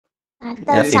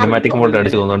ഞാൻ സിനിമാറ്റിക് മോഡിൽ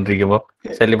അടിച്ചു തോന്നോണ്ടിരിക്കുമ്പോ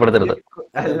ശല്യപ്പെടുത്തരുത്.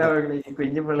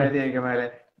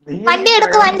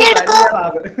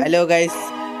 Hello guys,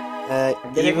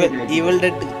 Evil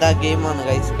Dead the game ആണ്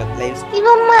ഗൈസ്.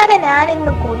 ഇവന്മാരെ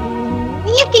ഞാനിന്ന്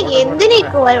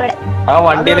എന്തിനേക്കോ ഇവിടെ. ആ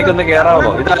വണ്ടിയിലേക്ക് ഒന്ന്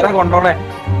കേറാവോ? ഇതാരാ കൊണ്ടോണേ?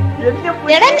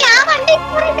 ഞാൻ വണ്ടി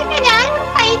ഞാൻ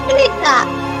സൈക്കിളില്ല,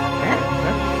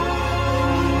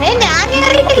 ഞാൻ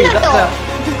കേറിയിട്ടില്ലട്ടോ.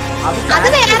 അത്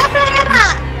വേറെ പ്ലെയറാ.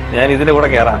 ഞാൻ ഇതിന്റെ കൂടെ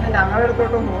കേറാം.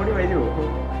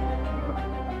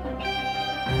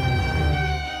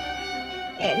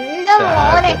 എന്റെ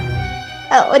മോനെ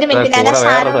ഒരു മിനിറ്റ്,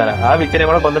 ആ വിക്കനെ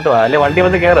കൂടെ കൊന്നിട്ട് വാ, അല്ലെ വണ്ടി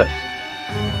വന്ന് കേറ്.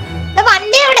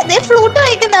 വണ്ടി എവിടെ? ഫ്ലൂട്ട്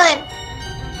വയ്ക്കുന്നവൻ.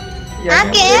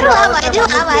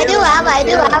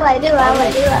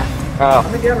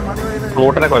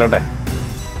 ഫ്ലൂട്ടിനെ കൊല്ലട്ടെ.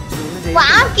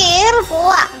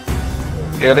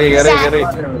 കേറി കേറി കേറി.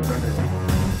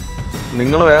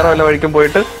 നിങ്ങൾ വേറെ വല്ല വഴിക്കും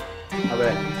പോയിട്ട്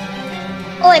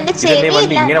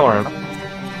വണ്ടി ഇങ്ങനെ പോകണം.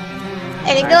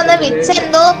 എനിക്ക് ഒന്ന് വിച്ച്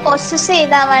എന്തോ പൊസസ്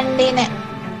ചെയ്താ വണ്ടീനെ.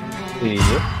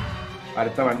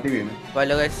 അടുത്ത വണ്ടി വീണു.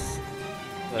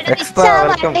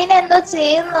 വണ്ടീനെ എന്തോ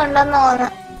ചെയ്യുന്നുണ്ടെന്ന് തോന്നുന്നു.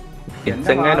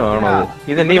 ആണോ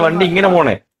ഇത്? നീ വണ്ടി ഇങ്ങനെ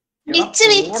പോണേ? വിച്ച്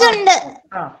വിച്ചുണ്ട്.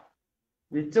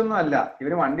 വിച്ചൊന്നും അല്ല,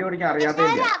 ഇവന് വണ്ടി ഓടിക്കാൻ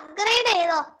അറിയാത്തില്ല. അപ്ഗ്രേഡ്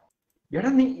ചെയ്തോ? എടാ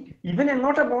നീ ഇവൻ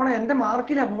എങ്ങോട്ടാ പോണേ? എന്റെ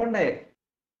മാർക്കിലാ പോണ്ടേ.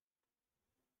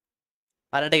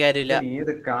 പറഞ്ഞിട്ട് കാര്യമില്ല. നീ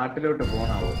ഇത് കാട്ടിലോട്ട്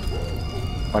പോണാവോ?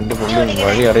 വണ്ടി പുള്ളി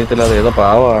വഴി അറിയത്തില്ല, അത് ഏതോ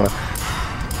പാവമാണ്.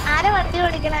 ആരാ വണ്ടി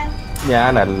ഓടിക്കണേ?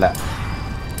 ഞാനല്ല.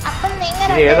 അപ്പം നിങ്ങൾ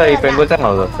ഏതാ ഈ പെൺകൊച്ചാണോ?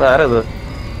 അത് ആരത്?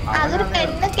 അതൊരു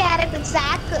പെണ്ണ് ക്യാരക്ടർ,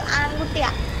 സാക്ക് ആൺകുട്ടിയാ.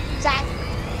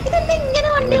 ഇതെന്താ ഇങ്ങനെ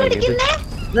വണ്ടി ഓടിക്കുന്നേ?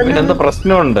 ഇതിനെന്തോ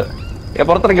പ്രശ്നമുണ്ട്.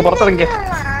 പുറത്തിറങ്ങി പുറത്തിറങ്ങി.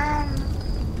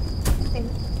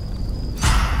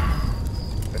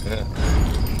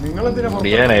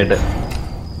 ചെയ്യാനായിട്ട്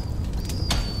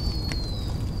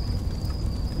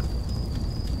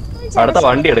അടുത്ത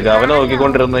വണ്ടി എടുക്കുക. അവനെ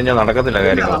നോക്കിക്കൊണ്ടിരുന്നു കഴിഞ്ഞാൽ നടക്കത്തില്ല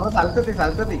കാര്യങ്ങൾ.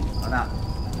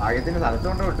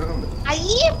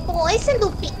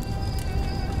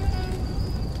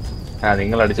 ആ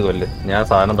നിങ്ങൾ അടിച്ചു കൊല്ല്, ഞാൻ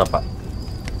സാധനം തപ്പാം.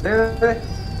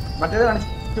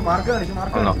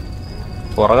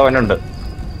 പുറകെ വന്നുണ്ട്.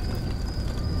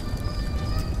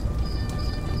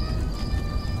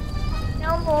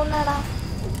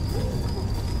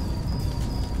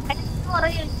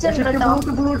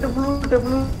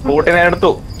 ഫ്ലൂട്ടിനെ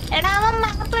എടുത്തു.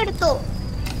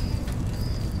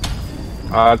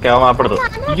 മാപ്പെടുത്തു.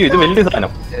 അയ്യോ ഇത് വലിയ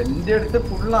സാധനം. എന്റെ അടുത്ത്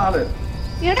ഫുൾ ആള്.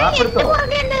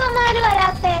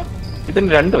 ഇതിന്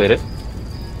രണ്ടുപേര്.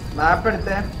 മാപ്പ്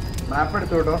എടുത്തേ, മാപ്പ്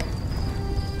എടുത്തു കേട്ടോ.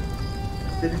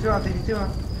 തിരിച്ചു വാ, തിരിച്ചു വാ.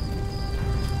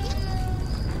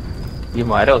 ഈ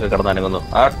മരമൊക്കെ കിടന്നനങ്ങുന്നു.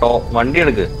 ആ വണ്ടി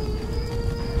എടുക്ക്.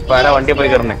 വണ്ടി പോയി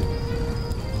കയറണേ.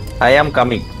 I am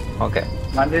coming. ഓക്കെ,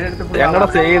 ഞങ്ങളുടെ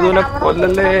സേതുവിനെ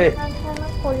കൊല്ലല്ലേ.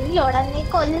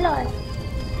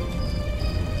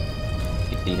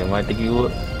 Cinematic view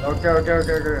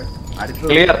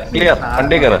clear clear.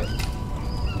 വണ്ടി കയറ്.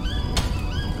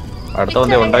 അടുത്ത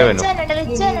വണ്ടി ഉണ്ടായി വന്നു.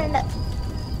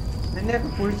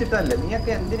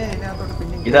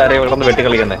 ഇതാരെ ഇവിടെ വെട്ടി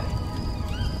കളിക്കുന്നേ?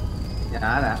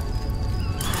 ഞാനാ.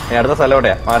 അടുത്ത സ്ഥലം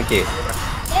എവിടെയാ? മാർക്ക് ചെയ്യേ.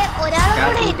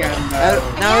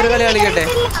 ഞാൻ ഒരു കളി കളിക്കട്ടെ.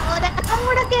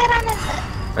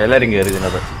 എല്ലാരും കേറി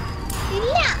ഇതിനകത്ത്.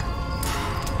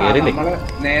 കേറില്ലേ?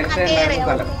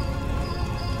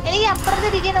 എനിക്ക്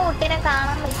അപ്പുറത്തിരിക്കുന്ന കുട്ടീനെ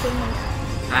കാണാൻ പറ്റുന്നില്ല.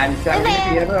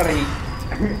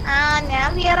 ഞാൻ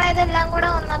വിയർ ആയതെല്ലാം കൂടെ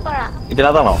വന്നപ്പോഴാ.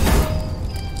 ഇതിനകത്താണോ?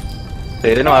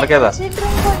 പേരിന് മാർക്ക് ചെയ്താ?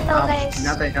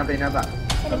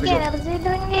 എനിക്ക് എനർജി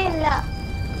ഡ്രിങ്ക് ഇല്ല.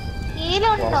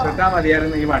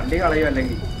 മതിയായിരുന്നു ഈ വണ്ടി കളയും.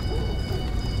 അല്ലെങ്കിൽ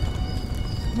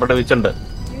ഇവിടെ വെച്ചുണ്ട്.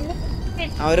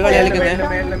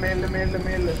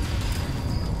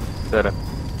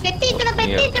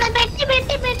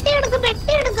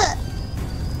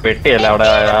 പെട്ടിയല്ല അവിടെ.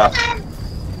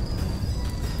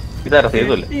 ഇതാരാ?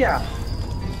 സേതുല്ലേ?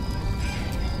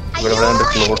 ഇവിടെ ഇവിടെ രണ്ട്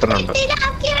ഫ്ലൂട്ടനുണ്ട്.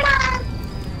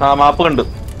 ആ മാപ്പ് കണ്ടു.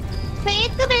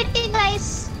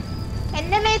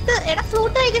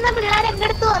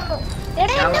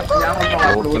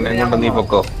 ഫ്ലൂട്ടിനെ കൊണ്ട് നീ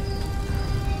പൊക്കോ.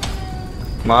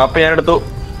 മാപ്പ് ഞാൻ എടുത്തു.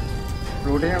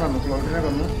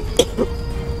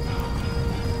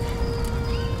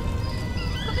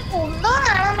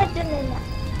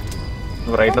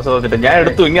 ബ്രൈറ്റ്നസ് തോന്നിട്ട് ഞാൻ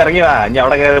എടുത്തു. ഇങ്ങനെ ഇറങ്ങി വാ. ഇനി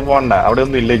അവിടെ കയറി പോണ്ട, അവിടെ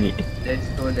ഒന്നും ഇല്ല. ഇനി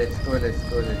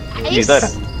ഇതാരാ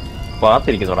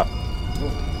പാത്തിരിക്കുന്നോടാ?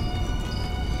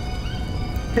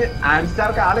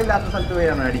 ആളില്ലാത്ത സ്ഥലത്ത്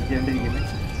പോയാണ് അടിക്കേണ്ടിരിക്കുന്നത്.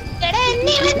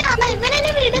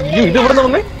 ഇത് ഇവിടെ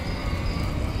നിന്ന്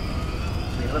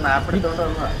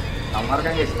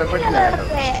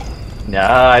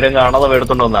ഞാൻ ആരും കാണാതെ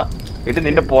എടുത്തോണ്ട് വന്നാ. ഇത്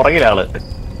നിന്റെ പുറകിലാള്.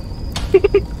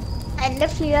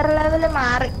 എന്റെ ഫിയർ ലെവല്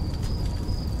മാറി.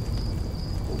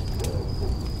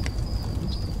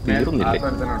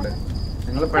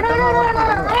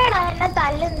 എന്നെ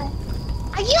തല്ലുന്നു.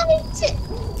 അയ്യോ വിച്ച്.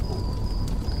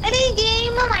 എടീ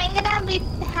ഗെയിം ഭയങ്കര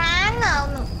ഹാങ്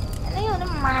ആവുന്നു.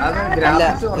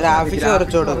 ഗ്രാഫിക്സ്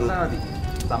കുറച്ചോടും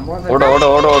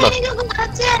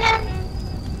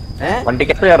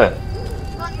വണ്ടിക്കകത്ത് കയറ്.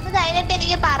 കഴിഞ്ഞിട്ട്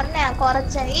എനിക്ക് പറഞ്ഞ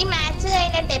കുറച്ച് ഈ മാച്ച്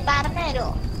കഴിഞ്ഞിട്ടേ പറഞ്ഞുതരുമോ?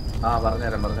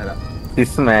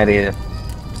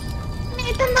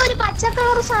 ഇതെന്തോ ഒരു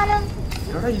പച്ചക്കളർ സാധനം.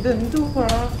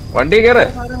 വണ്ടി കയറ്,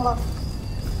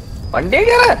 വണ്ടി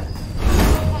കയറ്.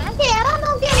 ഞാൻ കേറാൻ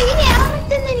നോക്കി, എനിക്ക് കേറാൻ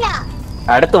പറ്റുന്നില്ല.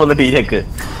 അടുത്ത് വന്നിട്ട് ഈക്ക്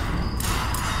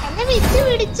എന്നെ വിച്ച്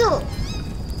പിടിച്ചു.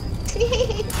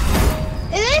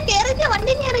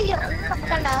 വണ്ടി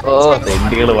ഓ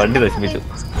തെണ്ടികള് വണ്ടി നശിപ്പിച്ചു.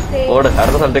 ഓട്,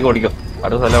 അടുത്ത സ്ഥലത്തേക്ക് ഓടിക്കോ.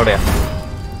 അടുത്ത സ്ഥലം എവിടെയാ?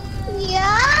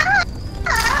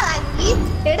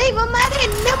 എടാ ഇവന്മാര്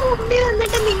എന്റെ മുമ്പിൽ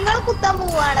വന്നിട്ട് നിങ്ങൾ കുത്താൻ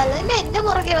പോവാണല്ലോ. എന്റെ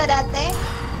പുറകെ വരാത്തെ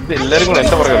എല്ലാരും കൂടെ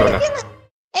എന്റെ പുറകെ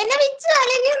എന്നെ വിച്ച്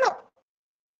അലക്കുന്നു.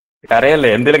 അറിയല്ലേ,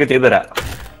 എന്തേലൊക്കെ ചെയ്തുതരാ.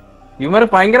 ഇവന്മാര്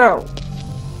ഭയങ്കര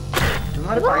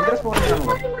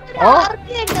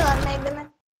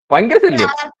ഭയങ്കര ശല്യം.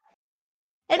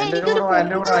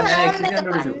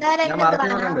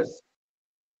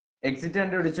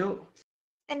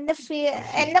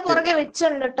 എന്റെ പുറകെ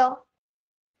വെച്ചുണ്ട് കേട്ടോ.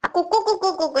 കുക്കു കുക്കു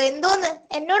കുക്കു എന്തോന്ന്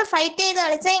എന്നോട് ഫൈറ്റ് ചെയ്ത്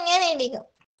കളിച്ചാ ഇങ്ങനെ ഇടിക്കും.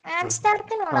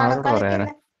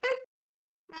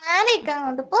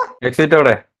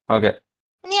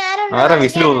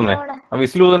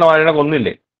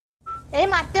 കൊന്നില്ലേ?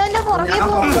 മറ്റവന്റെ പുറകെ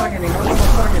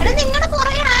നിങ്ങളുടെ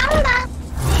പുറകെ ആളുടാ.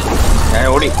 ഞാൻ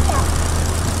ഓടി.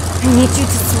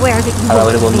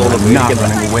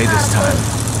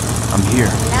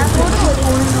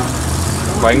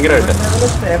 ഭയങ്കരമായിട്ട്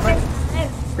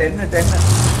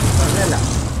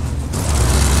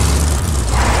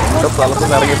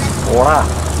സ്ഥലത്തുനിന്ന് ഇറങ്ങി ഓടാ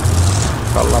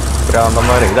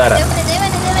കള്ളഭ്രാന്തന്മാരെ. ഇതാരാ?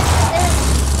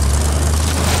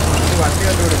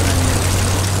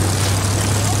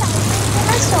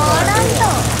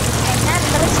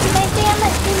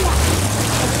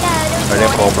 പഴയ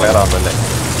പ്രോ പ്ലെയർ ആണല്ലേ.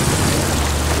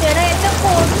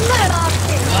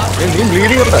 നീ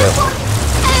ബ്ലീഡിംഗ് ഉണ്ടായോ?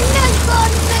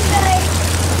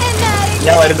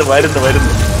 ഞാൻ വരുന്നു വരുന്നു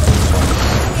വരുന്നു.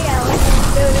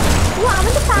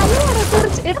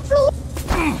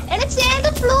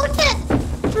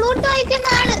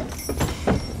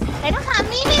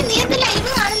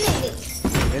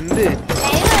 എന്ത്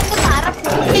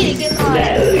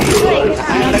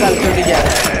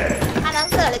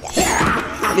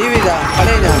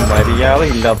മര്യാദ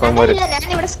ഇല്ലാത്തവന്മാര്.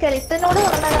 ഞാനിവിടെ സ്കെലിറ്റനോട്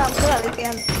പറഞ്ഞത് നമുക്ക്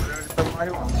കളിക്കാം.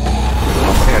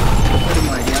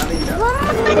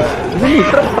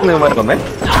 ഇത്ര കൊന്നേ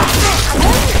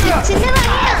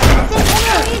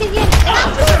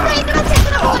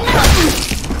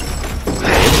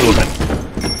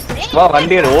വാ,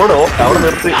 വണ്ടിയാണ് ഓടോ. അവിടെ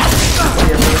നിർത്തി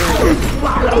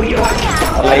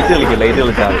ലൈറ്റ് കളിക്കും, ലൈറ്റ്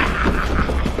കളിച്ചാൽ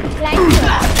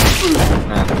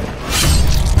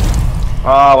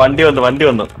ആ വണ്ടി വന്നു, വണ്ടി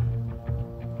വന്നു.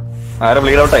 ആരെ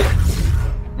ബ്ലീഡ് ഔട്ടായി.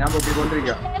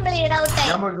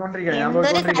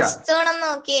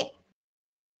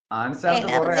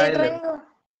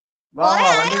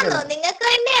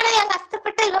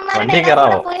 വണ്ടി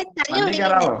കയറാവോ?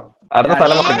 അടുത്ത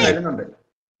സ്ഥലം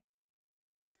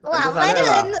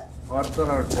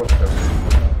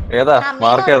ഏതാ?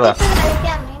 മാർക്ക് ഏതാ?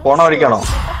 പോണ വഴിക്കാണോ?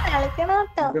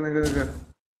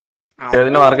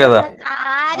 ഏതിന്റെ മാർക്ക് ഏതാ?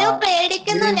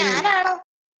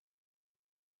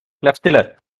 ലെഫ്റ്റില്.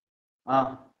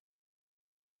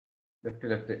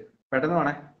 പെട്ടെന്ന്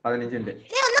വേണേ. 15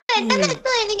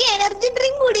 എനിക്ക് എനർജി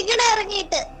ഡ്രിങ്ക് കുടിക്കണ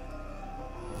ഇറങ്ങിയിട്ട്.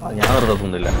 ഞാൻ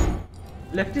നിർത്തുന്നില്ല.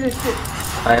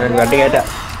 വണ്ടി കയറ്റാ.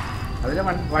 അതിലെ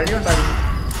വഴി ഉണ്ടായിരുന്നു.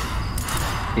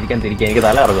 തിരിക്കാൻ തിരിക്കാൻ എനിക്ക്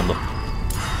തല ഇറങ്ങുന്നു.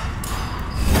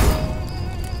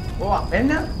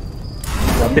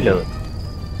 കണ്ടില്ലത്.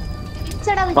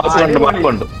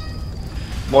 മാപ്പുണ്ട്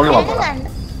മുകളിൽ മാപ്പ്.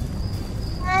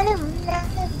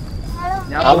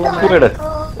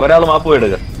 ഒരാള് മാപ്പ്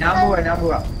എടുക്ക. ഞാൻ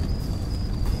പോവാ.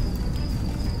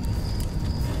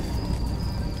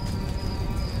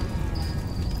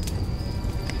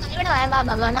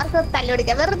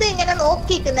 തല്ലുപിടിക്കാം. വെറുതെ ഇങ്ങനെ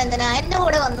നോക്കിക്കുന്ന എന്തിനാ? എന്റെ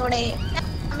കൂടെ വന്നൂടെ?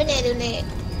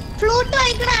 ഫ്ലൂട്ട്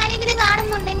വായിക്കണ ആരെങ്കിലും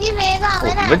കാണുന്നുണ്ടെങ്കിൽ വേഗം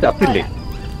അവനെ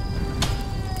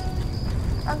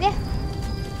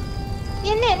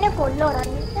എന്നെ കൊല്ലോടാ,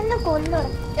 എന്നെ കൊല്ലോടാ.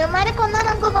 ഇവന്മാരെ കൊന്നാൽ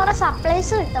നമുക്ക് കുറെ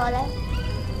സപ്ലൈസ് കിട്ടുമല്ലേ?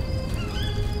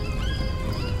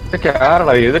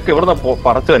 ഇതൊക്കെ ഇവിടുന്ന്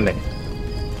പറച്ചു തന്നെ.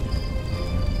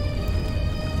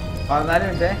 14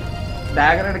 മിനിറ്റ്.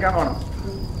 ഡാഗർ എടുക്കാൻ പോണം.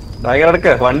 ഡാഗർ എടുക്ക.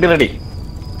 വണ്ടി റെഡി.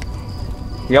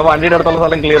 ഞാൻ വണ്ടിയുടെ അടുത്തുള്ള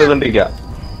സ്ഥലം ക്ലിയർ ചെയ്തോണ്ടിരിക്കുക.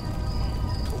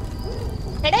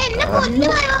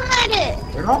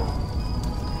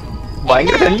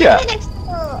 ഭയങ്കര ശല്യ.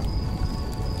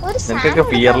 നിനക്കൊക്കെ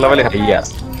ഫിയർ ലെവൽ ഹൈയാ.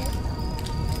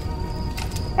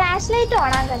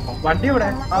 വണ്ടി ഇവിടെ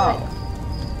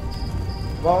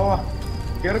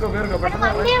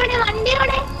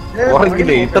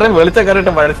ഓർക്കില്ലേ ഇത്രയും വെളിച്ചം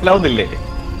കയറിയിട്ട് മനസ്സിലാവുന്നില്ലേ?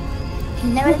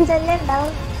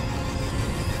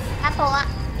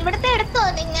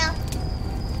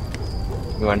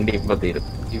 വണ്ടി ഇപ്പൊ തീരും.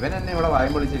 ഇവൻ എന്നെ ഇവിടെ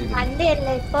വായം വിളിച്ചിരിക്കുന്നു.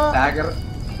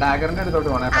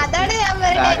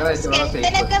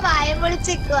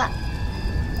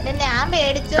 ഞാൻ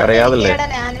പേടിച്ചു.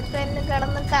 ഞാനിപ്പോ എന്നെ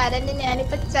കിടന്ന് കരഞ്ഞ്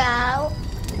ഞാനിപ്പോ ചാവും.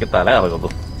 എനിക്ക് തല കറങ്ങുന്നു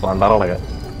പണ്ടാറോളൊക്കെ.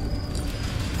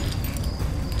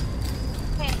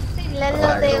 ഇല്ലല്ലോ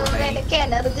ദൈവം, എനിക്ക്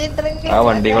എനർജി ഡ്രിങ്ക്. ആ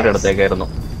വണ്ടിയും കൂടെ എടുത്തേക്കായിരുന്നു.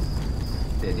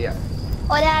 ശരിയാ,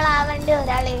 ഒരാൾ ആ വണ്ടി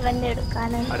ഒരാൾ ഈ വണ്ടി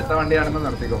എടുക്കാനാണ്. അടുത്ത വണ്ടിയാണെന്ന്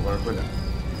നിർത്തിക്കോ, കുഴപ്പമില്ല.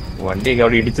 വണ്ടിയൊക്കെ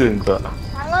അവിടെ ഇടിച്ചു നിൽക്കുക.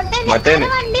 അങ്ങോട്ട്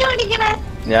വണ്ടി ഓടിക്കണേ.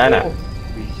 ഞാനാ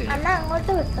അണ്ണ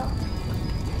അങ്ങോട്ട് വിട്ടോ.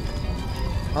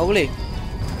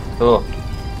 ഓ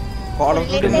Call of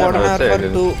Duty Modern Warfare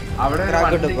 2 അവിടെ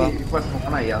ഇപ്പൊ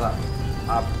സ്മോണായി. അതാ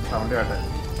ആ സൗണ്ട് കേട്ടെ.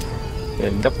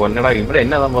 എന്റെ പൊന്നടാ, ഇവിടെ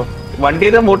എന്നാ സംഭവം?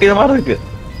 വണ്ടിയുടെ മൂട്ടിയത് മാറി നിൽക്ക്.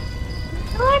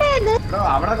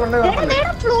 അവിടെ കൊണ്ടുപോയി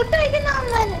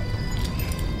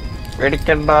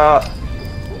പേടിക്കണ്ട,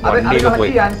 വണ്ടിയൊക്കെ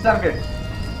പോയി.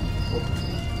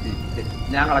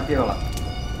 ഞാൻ കളക്ട് ചെയ്തോളാം.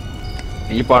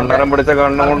 ഈ പണ്ടാരം പിടിച്ച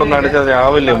കണ്ണും കൊണ്ടൊന്നും അടിച്ചാൽ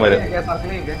രാവിലെ വരെ.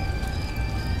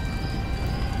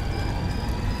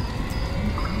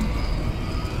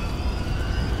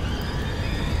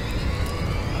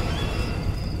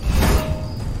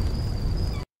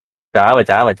 ചാവ്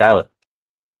ചാവ് ചാവ്.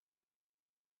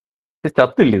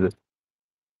 ചത്തില്ല ഇത്.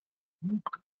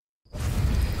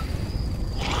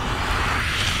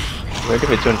 വീട്ടിൽ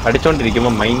വെച്ചോ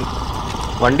അടിച്ചോണ്ടിരിക്കുമ്പോ മൈൻ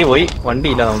വണ്ടി പോയി.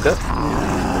 വണ്ടിയില്ല നമുക്ക്.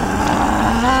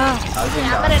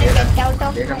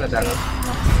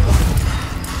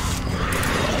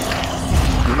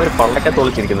 ഇവര് പള്ളക്കെ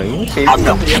തോളിച്ചിരിക്കുന്നു.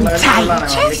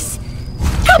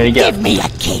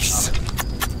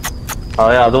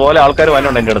 അതെ, അതുപോലെ ആൾക്കാർ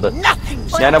വന്നുണ്ട് എന്റെ അടുത്ത്.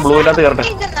 ഞാൻ ആ ബ്ലൂവിനകത്ത് കയറട്ടെ.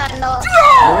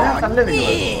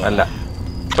 അല്ല,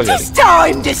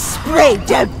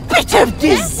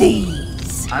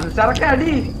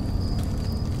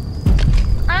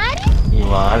 ഈ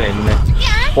വാഴ എന്നെ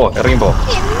പോ, ഇറങ്ങി പോ,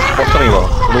 പുറത്തിറങ്ങി പോ,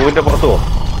 ബ്ലൂവിന്റെ പുറത്ത് പോ.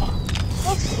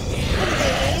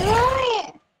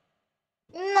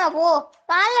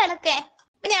 എടാ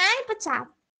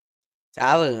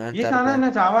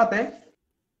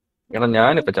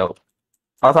ഞാനിപ്പോ ചാവും.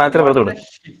 ആ സാധനത്തിന് വെറുതെ വിടും.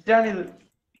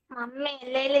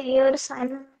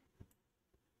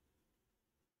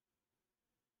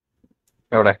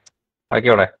 എവിടെ ബാക്കി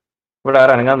എവിടെ? ഇവിടെ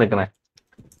ആരാ അനങ്ങാൻ നിക്കണേ?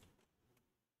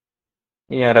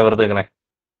 ഈ ആരാ വെറുതെ നിക്കണേ?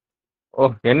 ഓ,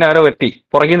 എന്നെ ആരോ വെട്ടി,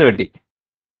 പുറകിന്ന് വെട്ടി.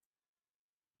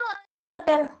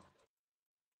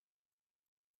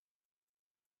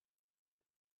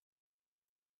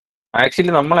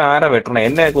 ആക്ച്വലി നമ്മളെ ആരാ വെട്ടണേ?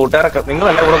 എന്നെ കൂട്ടുകാരൊക്കെ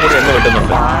നിങ്ങളെല്ലാം കൂടെ കൂടി എന്നെ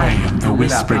വെട്ടുന്നുണ്ട്.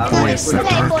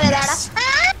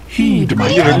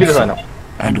 വലിയൊരു സാധനം.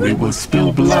 And we will spill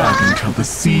blood until the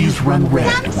seas run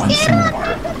red once more.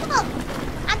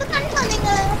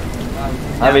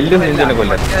 ആ വലിയ നെഞ്ചിനെ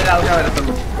കൊല്ലാൻ.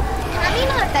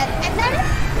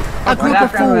 A group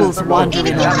of fools wander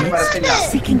in our midst,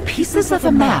 seeking pieces of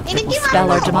a map that will spell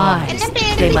our demise.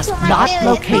 They must not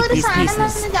locate these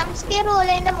pieces.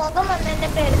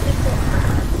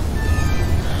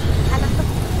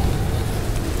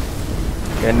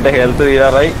 എന്റെ health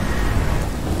തീരാറായി.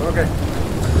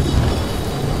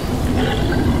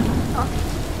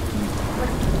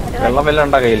 വെള്ളം വല്ലതും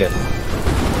ഉണ്ടാ കയ്യില്?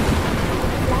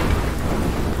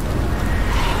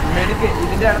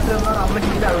 ഇതിന്റെ അടുത്ത്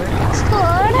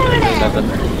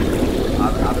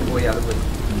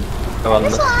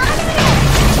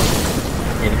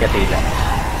എനിക്കറിയില്ല.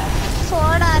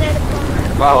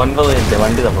 വാ, 9 മിനിറ്റ്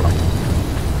വണ്ടി തപ്പണം.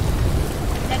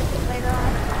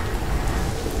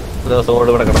 സോഡ്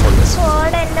ഇവിടെ കിടപ്പുണ്ട്.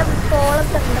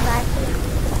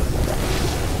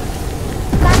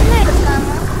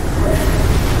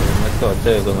 ഒച്ച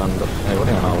കേൾക്കുന്നുണ്ട്.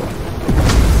 എവിടെയാണാവോ?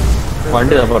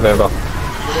 വണ്ടി തപ്പട്ടെ കേട്ടോ.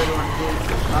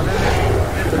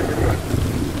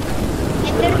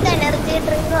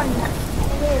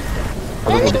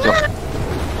 അത് കുടിച്ചോ.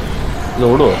 ഇത്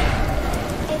ഓടുവോ?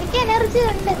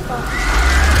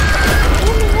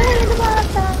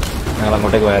 ഞങ്ങൾ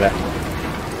അങ്ങോട്ടേക്ക് വരാം.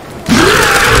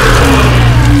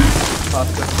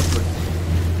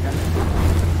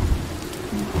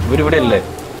 ഇവരിവിടെ അല്ലേ?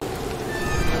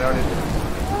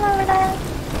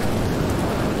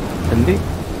 എന്ത്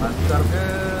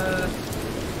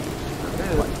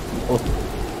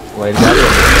വൈകാതെ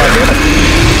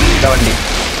വണ്ടി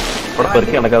ഇവിടെ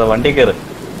പെറുക്കി നടക്കാതെ വണ്ടി കയറ്.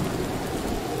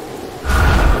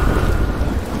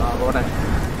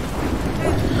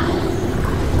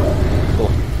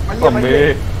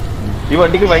 ഈ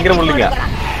വണ്ടിക്ക് ഭയങ്കര മുള്ളിങ്ങ.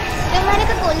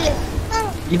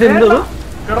 ഇതെന്തത്?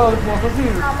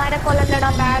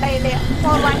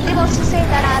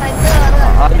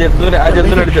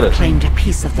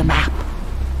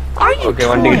 ഓക്കെ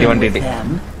വണ്ടി കിട്ടി വണ്ടി കിട്ടി.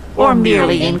 വണ്ടി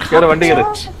കയറ്.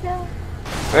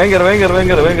 ഭയങ്കര ഭയങ്കര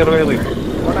ഭയങ്കര ഭയങ്കര ഭയങ്കര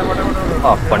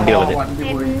ആ വണ്ടി കളഞ്ഞ്.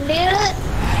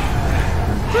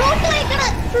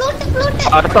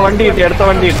 അടുത്ത വണ്ടി കിട്ടി അടുത്ത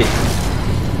വണ്ടി കിട്ടി.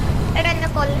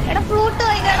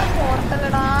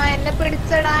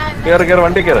 കേറ് കേറ്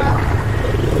വണ്ടി കേറ്.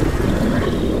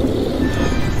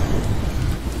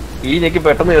 ഈ ഞെക്കി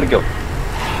പെട്ടെന്ന് കയറിക്കോ.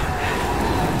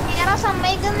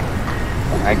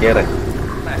 ആ കേറ്.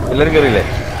 എല്ലാരും കേറിയില്ലേ?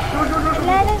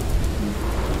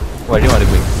 വഴി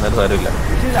മാറിപ്പോയി. എന്നാലും സാരമില്ല.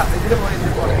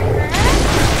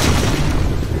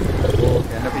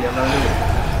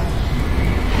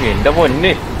 എന്റെ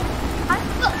പൊന്നെ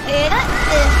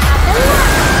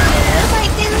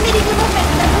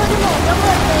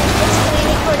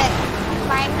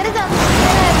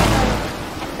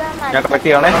ഞാൻ കറക്റ്റ്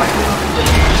ചെയ്യണേ.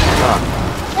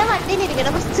 ഞാൻ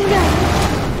വണ്ടിയിലിരിക്കണം.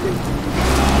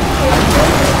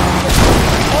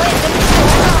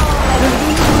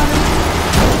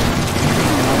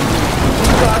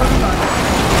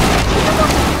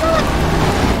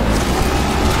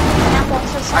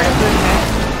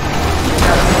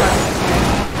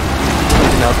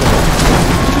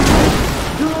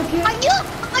 അയ്യോ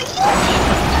അയ്യോ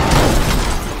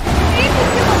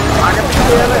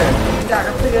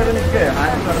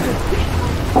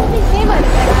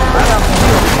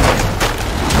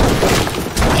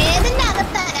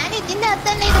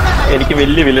എനിക്ക്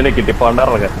വലിയ വില്ലനെ കിട്ടി.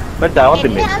 പണ്ടാറങ്ങാൻ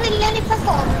ചാവത്തില്ലേ?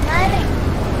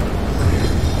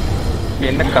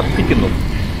 എന്നെ കത്തിക്കുന്നു.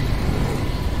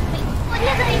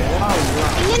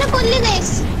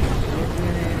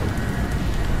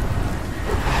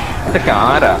 ഇതൊക്കെ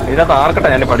ആരാ? ഇതിനകത്ത് ആർക്കട്ടാ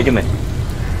ഞാൻ പഠിക്കുന്നേ?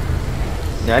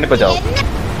 ഞാനിപ്പോ ചാവും.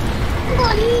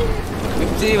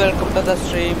 Welcome to the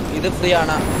stream. ഇത് ഫ്രീ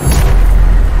ആണ്.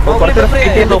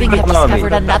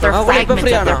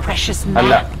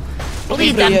 അല്ല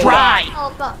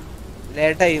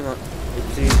ലേറ്റായി.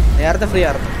 നേരത്തെ ഫ്രീ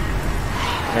ആയിരുന്നു.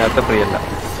 നേരത്തെ ഫ്രീ അല്ല.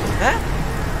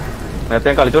 നേരത്തെ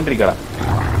ഞാൻ കളിച്ചോണ്ടിരിക്കടാ.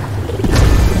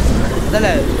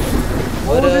 അതല്ലേ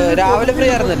ഒരു രാവിലെ ഫ്രീ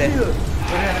ആയിരുന്നല്ലേ?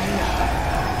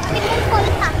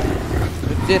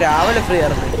 രാവിലെ ഫ്രീ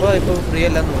ആയിരുന്നു. ഇപ്പൊ ഫ്രീ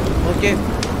അല്ലെന്ന് നോക്കിയേ.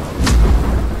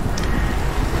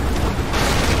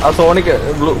 ആ സോണിക്ക്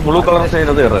ബ്ലൂ കളർ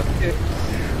ചെയ്യുന്നത് കയറ്.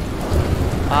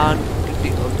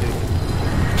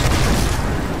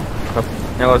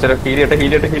 ഞാൻ കുറച്ചേരം ഹീലിയട്ടെ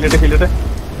ഹീലിയട്ടെ ഹീലിയട്ടെ ഹീലിയട്ടെ.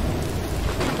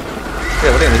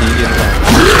 എവിടെയാണ് ഹീൽ ചെയ്യുന്നത്?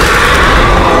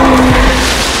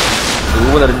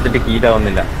 റൂവ് നിറച്ചിട്ട്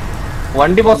ഹീലാവുന്നില്ല.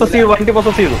 വണ്ടി പ്രോസസ് ചെയ്തു വണ്ടി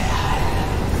പ്രോസസ് ചെയ്തു.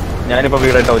 ഞാനിപ്പോ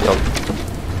വീടായിട്ട് വെച്ചോ.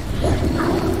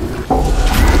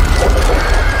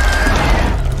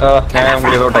 ഞാൻ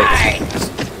വീടോട്ടായി.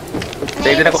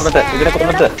 ഇതിനെ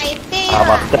കൊന്നിട്ട് ആ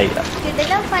മസ്തായില്ല.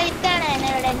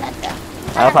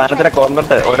 ആ സാധനത്തിനെ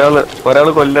കൊന്നിട്ട്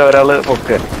ഒരാള് കൊല്ല ഒരാള്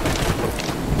പൊക്ക്.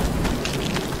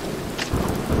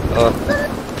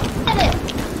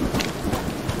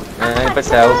 ഞാനിപ്പോ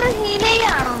ചാവും.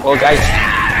 ഓ ഗൈസ്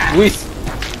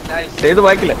ചെയ്ത്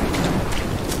വായിക്കില്ല.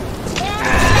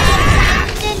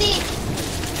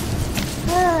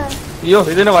 അയ്യോ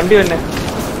ഇതിന്റെ വണ്ടി തന്നെ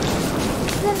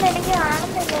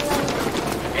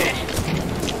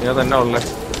തന്നെ ഉള്ളേ.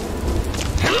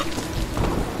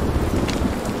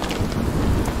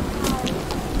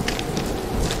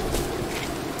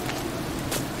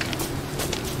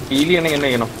 ഹീൽ ചെയ്യണമെങ്കിൽ എന്നെ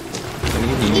ചെയ്യണം?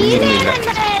 എനിക്ക് ഹീൽ ചെയ്യുന്നില്ല.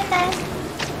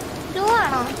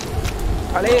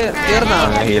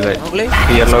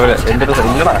 എന്തൊരു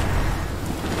ഇല്ലടാ.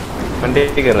 വണ്ടി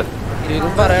കയറ്.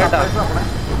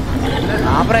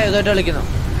 കളിക്കുന്നു.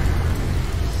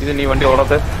 ഇത് നീ വണ്ടി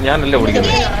ഓടത്തെ ഞാനല്ലേ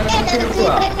ഓടിക്കുന്നത്.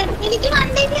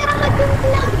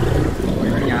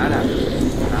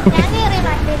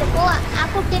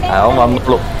 അവൻ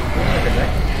വന്നോളൂ.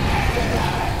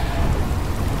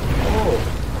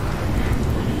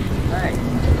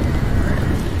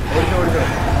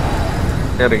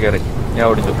 കേറി കേറി ഞാൻ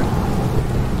ഓടിച്ചു.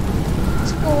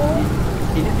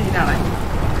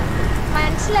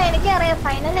 മനസ്സിലായി. എനിക്കറിയാം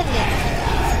ഫൈനലല്ലേ.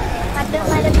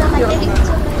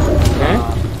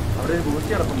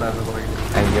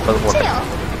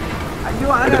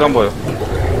 എടുക്കാൻ പോയോ?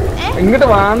 ഇങ്ങോട്ട്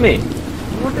വാന്നേ.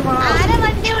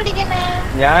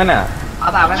 ഞാനാ.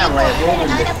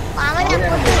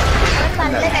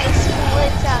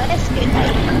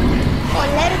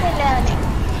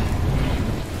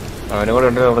 അവനും കൂടെ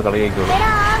ഉണ്ടെങ്കിൽ അവിടെ കളി കഴിക്കുള്ളൂ.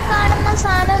 എടാ, ആ കാണുന്ന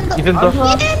സാധനം എന്തോ. ഇതെന്തോ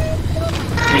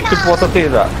ഇട്ട് പോസസ്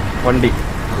ചെയ്താ വണ്ടി.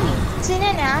 ഇച്ചിനെ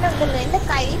ഞാനുണ്ടല്ലോ എന്റെ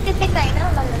കൈ കിട്ടി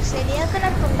കഴിഞ്ഞുണ്ടല്ലോ ശരിയാക്കുന്ന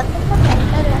കുണ്ടത്തിന്റെ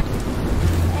കണ്ടല്ലോ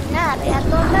എന്നെ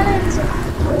അറിയാത്തോണ്ടാണ് വെച്ചത്.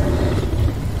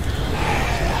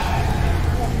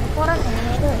 കുറെ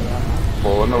നേരം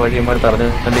പോകുന്ന വഴിയന്മാർ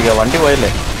തടഞ്ഞിട്ടിരിക്കുക. വണ്ടി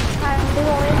പോയല്ലേ? കണ്ടു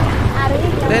പോയി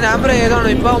അറിയില്ല. നമ്പർ ഏതാണോ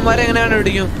ഇപ്പൊ അവന്മാരെ എങ്ങനെയാണ്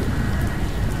പിടിക്കും?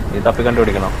 നീ തപ്പി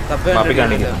കണ്ടുപിടിക്കണം. മാപ്പി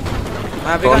കാണിക്കണം.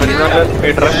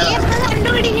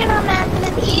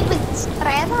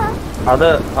 അത്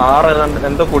 6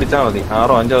 എന്തോ കുടിച്ചാ മതി.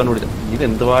 6 5 കുടിച്ചാ. ഇത്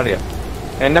എന്ത് പാടിയാ?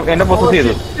 എന്നെ പൊസസ്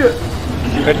ചെയ്തു.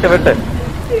 വെട്ട്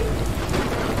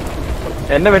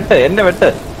എന്നെ വെട്ട്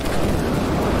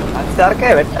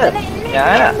അച്ചാർക്കേ വെട്ട്.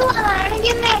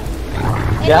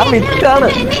 ഞാൻ വിറ്റാണ്.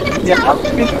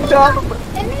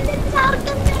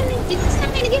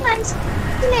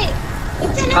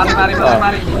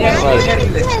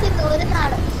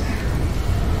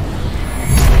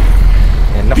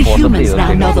 The humans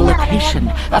now know the location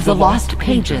of the lost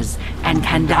pages and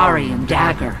Kandarian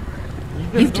dagger.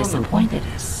 You've disappointed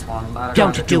us.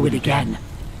 Don't do it again.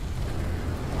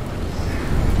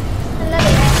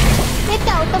 Get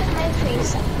out of my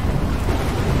face.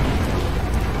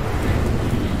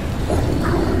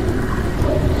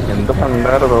 എന്ത്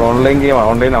പണ്ടായിരുന്നു? Online game.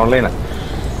 ഓൺലൈനാ.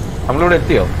 നമ്മളിവിടെ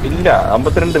എത്തിയോ? ഇല്ല.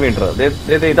 52 മീറ്റർ.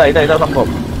 ഇതാ സംഭവം.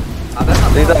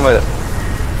 ഇതാ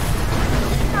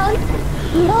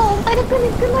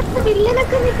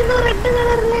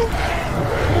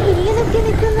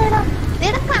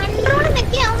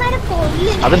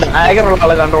അത് ഡാഗറുള്ള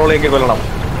ആളെ കൺട്രോൾ ചെയ്യൊക്കെ കൊല്ലണം.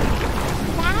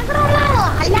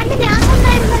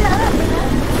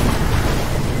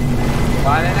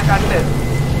 കണ്ട്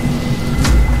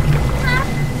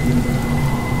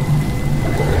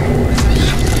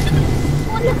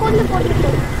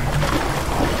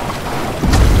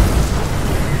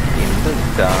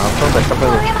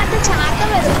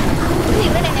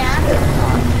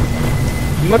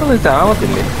ഇങ്ങോട്ടൊന്നും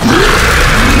ചാവത്തില്ലേ?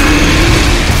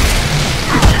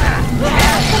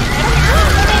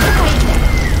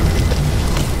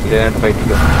 ഇതിനായിട്ട്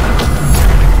ഫൈറ്റിക്കോ?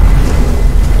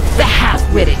 The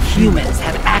half-witted humans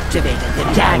have activated the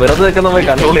dagger. വെറുതെ വെക്കുന്ന പോയി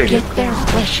കൺട്രോൾ ചെയ്യും. Get their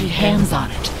fleshy hands on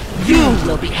it. You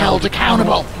will be held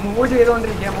accountable. Move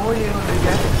ചെയ്തോണ്ടിരിക്കുക.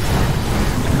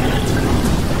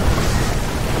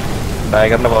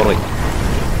 ടൈഗറിന്റെ power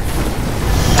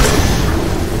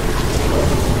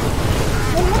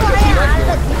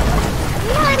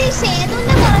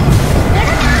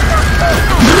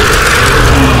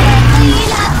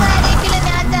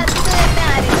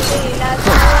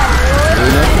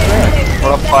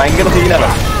ഭയങ്കര സീനാണ്.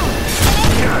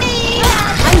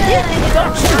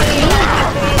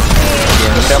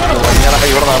 എന്റെ ഞാനൊക്കെ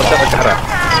ഇവിടെ നടത്താൻ പറ്റാറാ.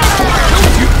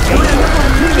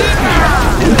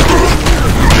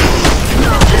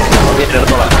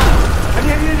 എടുത്തോളാം.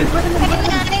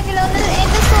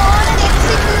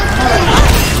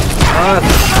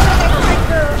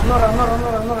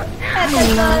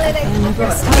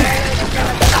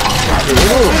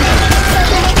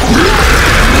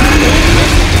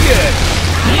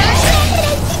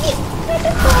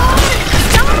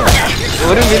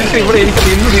 ഒരു മിനിറ്റ് ഇവിടെ എനിക്ക്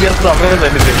ഇന്ന് തിരിയാത്ത സമയം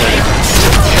തന്നിട്ടുണ്ട്.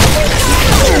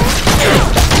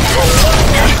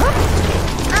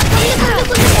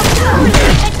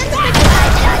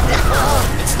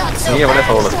 നീ എവിടെ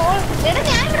സോള്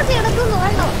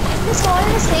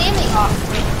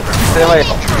സേവായോ?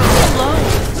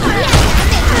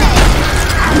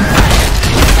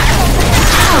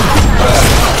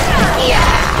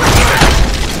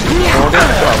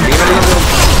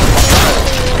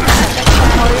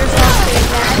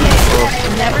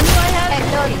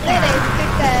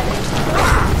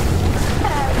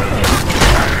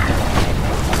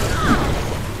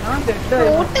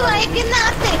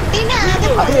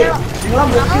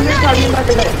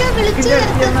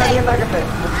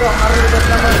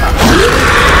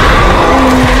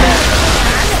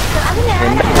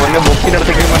 എന്റെ പൊന്നെ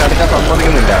ബുക്കിനടുത്തേക്ക് അടുക്കാൻ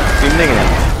സമ്മതിക്കുന്നില്ല. പിന്നെ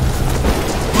എങ്ങനെയാണ്?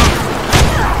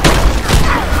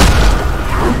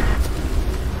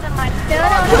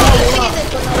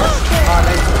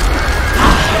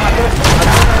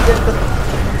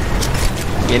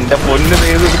 എന്റെ പൊന്ന്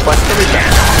ചെയ്ത് പറ്റുന്നില്ല.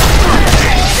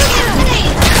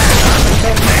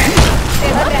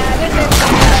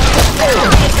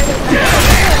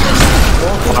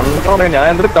 പണ്ടോടെ ഞാൻ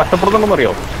എന്തൊരു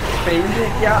കഷ്ടപ്പെടുന്നുണ്ടെന്നറിയോ?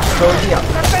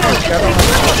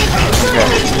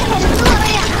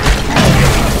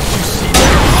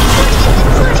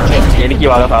 എനിക്ക്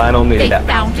വക സാധനമൊന്നും ഇല്ല.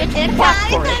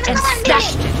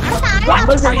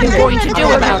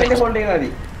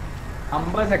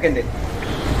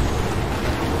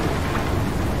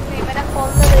 ഇവിടെ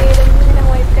കൊന്നു വീട് ഇങ്ങനെ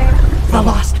പോയിട്ട്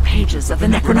pages of the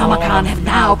Necronomicon have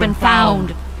now been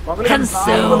found.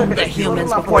 Consume the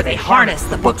humans before they harness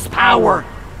the book's power.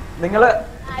 നിങ്ങള്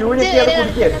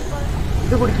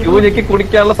ക്യൂഞ്ഞക്ക്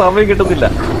കുടിക്കാനുള്ള സമയം കിട്ടുന്നില്ല.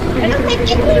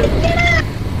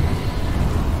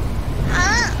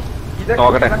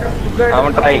 നോക്കട്ടെ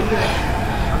അവൻ ട്രൈ.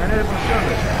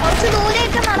 കുറച്ച്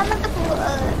ദൂരെയൊക്കെ നടന്നിട്ട്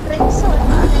ഡ്രിങ്ക്സ്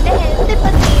എന്റെ ഹെൽത്ത് ഇപ്പൊ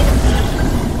തീരും.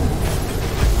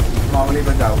 നോർമലി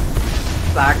ഇപ്പൊ ചാവും,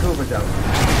 സ്ലാക്ക് ഇപ്പൊ ചാവും.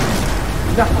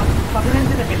 15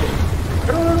 സെക്കൻഡ്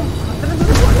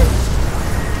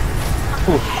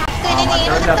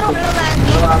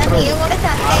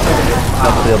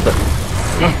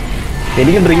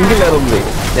എനിക്ക് ഡ്രിങ്ക് ഇല്ലായിരുന്നു.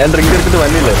 ഞാൻ ഡ്രിങ്ക് എടുത്തിട്ട്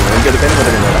വന്നില്ലായിരുന്നു. എനിക്ക് എടുക്കാനും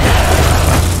പറ്റുന്നില്ല.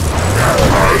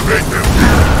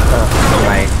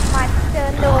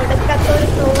 ഒടുക്കത്തൊരു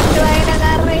ഫ്രൂട്ട് വായന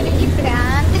കാരണം എനിക്ക്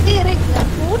ഭ്രാന്ത് കയറിയിട്ടില്ല.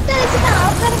 ഫ്രൂട്ട് കഴിച്ചിട്ട്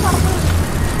ആൾക്കാർ പറഞ്ഞു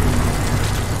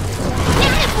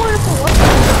ഞാൻ എപ്പോഴും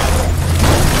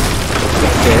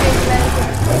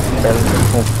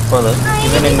 30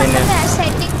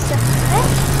 സെറ്റിങ്സ്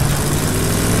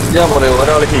ഞാൻ പറയാം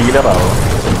ഒരാൾ ഹീലറാവോ.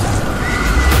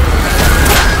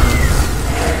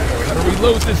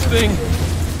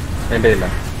 എന്റെ ഇല്ല.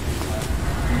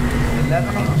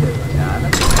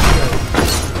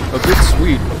 A bit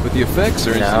sweet, but the effects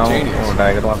are instantaneous.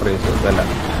 Diagram മാത്രമേ യൂസ് ചെയ്തല്ല.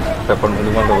 പെപ്പർ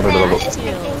ഇതുകൊണ്ട് ഇടുള്ളൂ.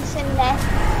 സെറ്റിങ്സിന്റെ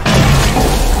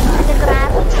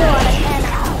ഗ്രാഫിക്സ്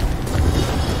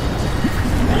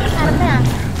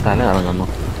തല ഇറങ്ങുന്നു.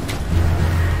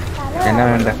 എന്നാ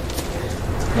വേണ്ട,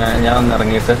 ഞാൻ ഒന്ന്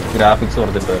ഇറങ്ങിയിട്ട് ഗ്രാഫിക്സ്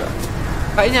കൊടുത്തിട്ട് വരാം.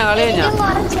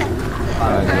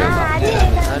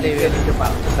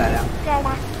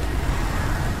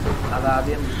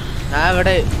 അതാദ്യം ഞാൻ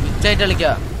ഇവിടെ വിറ്റായിട്ട്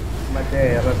കളിക്കാം. മറ്റേ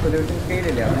റെസൊല്യൂഷൻ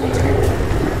സ്കെയിലില്ലേ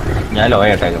ഞാൻ ലോ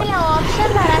ആയിട്ടേക്കണം.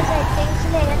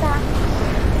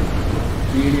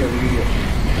 വീഡിയോ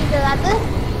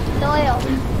ലോയോ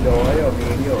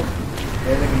വീഡിയോ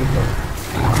ഏതെങ്കിലും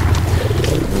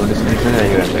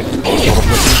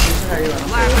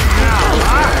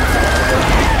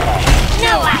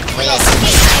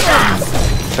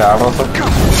shadows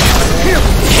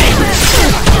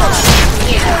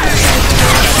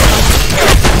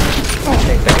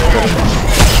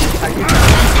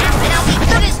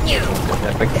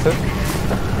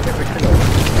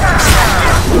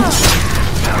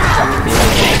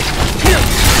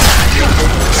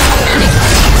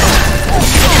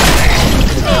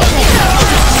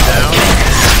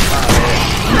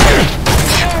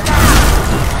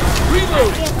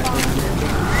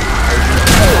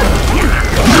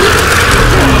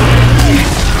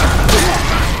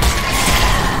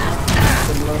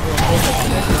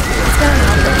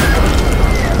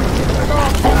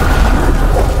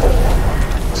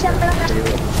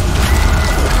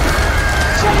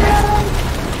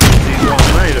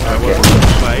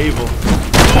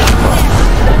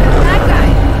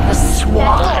The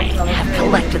swine have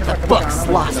collected the book's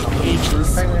lost pages.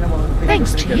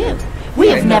 Thanks to you, we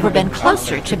have never been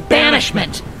closer to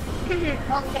banishment.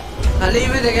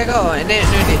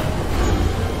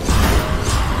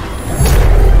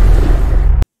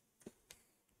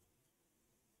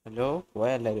 Hello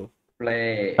പോയല്ലാരും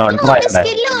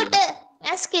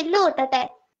skill കൂട്ടട്ടെ.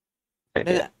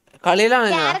 കളിയിലാണ്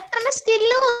ക്യാരക്ടറിന്റെ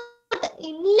skill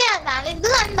ഇല്ല. ഇത്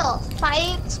കണ്ടോ,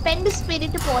 5 സ്പെൻഡ്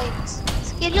സ്പിരിറ്റ് പോയിന്റ്സ്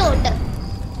സ്കില്ല് കൂട്ട്.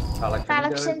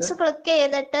 കളക്ഷൻസ് ക്ലിക്ക്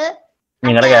ചെയ്തിട്ട്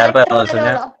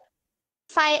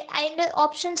അതിന്റെ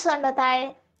options കണ്ടോ താഴെ,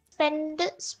 spend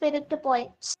spirit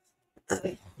points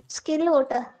skill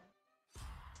കൂട്ട്.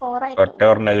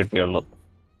 4 കിട്ടിയുള്ളൂ.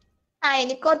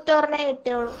 എനിക്ക് ഒറ്റ ഓർമ്മേ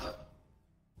കിട്ടിയുള്ളൂ.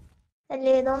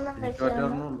 അല്ലേ ഇതൊന്നും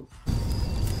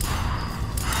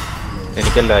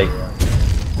എനിക്കല്ലായി.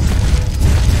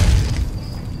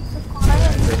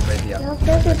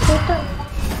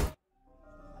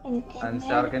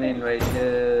 അൻസാർക്കിനെ ഇൻവൈറ്റ്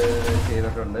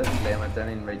ചെയ്തിട്ടുണ്ട്,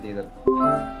 ലേമച്ചാനെ ഇൻവൈറ്റ് ചെയ്തിട്ടുണ്ട്.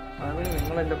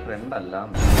 നിങ്ങൾ എന്റെ ഫ്രണ്ട് അല്ല,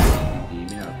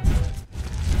 ടീമിനാണ്.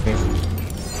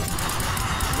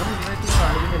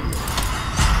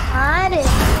 ആര്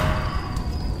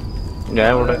ഞാൻ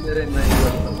ഇവിടെ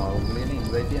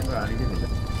ഇൻവൈറ്റ് ചെയ്യാൻ കാണിക്കുന്നില്ല.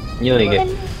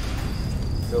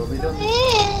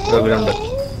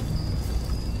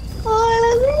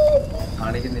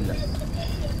 കാണിക്കുന്നില്ല.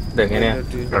 ഇതെങ്ങനെയാ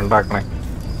ഫ്രണ്ടാക്കണേ?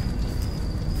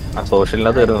 ആ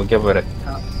സോഷ്യലിനകത്ത് കയറി നോക്കിയാ പോരെ.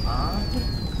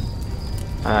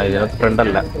 ഇതിനകത്ത്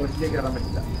ഫ്രണ്ടല്ല.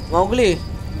 മൗഗ്ലി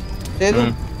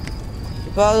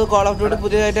ഇപ്പൊ അത് കോൾ ഓഫ് ഡ്യൂട്ടി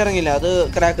പുതിയതായിട്ട് ഇറങ്ങില്ല, അത്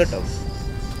ക്രാക്ക് കിട്ടോ?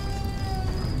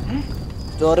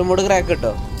 സ്റ്റോറി മോഡ് ക്രാക്ക്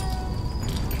കിട്ടോ?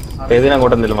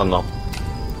 സേതുവിനങ്ങോട്ട് എന്തെങ്കിലും വന്നോ?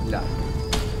 ഇല്ല,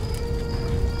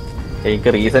 എനിക്ക്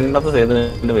റീസെന്റിനകത്ത്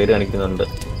സേതുവിന്റെ പേര് കാണിക്കുന്നുണ്ട്.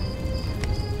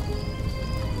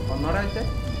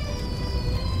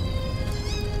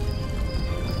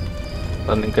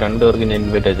 നിങ്ങൾക്ക് രണ്ടുപേർക്ക് ഞാൻ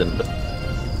ഇൻവൈറ്റ് അയച്ചിട്ടുണ്ട്.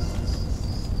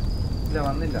 ഇല്ല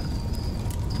വന്നില്ല.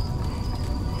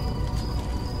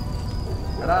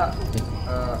 എടാ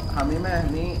ഹമീമേ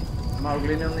നീ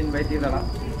മൗഗ്ലിനെ ഒന്ന് ഇൻവൈറ്റ് ചെയ്തടാ.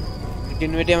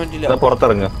 ഇൻവൈറ്റ് ചെയ്യാൻ പറ്റില്ല.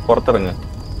 പുറത്തിറങ്ങ്.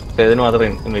 ഇതിന് മാത്രമേ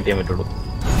ഇൻവൈറ്റ് ചെയ്യാൻ പറ്റുള്ളൂ.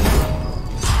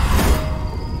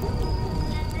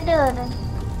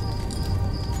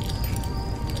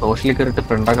 സോഷ്യലി കയറിട്ട്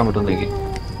ഫ്രണ്ടാക്കാൻ പറ്റുന്നെങ്കിൽ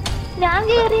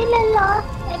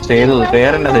ചെയ്തു.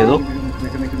 പേരെന്നാ ചെയ്തു?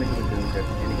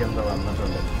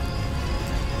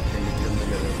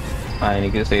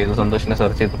 എനിക്ക് സേതു സന്തോഷിനെ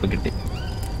സെർച്ച് ചെയ്തപ്പോ കിട്ടി.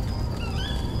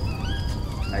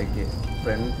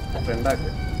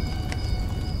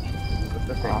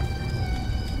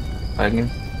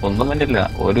 ഒന്നും തന്നെയില്ല,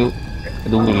 ഒരു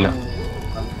ഇതും ഇല്ല.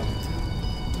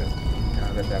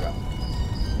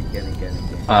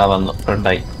 വന്നു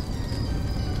ഫ്രണ്ടായി.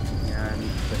 ഞാൻ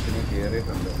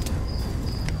കേറിയിട്ടുണ്ട്.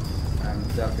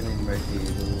 അൻസാഫിനെ ഇൻവൈറ്റ്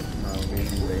ചെയ്തു, നവീനെ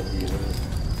ഇൻവൈറ്റ് ചെയ്തു,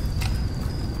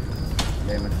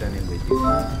 ലേമച്ചാനെ ഇൻവൈറ്റ് ചെയ്തു.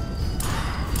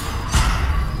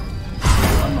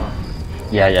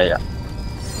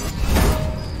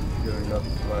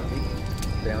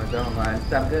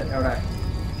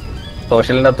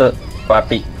 സോഷ്യലിന്റെ അകത്ത്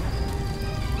പാർട്ടി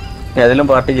ഏതെങ്കിലും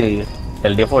പാർട്ടി ചെയ്യും.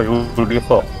 LDF UDF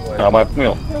ആം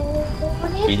ആദ്മിയോ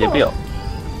BJP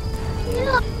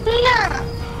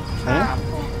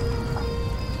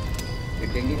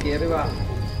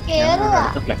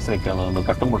ഫ്ലെക്സ് വെക്കാന്നുണ്ട്.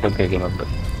 കട്ടും മുട്ടും കേൾക്കുന്നുണ്ട്.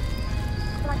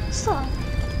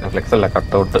 ഫ്ലെക്സ് അല്ല,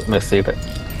 കട്ടൗട്ട് മെസ്സിയുടെ.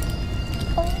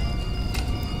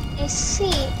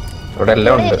 ഇവിടെ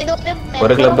എല്ലാം ഉണ്ട്.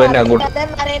 ഒരു ക്ലബ് തന്നെ അങ്ങോട്ട്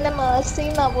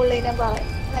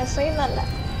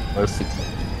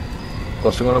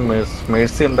കുറച്ചും കൂടെ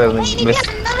മേഴ്സി ഉണ്ടായിരുന്നു.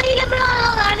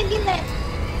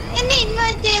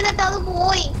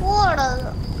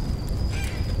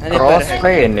 Cross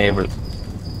play enable.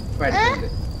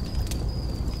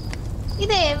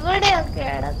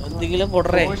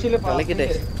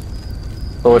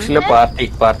 Social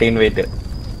party invite.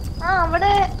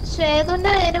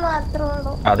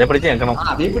 അതേ പിടിച്ച് ഞെക്കണം.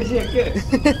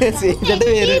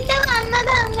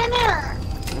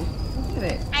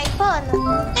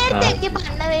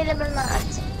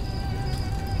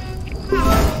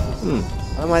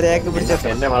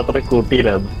 എന്നെ മാത്രമേ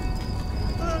കൂട്ടിയില്ലായിരുന്നു.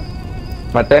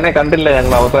 മറ്റേനെ കണ്ടില്ല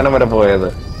ഞങ്ങൾ അവസാനം വരെ പോയത്.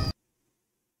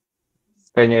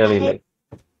 കഴിഞ്ഞ കളിയില്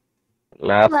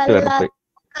ലാസ്റ്റ് വരെ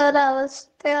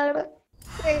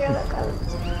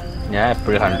ഞാൻ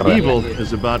എപ്പോഴും 100.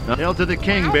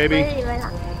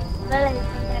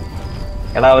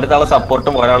 എടാ ഒരു താള്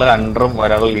സപ്പോർട്ടും, ഒരാള് 100-ഉം,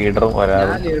 ഒരാള് ലീഡറും,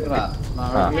 ഒരാള്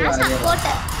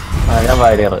ഞാൻ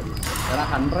Warrier.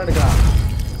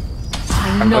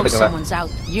 I know someone's out.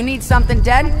 You need something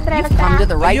dead? You've come to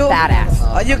the right badass.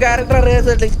 അയ്യോ ക്യാരക്ടർ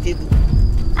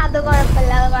അത്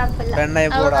കുഴപ്പമില്ല.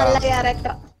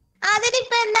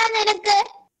 അതിനിപ്പോ എന്താ നിനക്ക്?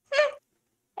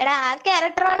 എടാ ആ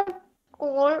ക്യാരക്ടറാണ്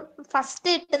ഫസ്റ്റ്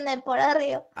കിട്ടുന്ന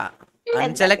എപ്പോഴറിയോ?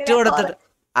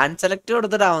 അൺസെലക്ട്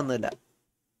കൊടുത്തിട്ടാവുന്നില്ല.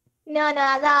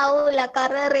 അതാവൂല,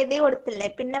 കാരണം റെഡി കൊടുത്തില്ലേ,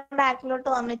 പിന്നെ ബാക്കിലോട്ട്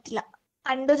പോകാൻ പറ്റില്ല,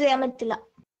 അണ്ടു ചെയ്യാൻ പറ്റില്ല.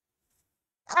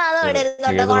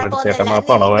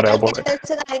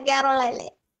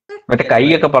 മറ്റേ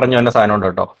കൈയൊക്കെ പറഞ്ഞു എന്നെ സാധനം ഉണ്ട്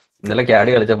കേട്ടോ. ഇന്നലെ ക്യാഡി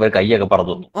കളിച്ചപ്പോ കൈയൊക്കെ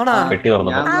പറഞ്ഞു, പെട്ടി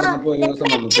പറഞ്ഞു.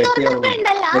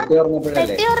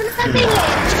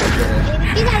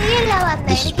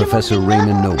 This is Professor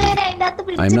Raymond Noble.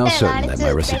 I am now certain that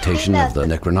my recitation of the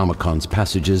Necronomicon's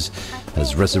passages has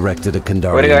resurrected a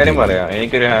Kandarian demon. I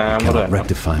cannot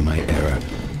rectify my error,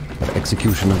 but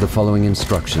execution of the following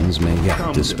instructions may yet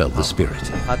dispel the spirit.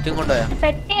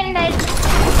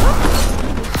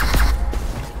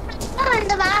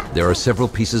 There are several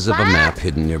pieces of a map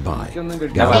hidden nearby.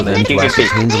 Gather them to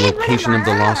ascertain the location of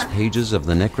the lost pages of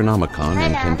the Necronomicon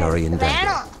and Kandarian dagger.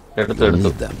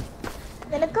 Remove them.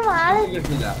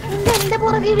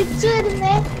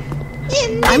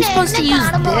 I'm supposed to use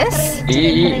this?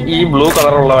 ഈ blue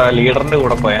കളറുള്ള ലീഡറിന്റെ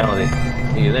കൂടെ പോയാൽ മതി.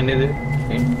 ഇതന്നെ ഇത്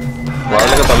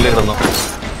വളരെ തള്ളിയിരുന്നു.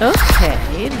 Okay,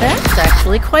 that's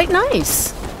actually quite nice.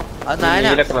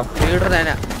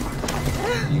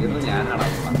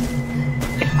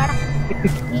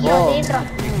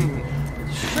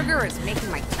 Sugar is making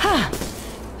my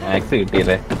max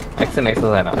കിട്ടിയില്ലേ? മാക്സ് നൈസ്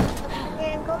സാധനം.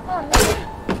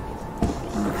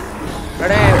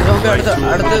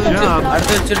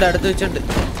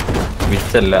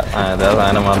 വിച്ചല്ല, അതാ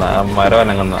സാധനമാണ്. മരം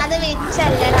അനങ്ങുന്ന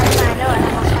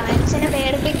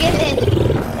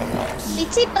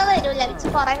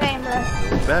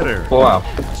പോവാം.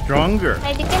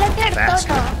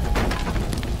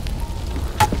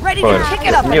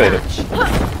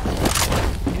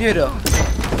 ഇനി വരും.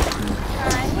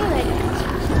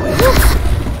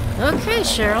 Okay,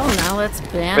 Cheryl, now let's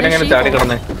banish പിന്നെ എങ്ങനെ ചാടി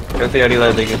കിടന്നേ?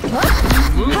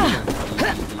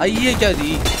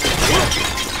 അയ്യേക്കാതി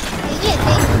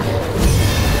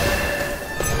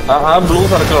ആ ബ്ലൂ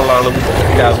സർക്കിളുള്ള ആളും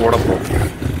കൂടെ പോകും.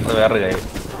 അത് വേറൊരു കാര്യം.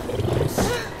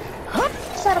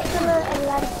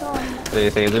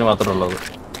 ഇതിന് മാത്രമേ ഉള്ളത്.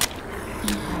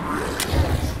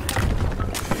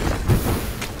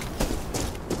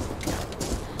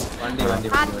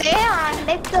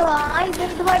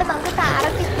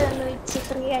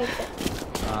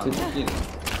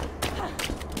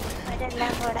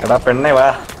 എടാ പെണ്ണേ വാ,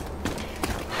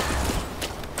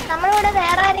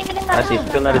 ആ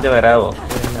ഷിഫ്റ്റ് ഒന്ന് അടിച്ച് വരാവോ?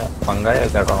 പങ്കായ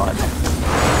കേട്ടോ.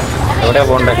 എവിടെയാ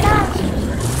പോണ്ടേ?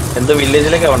 എന്ത്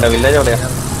വില്ലേജിലേക്കാ പോണ്ടേ? വില്ലേജ് എവിടെയാ?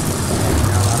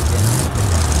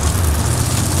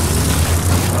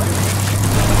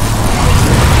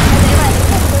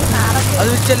 അത്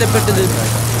വെച്ചല്ലേ പെട്ടത്.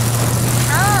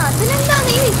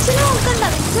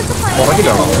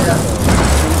 പുറകിലാണോ?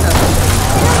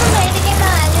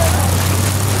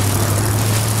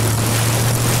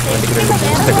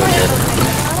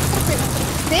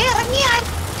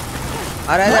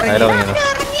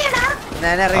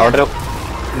 അവിടെ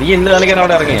നീ എന്ത് കാണിക്കാൻ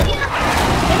അവിടെ ഇറങ്ങിയ?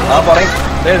 ആ പറയും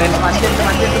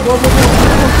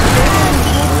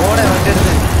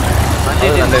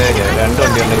രണ്ട്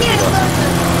വണ്ടി ഉണ്ടെങ്കിൽ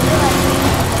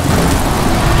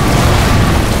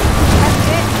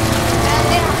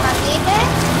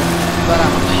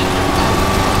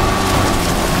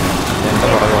എന്റെ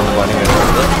പുറകെ വന്ന് പണി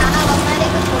വരുന്നത്.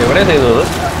 എവിടെയാ ചെയ്തത്?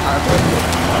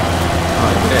 ആ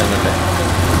ഇവിടെയാന്നല്ലേ.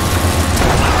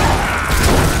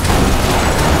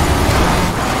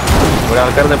 ഇവിടെ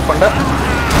ആൾക്കാർ നിൽപ്പുണ്ട്.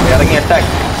 ഇറങ്ങി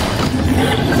അറ്റാക്ക്.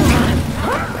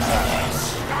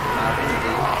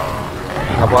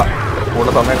 അപ്പൊ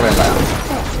കൂടെ സമയം വേണ്ട.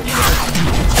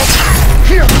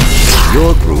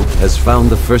 Your group has found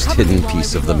the first hidden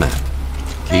piece of the map.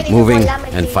 Keep moving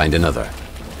and find another.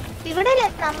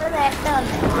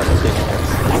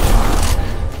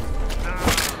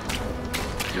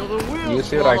 Use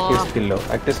your active skill.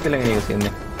 Active skill എങ്ങനെ യൂസ്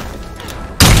ചെയ്യുന്നേ?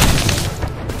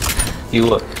 Q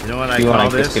on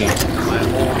active skill.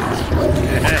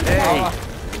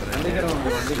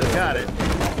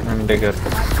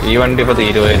 ഈ വണ്ടി ഇപ്പൊ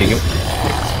തീരുമായിരിക്കും.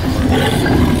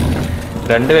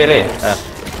 രണ്ടുപേരെ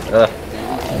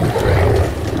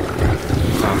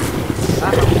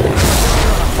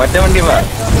മറ്റേ വണ്ടി വാ.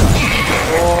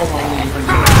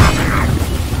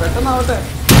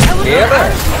 ഏറടാ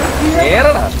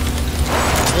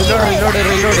നീ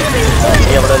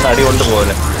അവിടെ നിന്ന് അടി കൊണ്ട്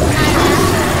പോലെ.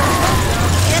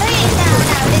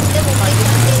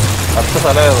 അടുത്ത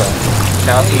സ്ഥലം ഏതാ?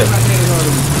 ലാസ്റ്റില്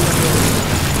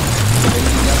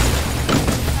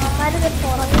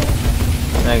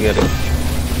ഞാൻ കയറി.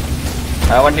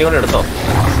 ആ വണ്ടി കൂടെ എടുത്തോ.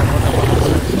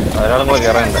 ഒരാളും കൂടെ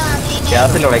കയറാനുണ്ട്.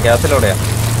 ഗ്യാസിലൂടെയാ?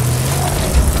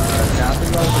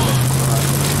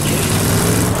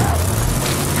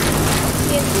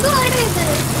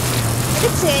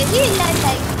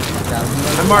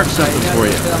 I marked something for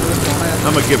you.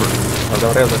 I'm a giver.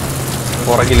 അതെവിടെയത്?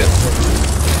 പുറകില്.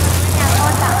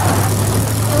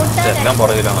 എല്ലാം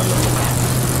പുറകിലാണല്ലോ.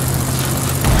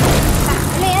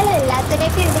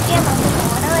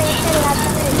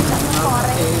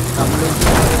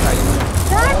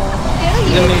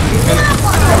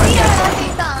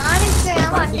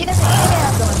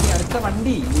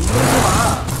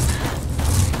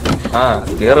 ആ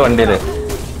കേറ് വണ്ടിയില്.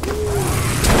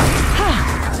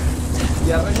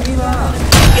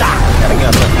 ഇറങ്ങി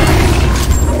വന്ന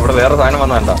ഇവിടെ വേറെ സാധനം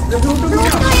വന്നണ്ട.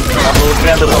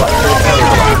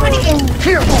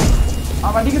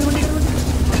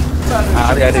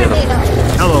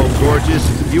 Hello, gorgeous.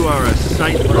 You are a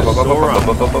sight for sore eyes.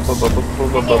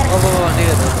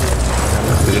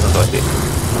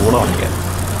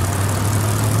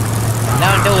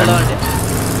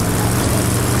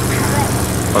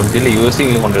 പബ്ജിയിൽ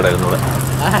using കൊണ്ടിടായിരുന്നു ഇവിടെ.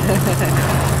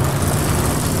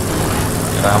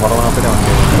 ക്യാമറമാപ്പിനെ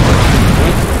വണ്ടി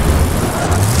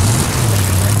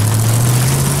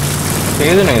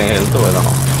ഏതിനെ ഹെൽത്ത്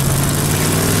പോയതാണോ?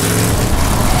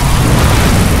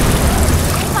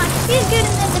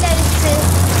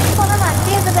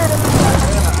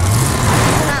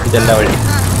 ഇതെല്ലാ വഴി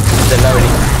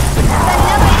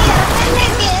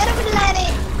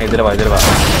ഇതിലെ വാ.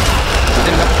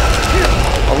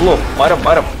 അല്ലോ മരം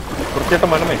വൃത്തിയായിട്ട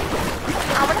മരമേ.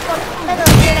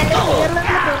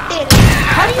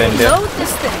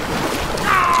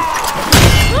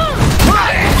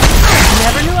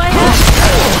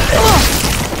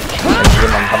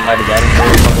 മണ്ടന്മാര് ഞാൻ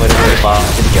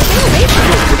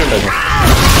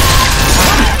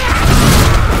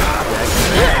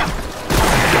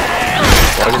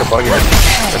പുറകില്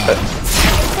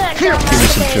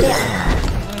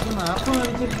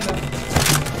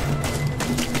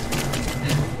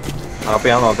മാപ്പ്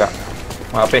ഞാൻ നോക്കാം.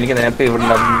 മാപ്പ് എനിക്ക് നേരത്തെ ഇവിടെ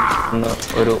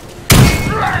ഒരു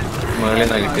മേളിൽ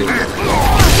നിന്ന് കിട്ടിയത്.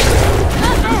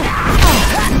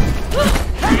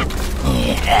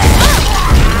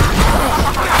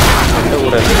 എന്റെ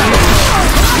കൂടെ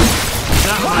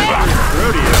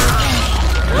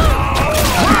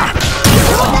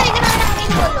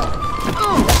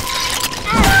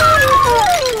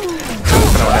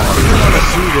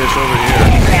See this over here.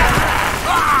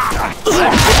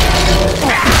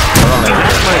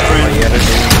 That's my friend.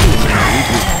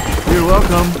 You're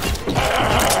welcome.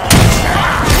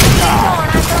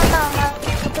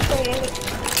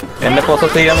 എന്നെ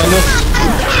പ്രോസസ് ചെയ്യാമല്ലോ.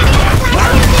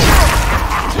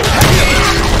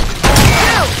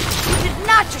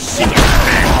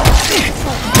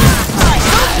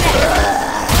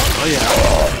 Oh yeah,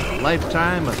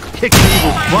 lifetime of kicking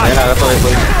evil butt. അതിനകത്ത്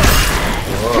പോയി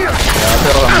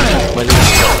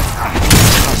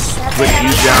Split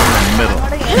you down in the middle.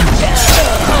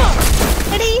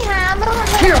 എടി ഈ ഹാമർ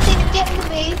കൊണ്ടുവന്നിട്ട് എനിക്ക്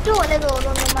വെയിറ്റ് പോലെ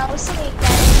തോന്നുന്നു മൗസ്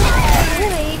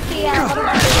വെയിറ്റ് ചെയ്യാൻ.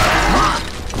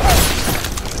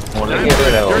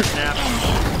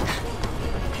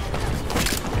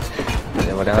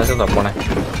 തപ്പണേ.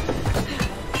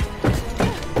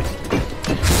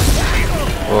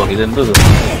 ഓ ഇതെന്ത്?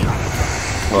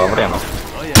 ഓ അവിടെയാണോ?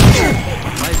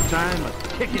 Lifetime of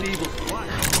kicking evil butt.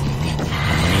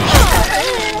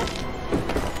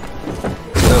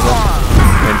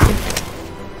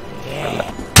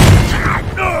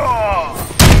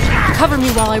 Cover me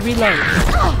while I reload.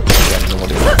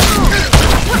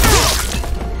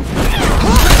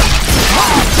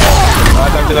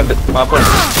 കണ്ട് മാപ്പ്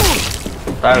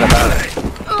താഴെ താഴെ.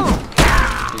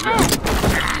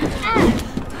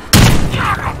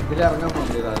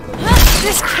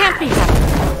 This can't be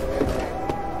happening.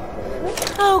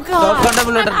 Oh God!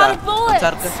 I'm out of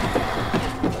bullets.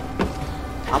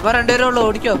 അപ്പൊ രണ്ടുപേരുള്ളൂ,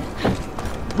 ഓടിക്കോ.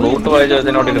 റൂട്ട്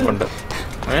വായിച്ചതിനോട് ഇരിപ്പുണ്ട്.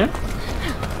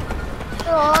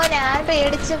 ഓ ഞാൻ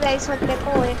പേടിച്ചു ഗൈസ് ഒറ്റയ്ക്ക്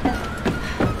പോയിട്ട്.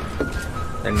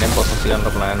 എന്നെ പ്രോസസ്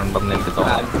ചെയ്യാനുള്ള പ്ലാൻ ഉണ്ടെന്ന് എനിക്ക്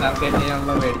തോന്നുന്നു.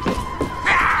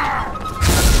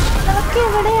 നമുക്ക്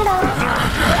എവിടെയാടാ?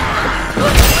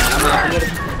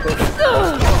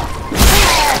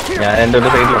 ഞാൻ എൻ്റെ ഒരു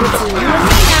സൈഡിലുണ്ട്.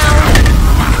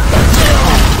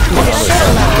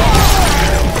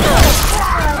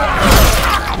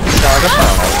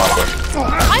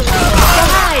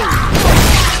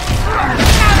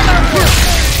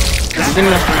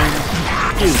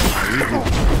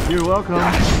 You're welcome.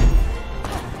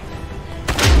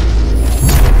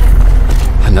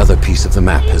 Another piece of the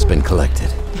map has been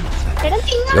collected.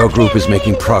 Your group is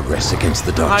making progress against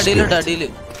the dark spirit.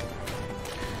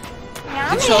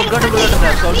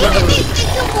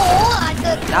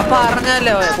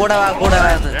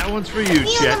 That one's for you,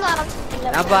 Chet.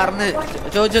 ഞാൻ പറഞ്ഞ്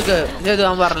ചോദിച്ചോക്ക് ചെയ്തു,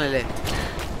 ഞാൻ പറഞ്ഞല്ലേ.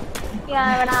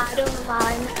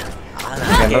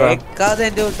 കേക്കാതെ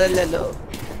എന്റെ കൂട്ടല്ലോ.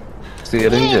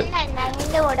 Syringe.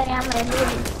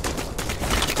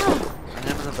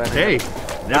 Hey,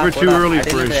 never too early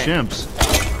for his shimps.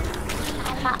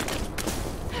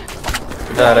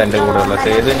 ഇതാരാ എന്റെ കൂടെ ഉള്ള?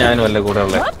 ചെയ്ത് ഞാനും അല്ലേ കൂടെ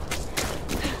ഉള്ള?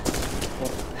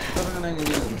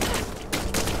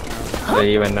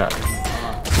 ദൈവന്ന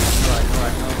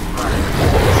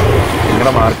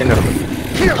നിങ്ങളുടെ മാർക്കിന്റെ അടുത്ത്.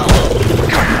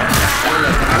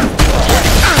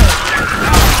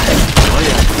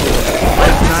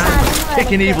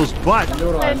 Kicking evil's butt.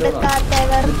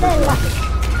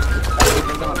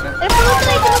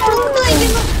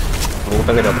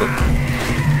 റൂട്ടൊക്കെ ചത്തു.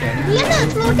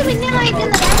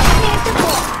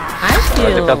 I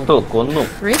feel ചത്തു കൊന്നു.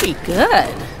 pretty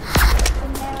good.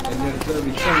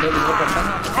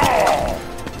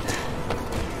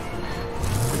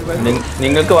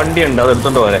 നിങ്ങൾക്ക് വണ്ടിയുണ്ട്, അത്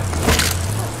എടുത്തോണ്ട് പോരെ.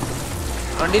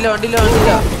 വണ്ടിയിലോ വണ്ടിയിലോ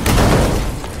വണ്ടിയിലോ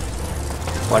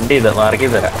വണ്ടി ഇത് മാർക്കി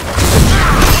തരാം.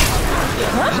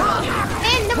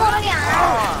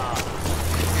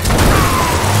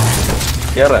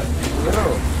 കേറ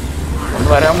ഒന്ന്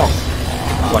വരാമോ?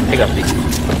 വണ്ടി കത്തി.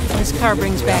 This car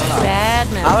brings back bad ആ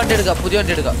memories. വണ്ടി എടുക്കാം, പുതിയ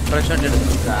വണ്ടി എടുക്കാം, ഫ്രഷ് വണ്ടി എടുക്കാം.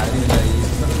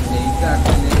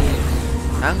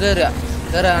 ഞാൻ കേറുക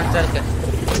കാണിച്ചെടുക്കാൻ.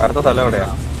 അടുത്ത സ്ഥലം എവിടെയാ?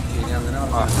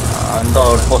 എന്തോ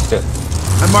out post.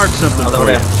 I marked something for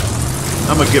you.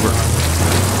 I'm a giver.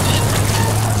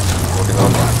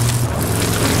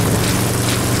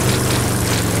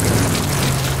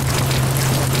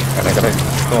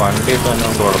 വണ്ടി തന്നെ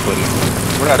കുഴപ്പമില്ല.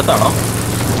 ഇവിടെ അടുത്താണോ?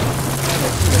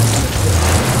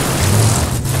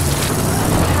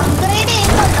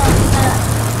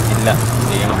 ഇല്ല,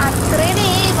 ചെയ്യണം.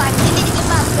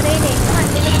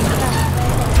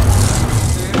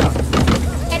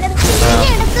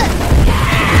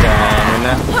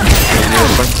 പിന്നെ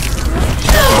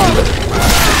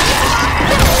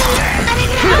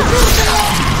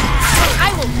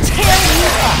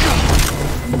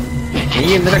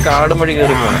എന്തിനാ കാടും വഴി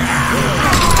കയറി പോണേ?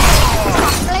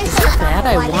 That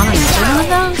I want another one of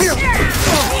those?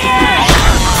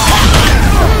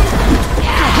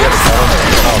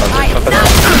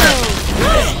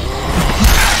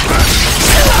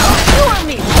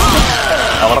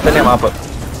 അവിടെ തന്നെ മാപ്പ്.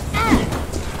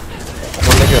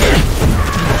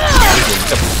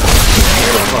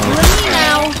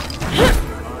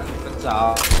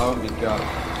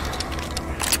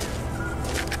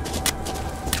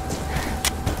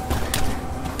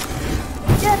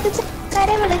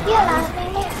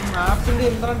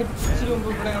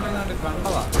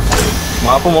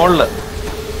 മാപ്പ് മോളില്,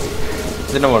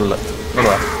 ഇതിന്റെ മുകളില്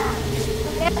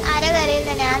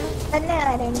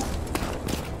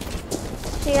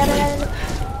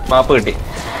മാപ്പ് കിട്ടി.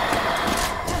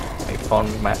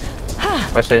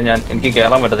 പക്ഷെ എനിക്ക്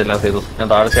കേറാൻ പറ്റത്തില്ല. ചെയ്തു ഞാൻ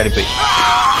താഴെ ചാടിപ്പോയി.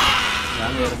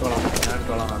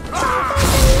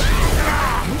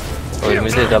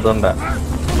 ഒരുമിച്ച് അതുകൊണ്ടാ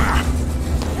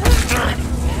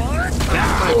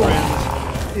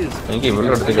എനിക്ക് ഇവിടെ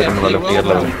അടുത്ത് കയറുമ്പോഴല്ലോ clear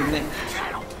level.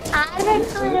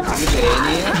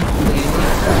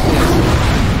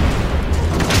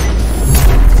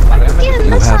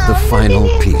 You have the final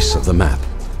piece of the map,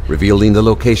 revealing the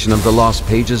location of the lost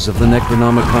pages of the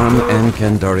Necronomicon and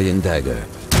Kandarian dagger.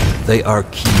 They are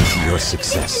key to your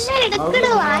success.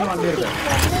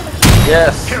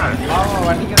 Yes.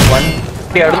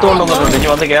 വണ്ടി അടുത്തുകൊണ്ടൊന്നുണ്ട്. ഇനി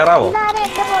വന്ന് കേറാവോ?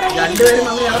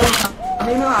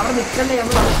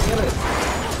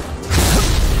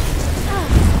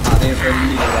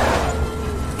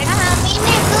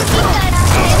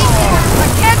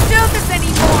 Can't do this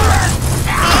anymore.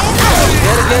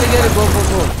 Get, go.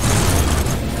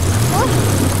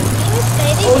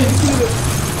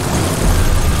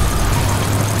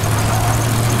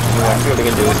 വണ്ടി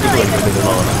ഓടിക്കാൻ ജോലിക്ക്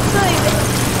വേണ്ടിയിട്ടാണ്.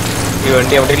 ഈ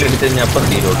വണ്ടി എവിടെയെങ്കിലും എടുത്ത് കഴിഞ്ഞാൽ അപ്പം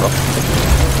തീരും കേട്ടോ.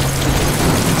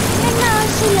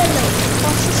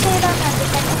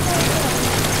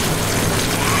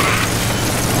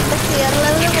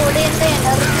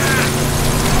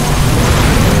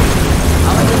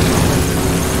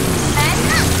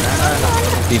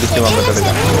 തിരിച്ചു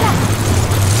വന്നിട്ടെടുക്കാം.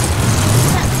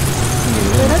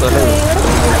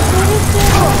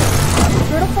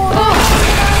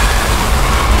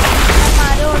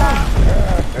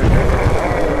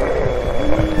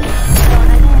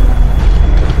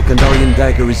 The Kandarian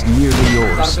dagger is nearly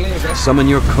yours. Summon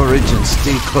your courage and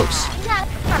stay close.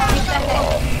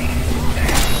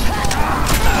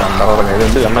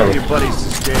 Tell your buddies to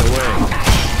stay away.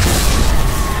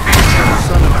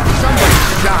 Somebody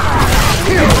shot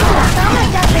him.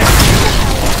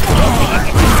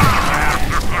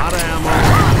 Out of ammo.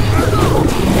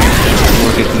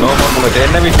 No more bullet.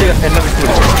 എന്നെ വിട്ട്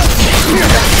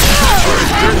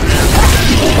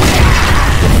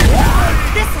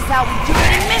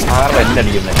ആറ്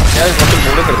എണ്ണടിക്കുന്നേ. ഞാൻ കുറച്ച്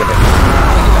ബുള്ളറ്റ് എടുക്കട്ടെ.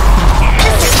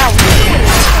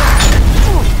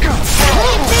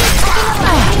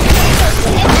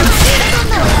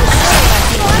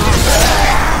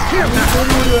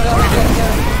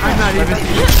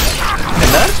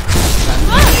 എന്താ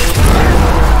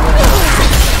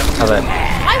അതെ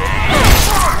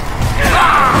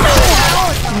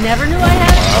Never knew I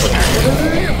had it.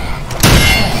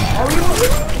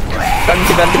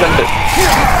 കണ്ട്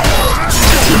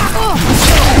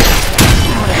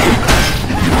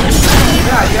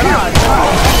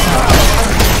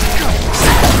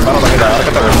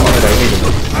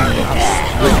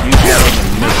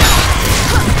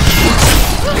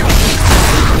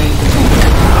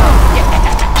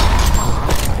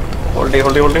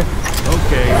hold it.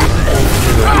 Okay.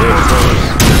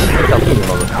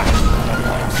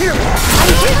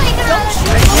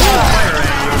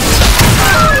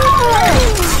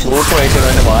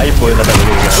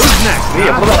 Who's next?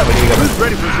 Who's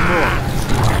ready for some more?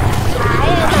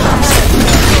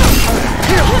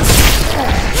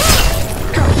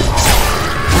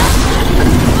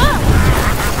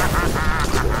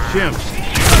 Chimps.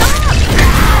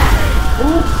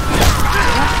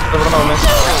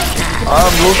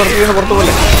 Blue turkey is portable.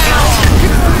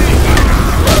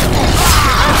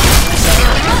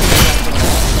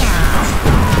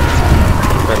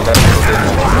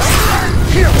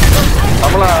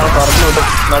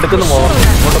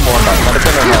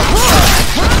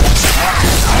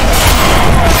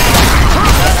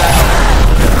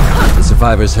 The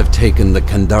survivors have taken the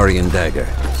Kandarian dagger.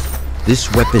 This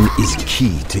weapon is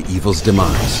key to evil's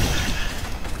demise.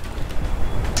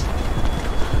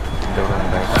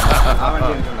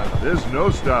 There's no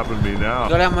stopping me now.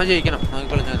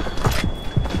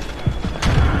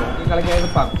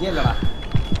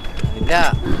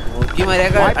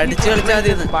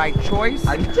 By choice?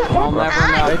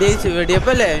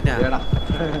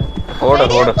 ഓട്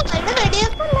ഓട്.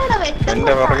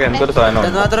 എന്റെ പുറകെ എന്തൊരു സാധനം.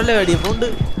 മാത്രല്ലേ വെടിയുണ്ട്.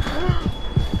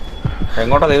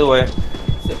 എങ്ങോട്ടാ ഇത് പോയെ?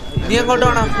 നീ എങ്ങോട്ട്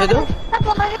വേണം?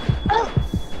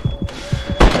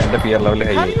 എന്റെ ഫിയർ ലെവൽ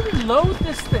ഹൈ.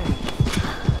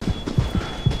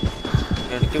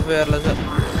 എനിക്ക് ഫെയർലെസ് എന്നെ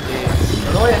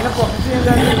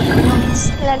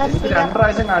രണ്ട്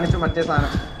പ്രാവശ്യം കാണിച്ചു മറ്റേ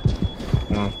സാധനം.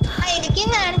 എനിക്കും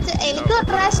കാണിച്ചു. എനിക്ക് ഒരു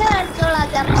പ്രാവശ്യം കാണിച്ചോളാം.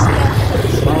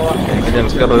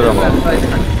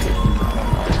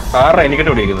 കാറാ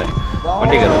എനിക്കിട്ട് പിടിക്കുന്നത്.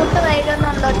 വണ്ടി കയറും.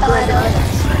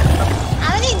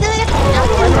 അവന് ഇതുവരെ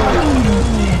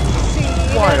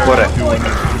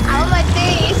അവൻ മറ്റേ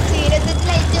ഈ സ്ഥിരത്തിൽ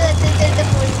ലൈറ്റ് വെച്ചിട്ട്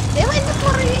പോയിട്ട് മറ്റേ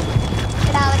പുറകെ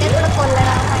അവനെ കൂടെ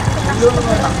കൊല്ലണം.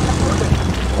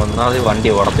 ഒന്നാമത് വണ്ടി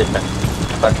ഓടത്തില്ല.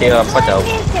 തട്ടിയ അപ്പ ചാവും.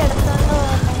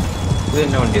 ഇത്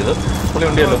തന്നെ വണ്ടി. ഇത് പുള്ളി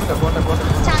വണ്ടിയല്ലോ.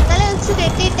 ചങ്ങല വെച്ച്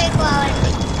കെട്ടിയിട്ടേക്കും ആ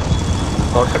വണ്ടി.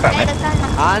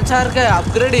 ആൻസാർക്ക്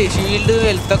അപ്ഗ്രേഡ് ചെയ്യും ഷീൽഡ്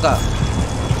ഹെൽത്ത് ഒക്കെ.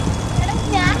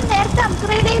 ഞാൻ നേരത്തെ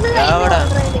അപ്ഗ്രേഡ് ചെയ്ത്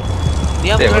നീ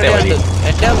അപ്ഗ്രേഡ് ചെയ്ത്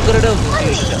എന്റെ അപ്ഗ്രേഡ്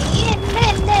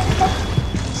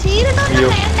ഷീൽഡൊന്നും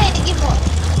വേണ്ട. എനിക്കിപ്പോ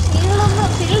ഷീൽഡൊന്നും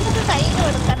ഷീൽഡൊക്കെ കയ്യിൽ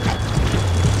കൊടുക്കണ്ടേ.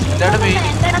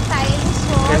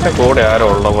 എന്റെ കൂടെ ആരോ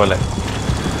ഉള്ള പോലെ.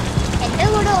 എന്റെ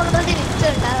കൂടെ ഓൾറെഡി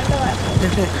വിറ്റുണ്ട്.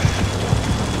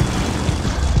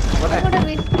 അതുകൊണ്ട്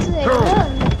വിറ്റ്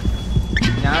തരുന്നുണ്ട്.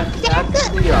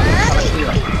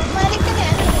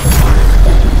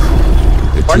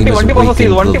 The team has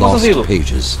awakened the lost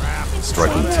pages,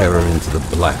 striking terror into the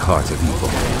black heart of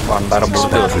evil.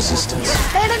 Expect resistance.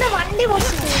 വണ്ടി പോയി.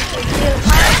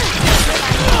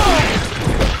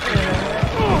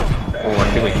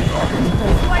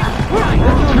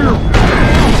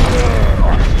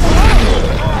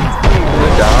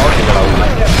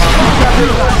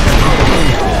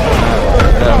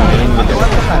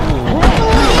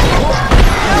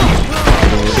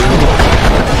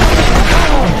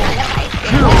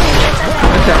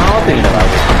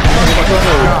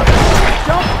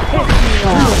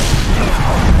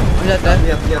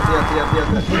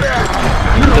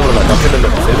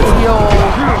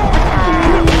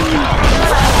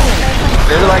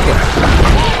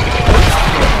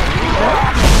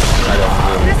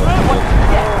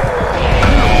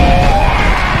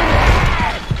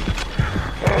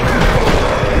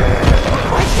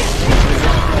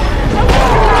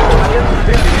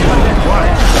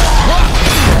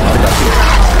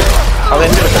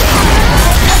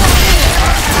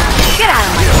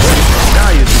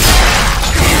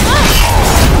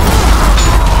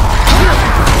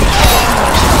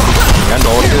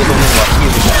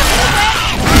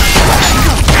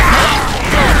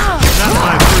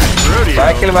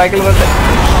 ബാക്കിൽ വരട്ടെ.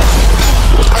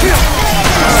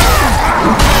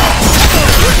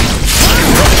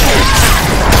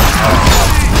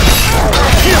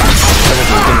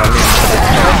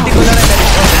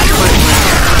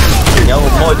 ഞാൻ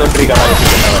ഉമ്മ വെച്ചോണ്ടിരിക്കണം.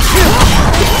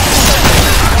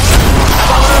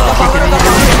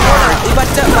 ഈ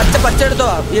പച്ച എടുത്തോ.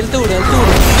 ഹെൽത്ത് കൂടെ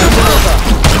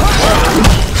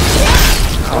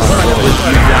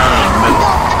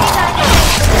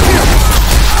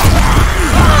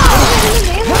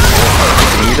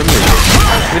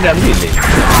ഇതിന്റെ അന്തില്ലേ?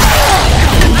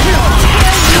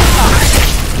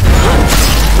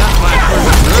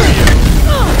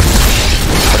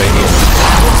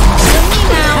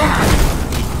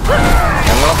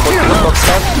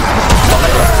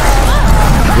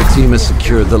 The team has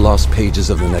secured the lost pages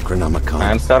of the Necronomicon,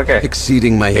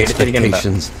 exceeding my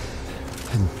expectations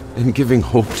and giving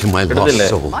hope to my lost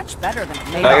soul. Much better than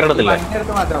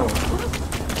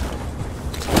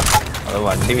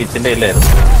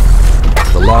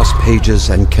The lost pages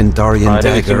and Kandarian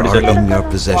dagger are in your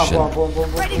possession.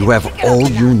 You have all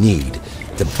you need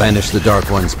to banish the Dark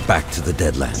Ones back to the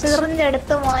Deadlands.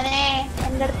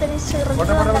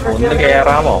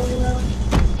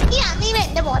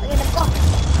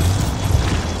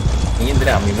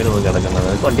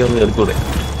 വണ്ടി ഒന്ന് കേൾക്കൂടെ?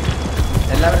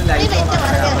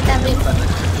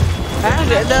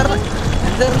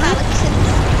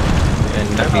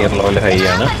 എന്റെ fear level high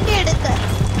ആണ്.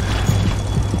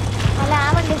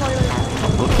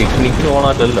 പിക്നിക്കിന്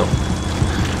പോണല്ലോ.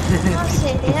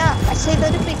 ശരിയാ, പക്ഷെ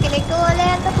ഇതൊരു picnic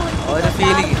പോലെയാണ്.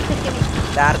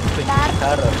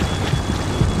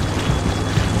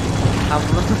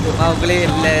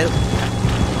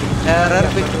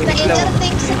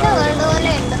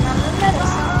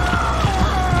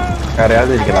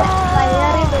 കരയാതിരിക്കണം.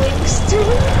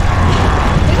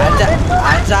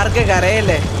 ആൻസാർക്ക്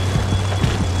കരയല്ലേ?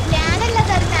 ഞാനല്ല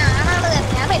കരഞ്ഞ, ആണാണ്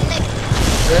കരഞ്ഞ. പെണ്ണെ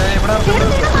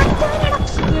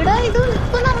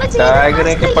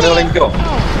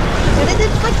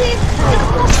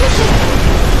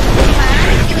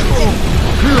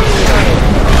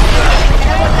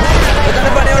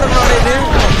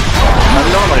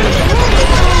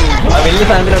വലിയ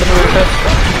സാധനത്തിന് അടുത്ത് പോയിട്ട്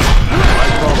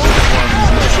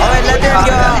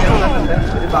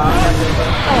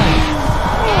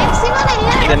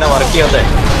ഇതെന്നെ വർക്ക് ചെയ്യാതെ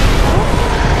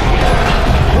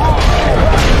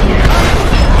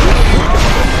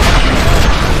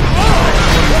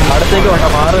അടുത്തേക്ക് വേണ്ട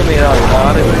മാറി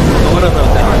മാറി ദൂരെ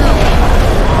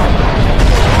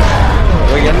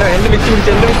എന്നെ വിറ്റ്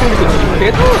പിടിച്ചു എന്റെ വിറ്റ്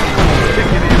പിടിച്ചു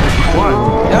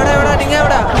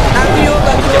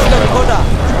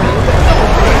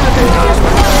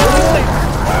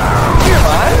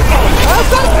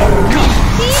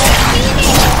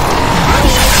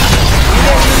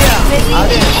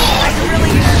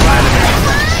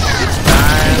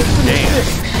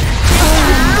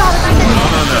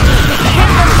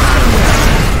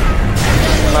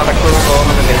നടക്കുമെന്ന്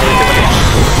തോന്നുന്നില്ല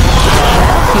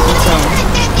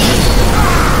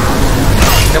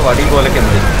എന്റെ വടി പോലൊക്കെ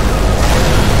എന്ത്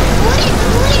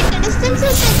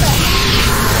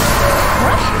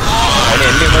അതിന്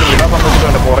എന്റെ ഇമ്മ വിടാൻ സമ്മതിച്ചിട്ട്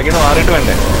വേണ്ടേ പുറകിന്ന് മാറിയിട്ട്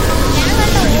വേണ്ടേ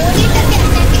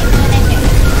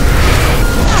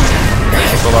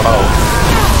ഇപ്പൊ വടാവും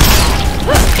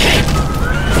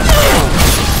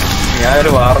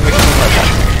ഞാനൊരു വാർമിക്കുന്നല്ല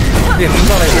ഇത്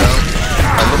എന്താണ് ഇത്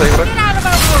നല്ല cyber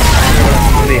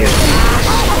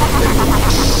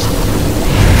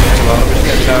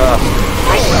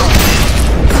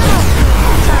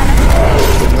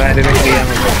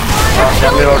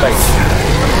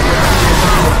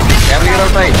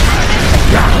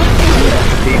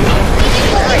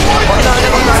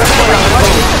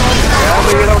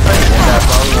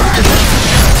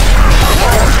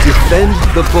Defend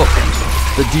the book.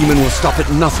 The demon will stop at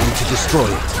nothing to destroy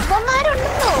it.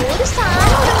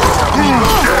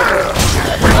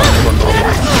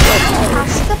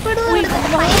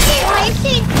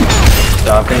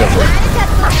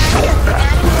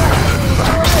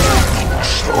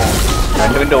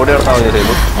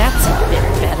 That's a bit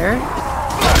better.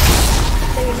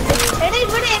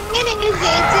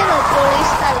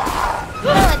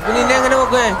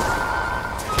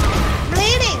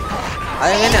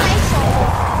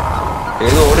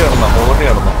 ഏത് ഓടി കിടന്നോ ഓടി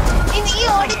കിടന്നോ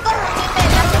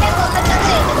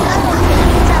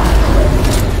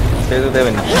ചെയ്തേ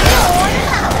പിന്നെ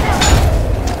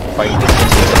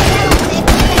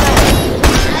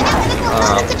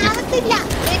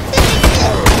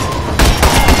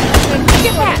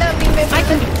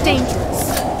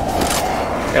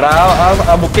എടാ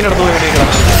ആ ബുക്കിനടുത്ത് പോയി വിളിക്കണം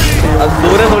അത്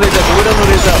ദൂരെ വിളിച്ചാ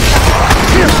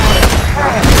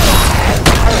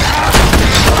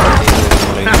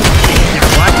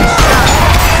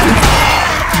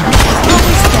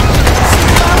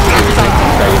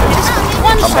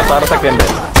അമ്പത്താറ് സെക്കൻഡ്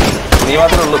നീ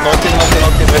മാത്രമേ ഉള്ളൂ നോക്കി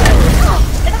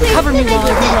Cover me while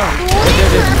I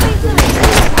reload.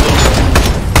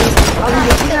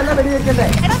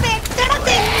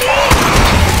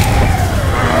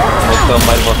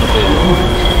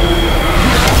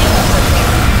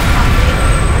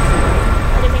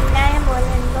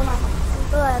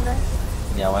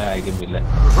 ഞാൻ അയക്കുന്നില്ല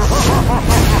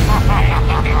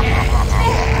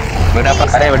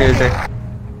ആരെ വെടി വെച്ചേ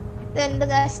എന്ത്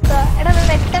കഷ്ട എടാ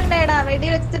വെട്ടണ്ടേടാ വെടി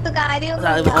വെച്ചിട്ട് കാര്യം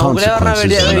The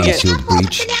consequences of an unsealed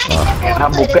breach are...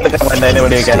 book എടുക്കാൻ അതിനെ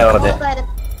വെടി വെക്കാനാ പറഞ്ഞേ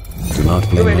Do not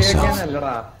blame yourself.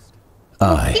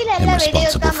 I am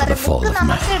responsible for the fall of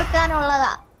man.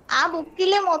 എടുക്കാനുള്ളതാ ആ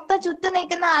ബുക്കില് മൊത്തം ചുറ്റും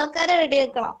നിൽക്കുന്ന ആൾക്കാരെ വെടി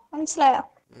വെക്കണം മനസ്സിലായോ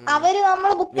അവര്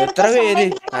നമ്മള് ബുക്ക്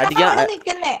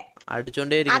നിക്കുന്നേ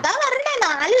അതാ പറഞ്ഞേ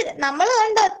നമ്മള്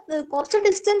കണ്ട കുറച്ച്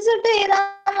ഡിസ്റ്റൻസ് ഇട്ട് ചെയ്താ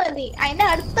മതി അതിന്റെ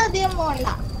അടുത്ത് അധികം പോകണ്ട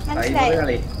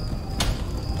മനസ്സിലായോ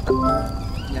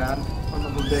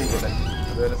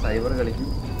സൈബർ കളിക്കും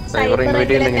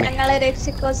ഞങ്ങളെ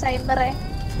രക്ഷിക്കോ സൈബറെ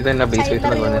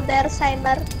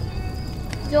സൈബർ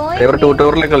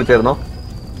ട്യൂട്ടോറിയൽ കളിച്ചായിരുന്നോ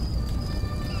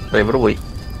സൈബർ പോയി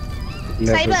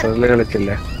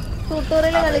കളിച്ചില്ല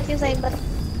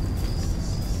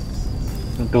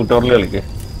ട്യൂട്ടോറിയൽ കളിക്ക്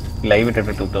ലൈവ്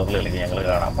ഇട്ടിട്ട് ട്യൂട്ടോറിയൽ കളിക്ക് ഞങ്ങൾ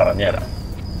കാണാൻ പറഞ്ഞുതരാം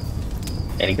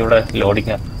എനിക്കിവിടെ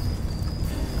ലോഡിങ്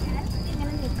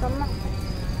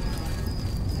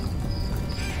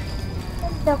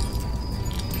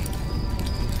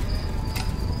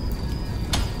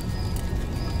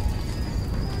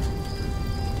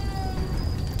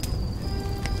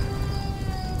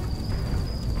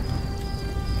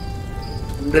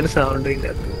എന്തൊരു സൗണ്ട് ഇല്ല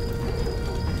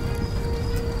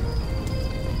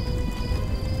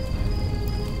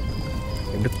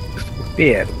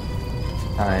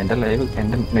എന്റെ ലൈവ്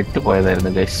എന്റെ നെറ്റ്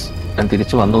പോയതായിരുന്നു ഗൈസ് ഞാൻ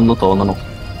തിരിച്ചു വന്നു തോന്നണു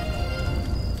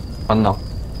വന്നോ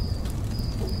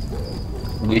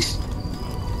വിഷ്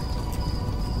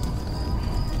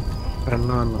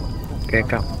വന്നു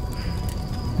കേക്കാം.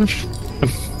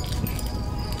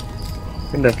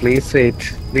 എന്താ പ്ലീസ് വെയിറ്റ്.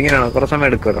 ഇതിങ്ങനെയാണോ? കുറച്ച് സമയം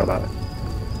എടുക്കുമല്ലോ.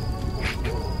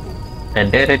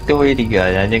 എന്റെ റേറ്റ് പോയിരിക്കുക.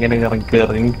 ഞാൻ ഇങ്ങനെ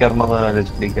ഇറങ്ങി കയറണത്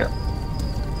ആലോചിച്ചിരിക്കുക.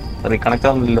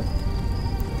 റീകണക്റ്റാവുന്നില്ലല്ലോ.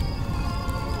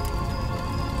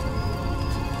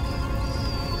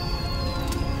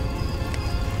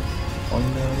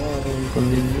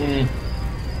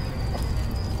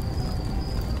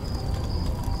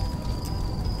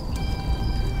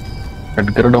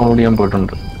 എഡ്ഗർ ഡൗൺലോഡ് ചെയ്യാൻ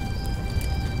പോയിട്ടുണ്ട്.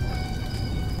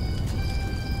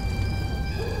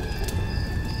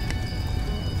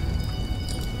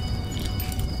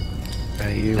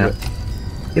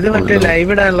 ഇത് മറ്റേ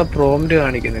ലൈവ് ഇടാനുള്ള പ്രോംപ്റ്റ്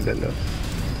കാണിക്കുന്നില്ലല്ലോ.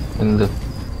 എന്ത്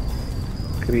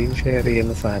സ്ക്രീൻ ഷെയർ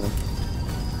ചെയ്യുന്ന സാധനം?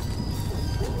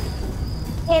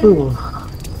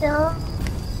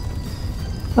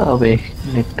 അതെ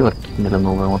നെറ്റ് വർക്കിംഗ്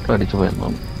മൊത്തം അടിച്ചു പോയെന്നു.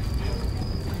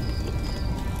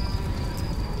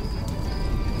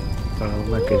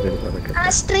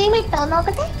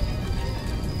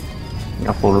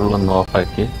 ഞാൻ ഫുള്ളൊന്ന്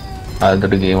ഓഫാക്കി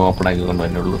അതിന്റെ ഗെയിം ഓപ്പൺ ആക്കിക്കൊണ്ട്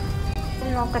തന്നെ ഉള്ളൂ.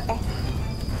 നോക്കട്ടെ.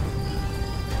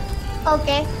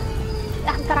 ഓക്കെ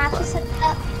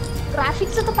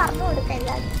ഗ്രാഫിക്സ് ഒക്കെ പറഞ്ഞു കൊടുക്കാം.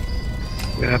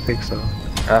 ഗ്രാഫിക്സ്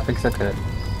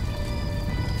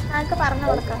ഒക്കെ പറഞ്ഞു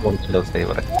കൊടുക്കാം.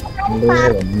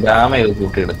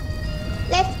 കൂട്ടിയിടും.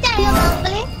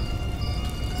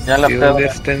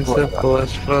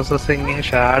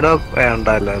 ഷാഡോ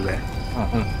ഉണ്ടല്ലോ അല്ലേ?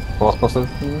 പോസ്റ്റ്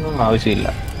പ്രോസസ്സിംഗ് ആവശ്യമില്ല.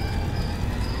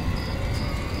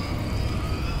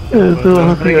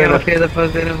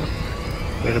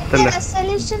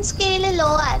 Resolution scale law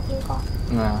ആക്കിക്കോ.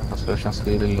 Resolution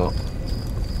scale law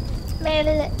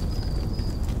മേളില്.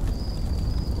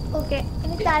 Okay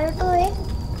ഇനി താഴോട്ട് പോയേ.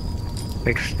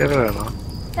 ടെക്സ്ചർ വേണോ?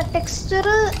 ടെക്സ്ചർ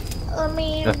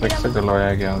എഫക്ട്സ് ഒക്കെ ലോ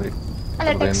ആക്കിയാൽ മതി.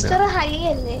 അല്ല ടെക്സ്ചർ ഹൈ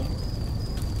അല്ലേ?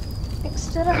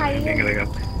 Texture high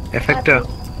എഫക്റ്റോ?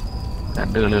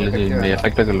 രണ്ട് കളികൾ ചെയ്യുമ്പോൾ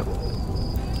എഫക്റ്റ് ഒക്കെ ഉള്ളൂ.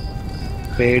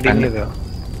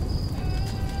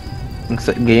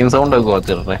 ഗെയിം സൗണ്ട് ഒക്കെ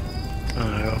കുറച്ചിടേ.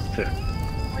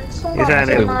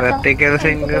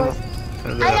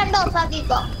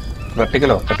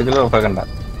 വെർട്ടിക്കലോ ഓഫാക്കണ്ട.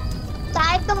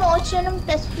 താഴത്തെ മോഷനും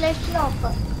ടെസ്ലേഷനും ഓഫ്.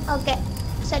 Okay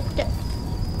set.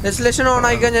 ടെസ്ലേഷൻ ഓൺ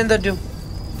ആയിക്കാൻ ഞാൻ പറ്റും.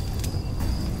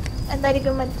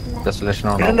 എന്തായിരിക്കും പറ്റില്ല. ടെസ്ലേഷൻ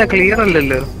ഓൺ. എന്താ ക്ലിയർ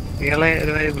അല്ലല്ലോ. ഇയാളെ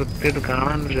ഒരുമാതിരി വൃത്തിയായിട്ട്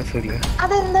കാണാൻ രസമില്ല.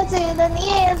 അതെന്താ ചെയ്തത്? നീ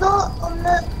ഏതോ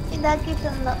ഒന്ന്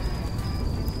ഇതാക്കിയിട്ടുണ്ട്.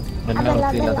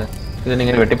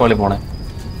 ഇതിനിങ്ങനെ വെട്ടിപ്പോളി പോണേ.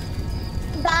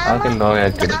 അതൊക്കെ ലോ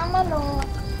ആക്കി.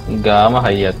 ഗാമ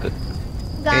ഹൈ ആക്ക്.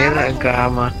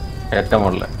 ഏറ്റവും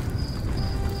മുകളിൽ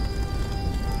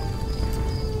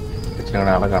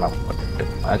ആളെ കാണാൻ പറ്റും.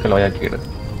 അതൊക്കെ ലോ ആക്കിയിട്.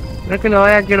 ഇതൊക്കെ ലോ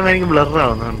ആക്കിയിടുമ്പോ എനിക്ക് ബ്ലർ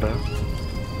ആവുന്നുണ്ട്.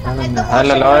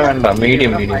 അല്ല ലോ വേണ്ട,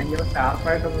 മീഡിയം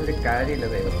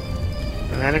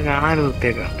എന്നാലും കാണാൻ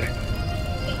വൃത്തിയൊക്കെ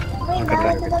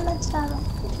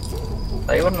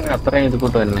അത്രയും ഇത്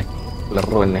കൂട്ട് തന്നെ ബ്ലർ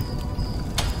തന്നെ.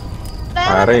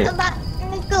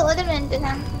 ഒരു മിനിറ്റ്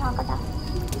ഞാൻ നോക്കട്ടെ.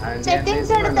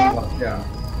 സെറ്റിംഗ്സ് എടുത്തേ.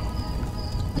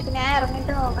 ഞാൻ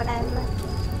ഇറങ്ങിട്ട് നോക്കണായിരുന്നു.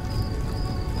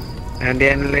 ആന്റി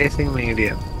അനലൈസിംഗ്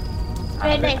മീഡിയം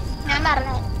ഞാൻ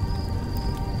പറഞ്ഞു.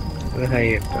 അത് ഹൈ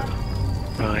ഇട്ടോ.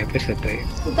 ആ ഇപ്പൊ സെറ്റ് ആയി.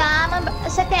 ഗാമ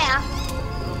സെറ്റ് ആയാ?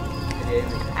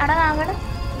 അവിടെ നോക്കട്ടെ.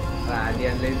 Anti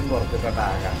analysing പുറത്തിട്ടോട്ട്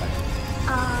ആകാട്ടെ.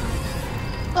 ആ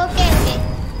ഓക്കേ ഓക്കേ.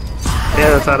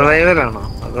 സർവൈവർ ആണോ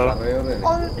അതോ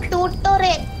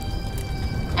ട്യൂട്ടോറിയൽ?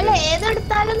 അല്ല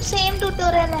ഏതെടുത്താലും സെയിം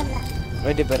ട്യൂട്ടോറിയൽ അല്ല.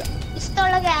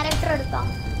 ഇഷ്ടമുള്ള ക്യാരക്ടർ എടുത്തോ.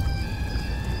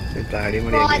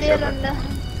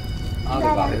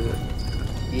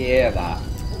 ഏതാ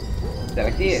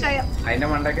സെലക്ട് ചെയ്യേ. അതിന്റെ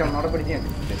മണ്ടൊക്കെ ഒന്നോടെ പിടിച്ചു.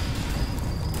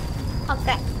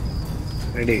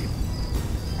 റെഡി?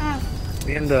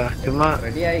 എന്താ ചുമ്മാ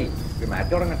റെഡിയായി.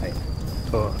 മാച്ച് തുടങ്ങട്ടെ.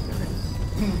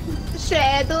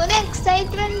 ശ്വേതുവിന്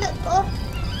എക്സൈറ്റ്മെന്റ്. ഓ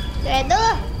ശ്വേതു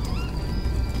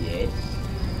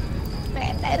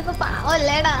വേണ്ടായിരുന്നു,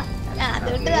 പാവല്ലേടാ.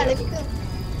 അതുകൊണ്ട് കളിക്കും.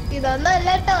 ഇതൊന്നും അല്ല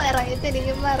കേട്ടോ, ഇറങ്ങി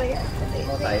തിരിക്കുമ്പോ അറിയാം.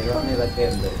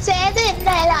 ശ്വേതു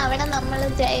എന്തായാലും അവിടെ നമ്മള്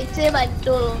ജയിച്ചേ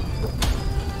പറ്റുള്ളൂ.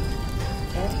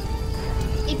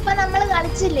 ഇപ്പൊ നമ്മള്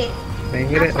കളിച്ചില്ലേ,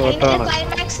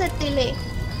 ക്ലൈമാക്സ് എത്തില്ലേ,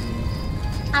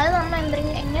 അത് നമ്മൾ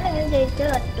എന്തെങ്കിലും എങ്ങനെയെങ്കിലും ജയിച്ചേ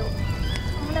പറ്റൂ.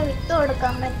 നമ്മളെ വിട്ടു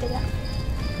കൊടുക്കാൻ പറ്റില്ല.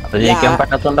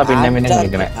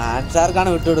 ആൻസാർക്കാണ്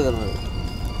വിട്ടുകൊടുക്കുന്നത്.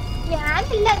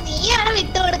 ഞാനില്ല, നീയാണ്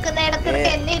വിട്ടുകൊടുക്കുന്നത്.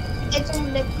 ഇടക്കിടക്ക് എന്നെ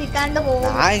എത്തിക്കാണ്ട്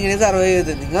പോകും. ഞാൻ ഇങ്ങനെ സർവൈവ്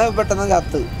ചെയ്ത് നിങ്ങൾ പെട്ടെന്ന്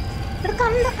കത്ത്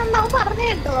പറഞ്ഞു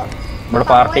കേട്ടോ.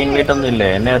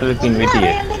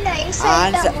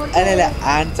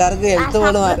 ആൻസാർക്ക് ഹെൽത്ത്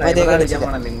പോലും മര്യാദ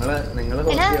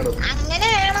അങ്ങനെ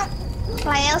വേണം.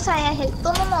 പ്രയാസമായ ഹെൽത്ത്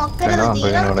ഒന്നും നോക്കരുത്.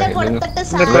 ജീവനൊക്കെ കൊടുത്തിട്ട്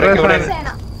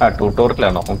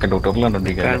ട്യൂട്ടോറിയലാണോ? ഓക്കെ, ട്യൂട്ടോറിയലാണ്.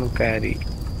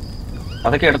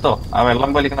 അതൊക്കെ എടുത്തോ, ആ വെള്ളം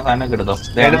വലിക്കുന്ന സാധനമൊക്കെ എടുത്തോ.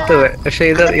 പക്ഷെ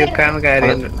ഇത്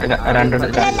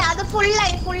അത്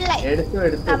ഫുള്ളായി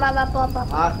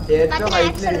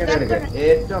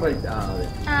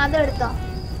അതെടുത്തോ.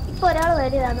 ഇപ്പൊ ഒരാൾ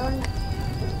വരും, അതുകൊണ്ട്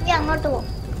നീ അങ്ങോട്ട് പോകും.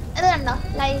 ഇത് കണ്ടോ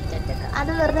ലൈറ്റ് ഇട്ടിട്ട്,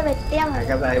 അത് വെറുതെ വെട്ടിയാ മതി.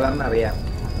 അറിയാം,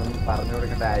 പറഞ്ഞു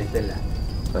കൊടുക്കേണ്ട ആവശ്യമില്ല.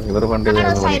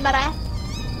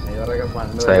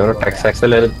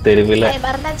 തെരുവിലെ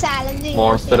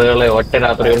മോൺസ്റ്ററുകളെ ഒറ്റ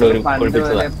രാത്രി കൊണ്ട്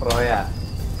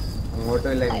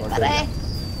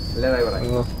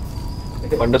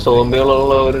പണ്ട്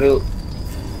സോംബികളുള്ള ഒരു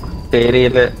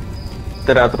ഏരിയയിലെ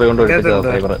രാത്രി കൊണ്ട്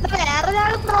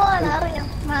വേറൊരാള് പ്രോ ആണ്, അറിയാം.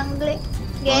 മംഗ്ലി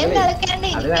ഗെയിം കളിക്കാണ്ട്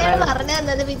ഇരിക്കാണ് പറഞ്ഞു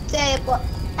തന്നത് വിച്ചായപ്പോ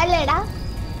അല്ലേടാ.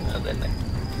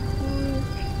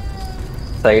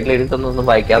 സൈഡിലിരുത്തൊന്നും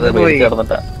വായിക്കാതെ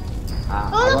ചേർന്നിട്ടാ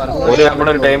ഒരു നമ്മുടെ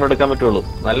ഒരു ടൈം എടുക്കാൻ പറ്റുള്ളൂ.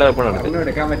 നല്ല വെപ്പണാണ്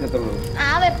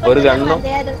ഒരു ഗണ്ണും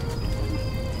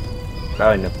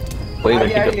പോയി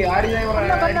വെട്ടിക്കും.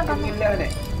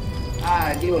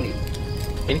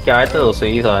 എനിക്ക് ആദ്യത്തെ ദിവസം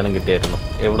ഈ സാധനം കിട്ടിയായിരുന്നു,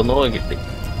 എവിടുന്നോ കിട്ടി.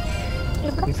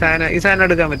 ഈ സാധനം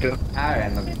എടുക്കാൻ പറ്റുമോ?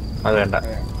 അത് വേണ്ട,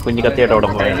 കുഞ്ഞു കത്തിയായിട്ട് അവിടെ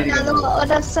പോയാൽ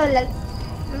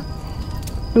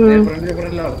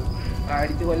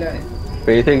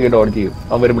പൈസ കിട്ടി ഓൺ ചെയ്യും.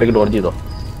 അവൻ വരുമ്പോഴേക്കും ഓൺ ചെയ്തോ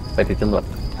പറ്റിച്ചെന്ന്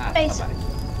പറഞ്ഞു.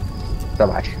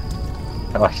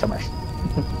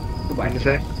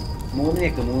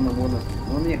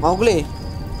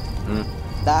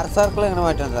 ഡാർക്ക് സർക്കിൾ എങ്ങനെ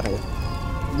മാറ്റാൻ അറിയാം?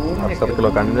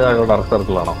 കണ്ണിന് ഡാർക്ക്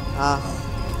സർക്കിളാണോ?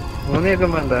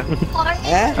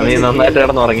 നീ നന്നായിട്ട്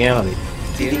കിടന്ന് ഉറങ്ങിയാ മതി.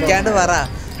 ചിരിക്കാണ്ട് പറ.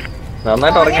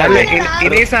 നന്നായിട്ട് ഉറങ്ങിയാൽ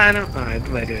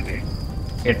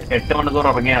 8 മണിക്കൂർ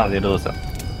ഉറങ്ങിയാ മതി ഒരു ദിവസം.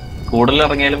 കൂടുതൽ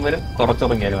ഇറങ്ങിയാലും വരും,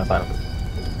 കുറച്ചിറങ്ങിയാലും ആ സാധനം.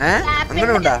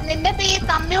 നിന്റെ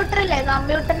കമ്പ്യൂട്ടറില്ലേ,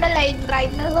 കമ്പ്യൂട്ടറിന്റെ ലൈറ്റ്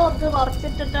ബ്രൈറ്റ്നസ് ഒക്കെ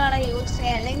കുറച്ചിട്ടിട്ട് വേണം യൂസ്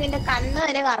ചെയ്യാൻ, അല്ലെങ്കിൽ നിന്റെ കണ്ണ്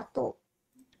വരെ കറുത്തു പോകും.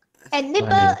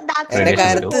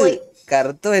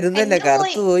 കറുത്ത് വരുന്നല്ലേ,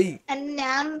 കറുത്ത് പോയി.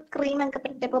 ഞാൻ ക്രീം ഒക്കെ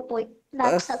പെട്ടപ്പോ പോയി.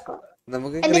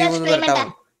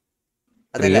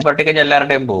 പട്ടിക്കഴിഞ്ഞ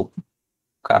എല്ലാവരുടെയും പോവും,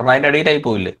 കാരണം അതിന്റെ അടിയിലായി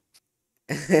പോയില്ലേ.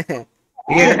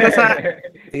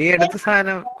 ഈ എടുത്ത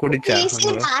സാധനം കുടിച്ചാ?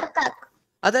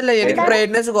 അതല്ല, എനിക്ക്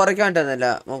ബ്രൈറ്റ്നസ് കുറയ്ക്കാൻ പറ്റുന്നില്ല.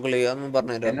 മോക്കളി ഒന്നും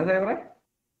പറഞ്ഞുതരാം.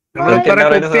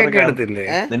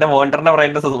 നിന്റെ മോണിറ്ററിന്റെ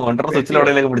ബ്രൈറ്റ്നസ് മോണിറ്ററിന്റെ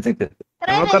സ്വിച്ചിലോടേക്ക് പിടിച്ചേക്ക്.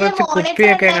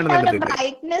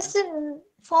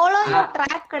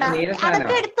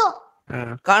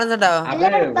 കാണുന്നുണ്ടോ?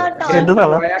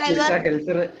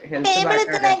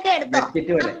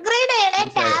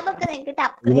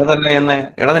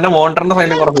 നിന്റെ മോണിറ്ററിന്റെ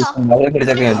സൈഡിൽ കുറച്ച്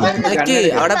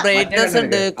അവിടെ ബ്രൈറ്റ്നസ്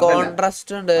ഉണ്ട്,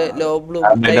 കോൺട്രാസ്റ്റ് ഉണ്ട്, ലോ ബ്ലൂ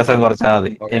കുറച്ചാൽ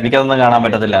മതി. എനിക്കതൊന്നും കാണാൻ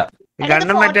പറ്റത്തില്ല.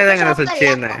 ഗണ്ണം മറ്റേത് എങ്ങനെ സ്വിച്ച്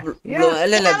ചെയ്യുന്നേ?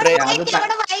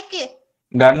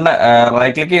 ഗണ്ണ്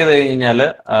റൈറ്റ് ക്ലിക്ക് ചെയ്ത് കഴിഞ്ഞാല്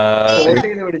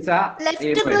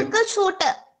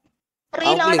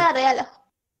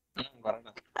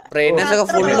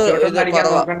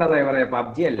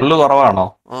ഫുള്ള് കുറവാണോ?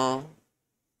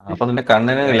 അപ്പൊ നിന്റെ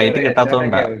കണ്ണിന് ലൈറ്റ്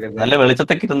കിട്ടാത്തതുകൊണ്ടാ. നല്ല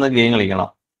വെളിച്ചത്തൊക്കെ ഇരുന്ന് ഗെയിം കളിക്കണം.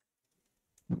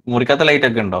 മുറിക്കാത്ത ലൈറ്റ്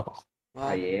ഒക്കെ ഉണ്ടോ?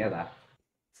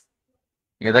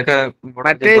 ഇതൊക്കെ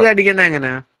മറ്റേ ഇത് അടിക്കുന്ന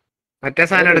എങ്ങനെയാ? മറ്റേ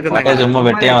സാധനം എടുക്കുന്ന ചുമ്മാ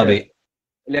വെട്ടിയാ മതി.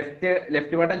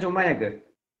 ലെഫ്റ്റ് ബട്ടൺ ചുമ്മാ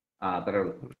അത്രേ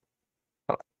ഉള്ളൂ.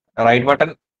 റൈറ്റ് ബട്ടൺ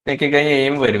ഞെക്കി കഴിഞ്ഞാൽ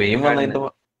എയിം വരും. എയിം വന്നിട്ട്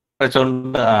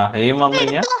വെച്ചോണ്ട് എയിം വന്നു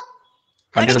കഴിഞ്ഞാൽ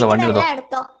വണ്ടി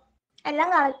എടുത്തോ.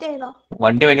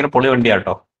 വണ്ടി ഭയങ്കര പൊളി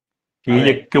വണ്ടിയാട്ടോ.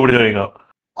 കീഴൊക്കെ പൊളി കഴിക്കോ.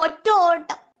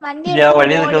 ഞാൻ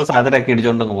വഴി നിൽക്കുന്ന സാധനമൊക്കെ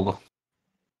ഇടിച്ചോണ്ട് നോക്കും.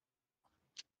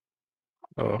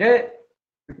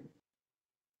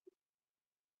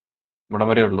 ഇവിടെ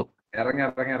വരെ ഉള്ളൂ.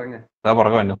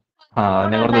 പുറകെ വന്നു.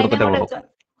 ഞങ്ങൾ നിർത്തിട്ടേ ഉള്ളൂ.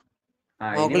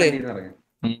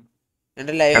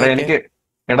 എനിക്ക്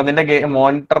നിന്റെ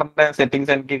മോണിറ്ററിന്റെ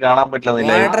സെറ്റിംഗ്സ് എനിക്ക് കാണാൻ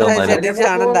പറ്റില്ല.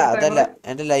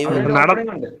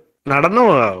 നടന്നു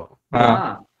പോകാവോ?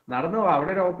 നടന്നു പോവാ.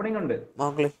 അവിടെ ഒരു ഓപ്പണിംഗ് ഉണ്ട്.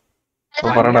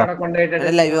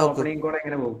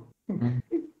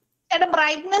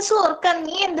 ബ്രൈറ്റ്നസ് ഓർക്കാൻ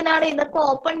നീ എന്തിനാണ് ഇതൊക്കെ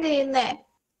ഓപ്പൺ ചെയ്യുന്നേ?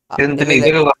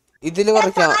 ഇതില്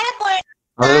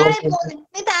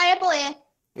നീ താഴെ പോയേ,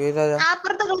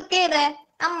 അപ്പുറത്ത് ക്ലിക്ക് ചെയ്തേ,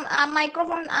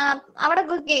 മൈക്രോഫോൺ അവിടെ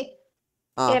ക്ലിക്ക്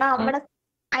ചെയ്യടാ. അവിടെ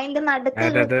അതിന്റെ നടുക്ക്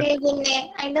ക്ലിക്ക് ചെയ്തേ,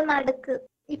 അതിന്റെ നടുക്ക്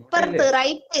ഇപ്പുറത്ത്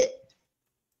റൈറ്റ്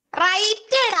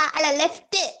അല്ല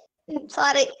ലെഫ്റ്റ്,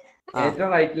 സോറി ഏറ്റവും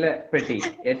റൈറ്റിലെ പെട്ടി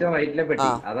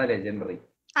അതാ ലെജൻഡറി.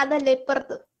 അതല്ല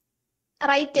ഇപ്പുറത്ത്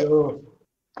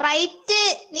റൈറ്റ്.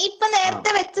 നീ ഇപ്പൊ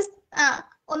നേരത്തെ വെച്ച്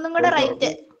ഒന്നും കൂടെ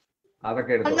റൈറ്റ്,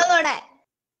 ഒന്നും കൂടെ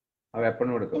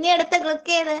ഇനി എടുത്ത്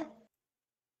ക്ലിക്ക് ചെയ്ത്.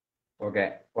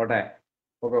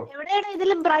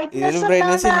 ഇതില്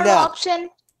ബ്രൈറ്റ്നസ് ഇല്ല. Option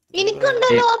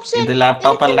എനിക്കുണ്ടല്ലോ option. ഇത്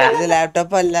ലാപ്ടോപ്പ് അല്ല. ഇത്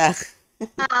ലാപ്ടോപ്പ് അല്ല.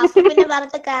 പിന്നെ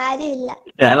പറഞ്ഞിട്ട് കാര്യമില്ല.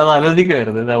 ഞാനത്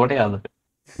ആലോചിക്കുമായിരുന്നു ഇത് എവിടെയാണ്.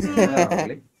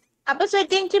 അപ്പൊ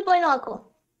സെറ്റിംഗ്സിൽ പോയി നോക്കൂ.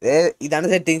 ഇതാണ്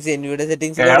സെറ്റിംഗ്സ്. എൻവിയുടെ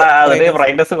സെറ്റിംഗ്സ്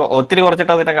ബ്രൈറ്റ്നസ് ഒത്തിരി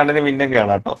കുറച്ചിട്ട് അതിന്റെ കണ്ടിന് പിന്നെ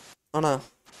കേട്ടോ. ആണോ?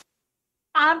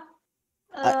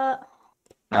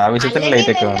 ആവശ്യത്തിന്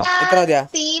ലൈറ്റ് ഒക്കെ വേണം.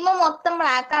 തീം മൊത്തം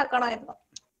ബ്ലാക്ക് ആക്കണമായിരുന്നു.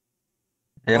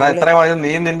 എത്ര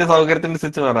നീ നിന്റെ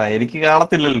സൗകര്യത്തിനനുസരിച്ച് പറ. എനിക്ക്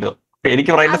കാണത്തില്ലല്ലോ.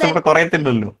 എനിക്ക് ബ്രൈറ്റ്നസ് ഇവിടെ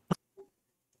കുറയത്തില്ലല്ലോ.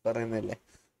 പറയുന്നല്ലേ.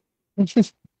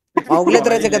 മൗഗ്ലി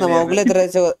എത്ര വെച്ചേക്കുന്ന? മൗഗ്ലി എത്ര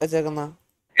വെച്ചേക്കുന്ന?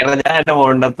 ഞാൻ എന്റെ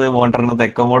മോണ്ടറിനകത്ത്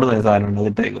എക്കോ മോഡ് സാധനം ഉണ്ട്.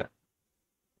 അതിട്ടേക്കുക.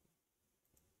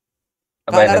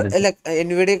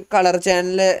 എൻവിഡി കളർ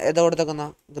ചാനല് ഏതാ കൊടുത്തേക്കുന്ന?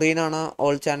 ഗ്രീൻ ആണോ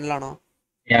ഓൾ ചാനലാണോ?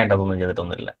 ഞാൻ എന്റെ ഒന്നും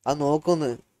ചെയ്തിട്ടൊന്നുമില്ല. അത് നോക്കുന്നു.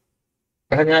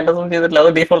 ഞാൻ എന്റെ ഒന്നും ചെയ്തിട്ടില്ല.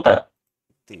 അത് ഡീഫോൾട്ടാ.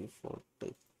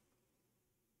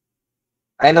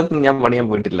 അതിനകത്ത് ഞാൻ പണിയാൻ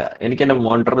പോയിട്ടില്ല. എനിക്ക് എന്റെ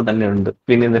മോണിറ്റർ തന്നെ ഉണ്ട്.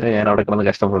 പിന്നെ എന്തിനാ ഞാൻ അവിടെ കിടന്ന്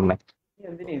കഷ്ടപ്പെടണേ?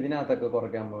 ഇതിനകത്തൊക്കെ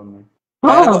കുറയ്ക്കാൻ പോകുന്നത്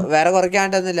വേറെ കുറയ്ക്കാൻ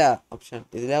പറ്റുന്നില്ല ഓപ്ഷൻ.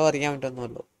 ഇതിലാ കുറയ്ക്കാൻ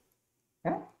പറ്റുന്നുള്ളൂ.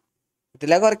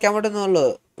 ഇതിലാ കുറയ്ക്കാൻ പറ്റുന്നുള്ളൂ.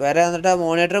 വേറെ എന്നിട്ട്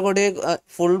മോണിറ്റർ കൂടി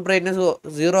ഫുൾ ബ്രൈറ്റ്നസ്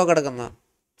 0 കിടക്കുന്ന.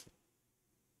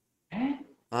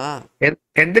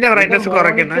 എന്തിനാ ബ്രൈറ്റ്നസ്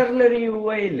കുറയ്ക്കുന്നത്?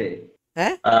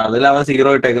 അതിലവൻ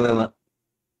 0 ഇട്ടേക്കുന്ന.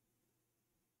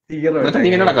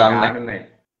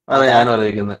 അതെ ഞാനും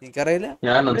അറിയിക്കുന്നത്. എനിക്കറിയില്ല.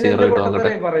 ഞാനും 0 ഇട്ട്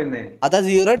നോക്കട്ടെ. അതാ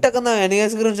 0 ഇട്ടേക്കുന്ന. എനിക്ക്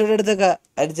സ്ക്രീൻഷോട്ട് എടുത്തേക്ക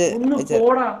അടിച്ച്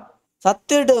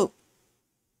സത്യം ഇട്ടു.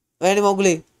 വേണി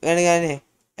മൗഗ്ലി വേണി ഞാനേ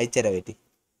അയച്ചരാ പറ്റി.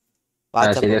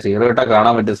 0 ഇട്ടാ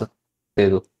കാണാൻ പറ്റും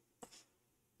ചെയ്തു.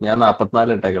 ഞാൻ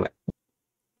 44 ഇട്ടേക്കണേ.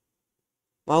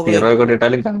 0 കൂടി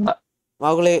ഇട്ടാലും കാണാം.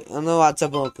 മൗഗ്ലി ഒന്ന്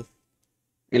വാട്സാപ്പ് നോക്ക്.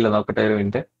 ഇല്ല നോക്കട്ടെ ഒരു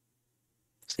മിനിറ്റ്.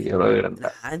 0 ഇടണ്ട.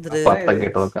 10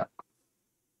 ഇട്ട് നോക്കാം.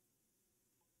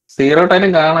 0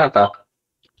 ഇട്ടാലും കാണാട്ടാ.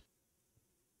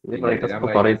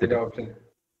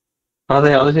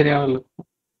 അതെ അത് ശരിയാണല്ലോ.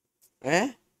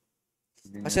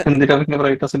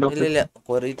 ഇല്ല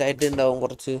കൊറേറ്റായിട്ട് ഉണ്ടാവും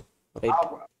കുറച്ച്.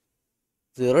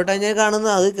 0 ഇട്ടാ ഞാൻ കാണുന്ന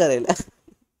അത് അറിയില്ല.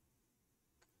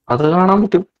 അത് കാണാൻ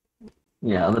പറ്റും.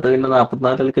 ഞാൻ എന്നിട്ട് പിന്നെ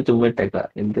 44 ചുമ്മാ ഇട്ടേക്കാം.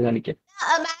 എന്ത് കാണിക്കാൻ?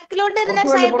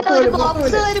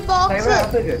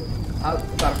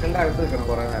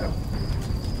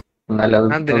 നല്ലത്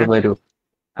വരൂ.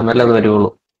 നല്ലത് വരുള്ളൂ.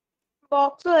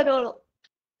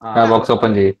 ബോക്സ്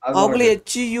ഓപ്പൺ ചെയ്യും.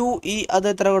 അത്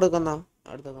എത്ര കൊടുക്കുന്ന?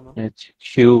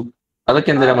 അതൊക്കെ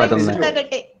എന്തിനാ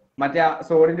മാറ്റുന്നത്? മറ്റേ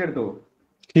സോഡിന്റെ എടുത്തു.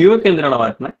 ക്യൂ ഒക്കെ എന്തിനാണ്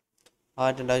മാറ്റുന്നത്?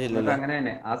 അങ്ങനെ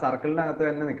തന്നെ ആ സർക്കിളിനകത്ത്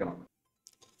തന്നെ നിക്കണം.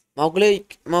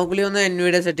 മൗഗ്ലി ഒന്ന്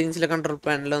എൻവിയുടെ സെറ്റിംഗ്സിലെ കൺട്രോൾ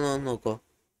പാനൽ ഒന്ന് നോക്കോ.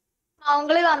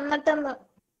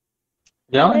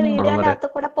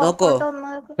 നോക്കോ.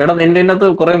 എടാ നിന്റെ അതിനകത്ത്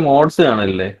കുറെ മോഡ്സ്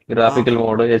കാണല്ലേ? Graphical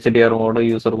mode, HDR mode,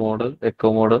 user mode, echo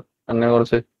mode, അങ്ങനെ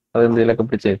കുറച്ച് അതെന്തെങ്കിലുമൊക്കെ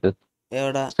പിടിച്ചേക്ക്.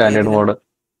 സ്റ്റാൻഡേർഡ് മോഡ്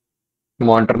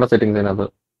മോണിറ്ററിന്റെ സെറ്റിംഗ്സിനകത്ത്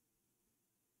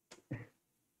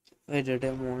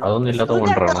അതൊന്നും ഇല്ലാത്ത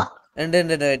മോണിറ്ററാണ്.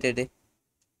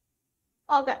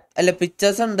 അല്ല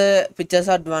പിക്ചേഴ്സ് ഉണ്ട്.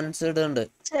 പിക്ചേഴ്സ് അഡ്വാൻസ്ഡ് ഉണ്ട്.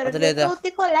 അതിലേതാ?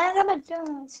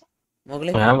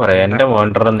 ഞാൻ പറയാം എന്റെ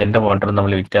മോണിറ്ററും നിന്റെ മോണിറ്ററും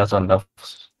തമ്മിൽ വ്യത്യാസം എന്താ?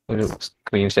 ഒരു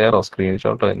സ്ക്രീൻ ഷെയറോ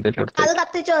സ്ക്രീൻഷോട്ടോ എന്തെങ്കിലും എടുത്ത്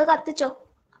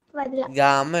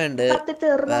ഗാമ ഉണ്ട്.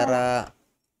 വേറെ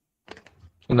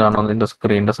ഇതാണോ നിന്റെ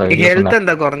സ്ക്രീനിന്റെ സൈഡ്?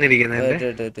 എന്താ കുറഞ്ഞിരിക്കുന്നത്?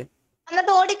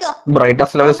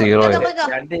 ബ്രൈറ്റ്നസ് ലെവൽ 0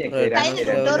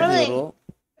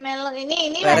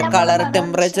 വേറെ കളർ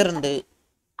ടെമ്പറേച്ചർ ഉണ്ട്.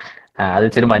 അത്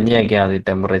ഇച്ചിരി മഞ്ഞയാക്കിയാ മതി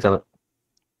ടെമ്പറേച്ചർ.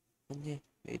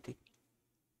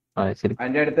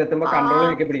 അതിന്റെ അടുത്ത് എത്തുമ്പോ കൺട്രോൾ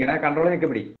നിൽക്കി പിടിക്കണേ. കൺട്രോൾ നിൽക്കി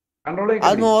പിടി.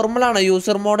 അത് നോർമൽ ആണ്.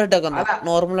 യൂസർ മോഡ് ഇട്ടേക്കുന്നത്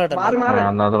നോർമൽ ആയിട്ട്.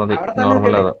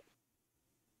 നോർമൽ അത്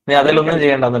നീ അതിലൊന്നും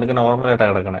ചെയ്യണ്ട. നിനക്ക് നോർമൽ ആയിട്ടാ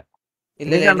കിടക്കണേ.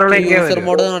 User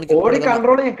mode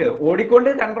ഓടിക്കൊണ്ട്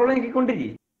control നീക്കിക്കൊണ്ടിരി.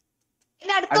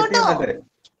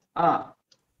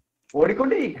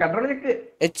 ഓടിക്കൊണ്ടിരി. കൺട്രോൾ നിൽക്ക്.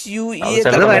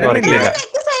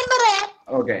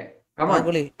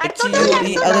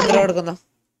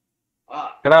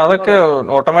 എടാ അതൊക്കെ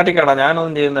ഓട്ടോമാറ്റിക് ആടാ.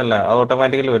 ഞാനൊന്നും ചെയ്യുന്നില്ല. അത്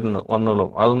ഓട്ടോമാറ്റിക്കലി വന്നോളും.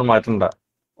 അതൊന്നും മാറ്റണ്ട.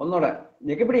 ഒന്നൂടെ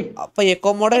ഞെക്കിപ്പിടി. അപ്പൊ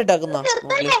എക്കോ മോഡ് ഇട്ടാക്കുന്ന.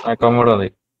 എക്കോ മോഡ് മതി.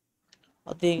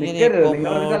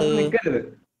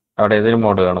 അവിടെ ഏതെങ്കിലും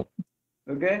മോഡ് കാണും.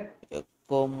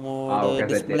 എക്കോ മോഡ്,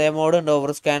 ഡിസ്പ്ലേ മോഡ് ഉണ്ട്,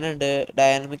 ഓവർ സ്കാൻ ഉണ്ട്,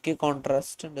 ഡൈനാമിക്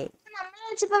കോൺട്രാസ്റ്റ് ഉണ്ട്,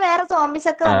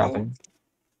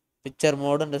 പിക്ചർ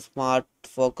മോഡ് ഉണ്ട്, സ്മാർട്ട്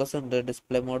ഫോക്കസ് ഉണ്ട്,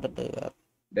 ഡിസ്പ്ലേ മോഡ് ഉണ്ട്,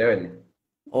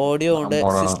 ഓഡിയോ ഉണ്ട്,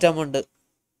 സിസ്റ്റം ഉണ്ട്.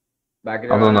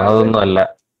 അതൊന്നും അല്ല.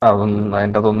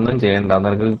 അതിന്റെ അതൊന്നും ചെയ്യണ്ട.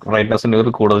 നിനക്ക് ബ്രൈറ്റ്നസിന്റെ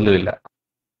ഒരു കൂടുതലും ഇല്ല.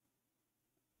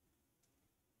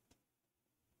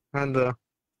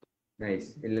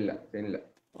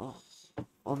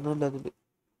 ഒന്നുമില്ല അതില്.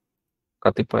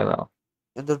 കത്തിപ്പോയതാണോ?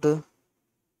 എന്തൊട്ട്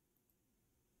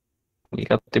ഈ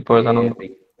കത്തിപ്പോയതാണോ?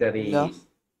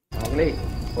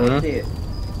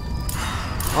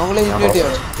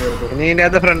 നീ ഇതിന്റെ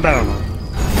അകത്ത് ഫ്രണ്ടാണോ?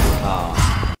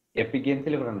 എപ്പിക്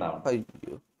ഗെയിംസിൽ ഫ്രണ്ടാവണം.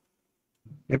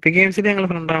 എപ്പിക് ഗെയിംസിൽ ഞങ്ങൾ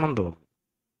ഫ്രണ്ടാണെന്ന് തോന്നുന്നു.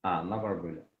 എന്നാ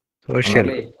കുഴപ്പമില്ല. സോഷ്യൽ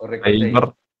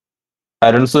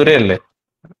അരുൺ സൂര്യ അല്ലേ?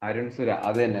 അരുൺ സൂര്യ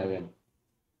അത് തന്നെ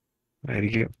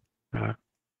ആയിരിക്കും.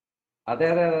 അതെ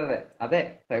അതെ അതെ അതെ അതെ.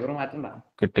 സൈബർ മാറ്റണ്ട.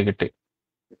 കിട്ടി.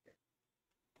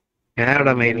 ഞാൻ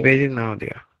അവിടെ മെയിൻ പേജിൽ നിന്നാ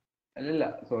മതിയോ? അല്ലല്ല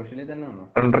സോഷ്യലിൽ തന്നെ വന്നോ?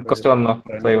 ഫ്രണ്ട് റിക്വസ്റ്റ് വന്നോ?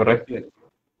 സൈബറെ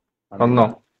വന്നോ?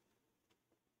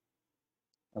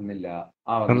 വന്നില്ല.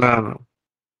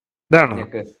 ഇതാണോ?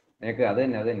 ഞെക്ക് അത്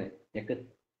തന്നെ ഞെക്ക്.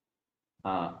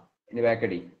 ഇനി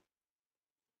ബാക്കടി.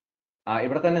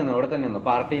 ഇവിടെ തന്നെ നിന്നു.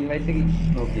 പാർട്ടി ഇൻവൈറ്റ്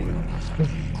നോക്കിയിരുന്നു.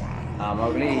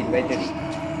 മകളി ഇൻവൈറ്റ് അടി.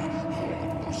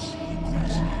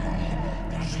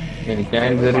 എനിക്ക് ഞാൻ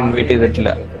ഇതുവരെ ഇൻവൈറ്റ് ചെയ്തിട്ടില്ല.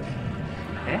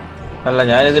 അല്ല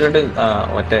ഞാൻ ഇതിലോട്ട്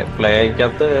മറ്റേ പ്ലേ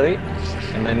അയക്കകത്ത് കയറി.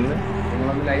 നിങ്ങളൊന്ന്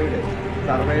ലൈവ് ഇട്.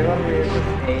 സർവൈവർ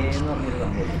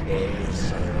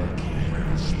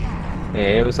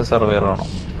സർവൈവർ ആണോ?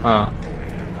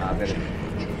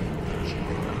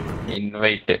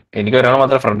 ഇൻവൈറ്റ്. എനിക്ക് ഒരാൾ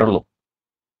മാത്രമേ ഫ്രണ്ട് ഉള്ളൂ.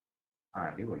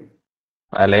 അടിപൊളി.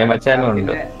 ലേമച്ചാനും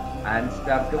ഉണ്ട്.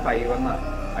 ആൻസ്റ്റാർക്ക് 5 എന്ന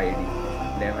ഐഡി.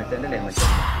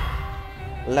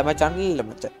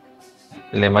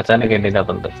 ലേമച്ചാന്റെ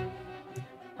കേട്ടിനകത്തുണ്ട്.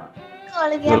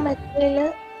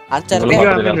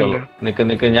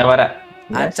 നിക്ക് ഞാൻ വരാം.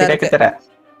 ശരിയാക്കി തരാം.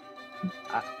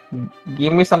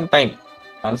 Give me some time.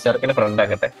 ആൻസ്റ്റാർക്കിന്റെ front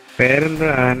ആക്കട്ടെ. പേരെന്താ?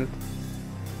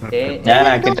 ഞാൻ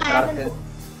ആക്കിട്ട്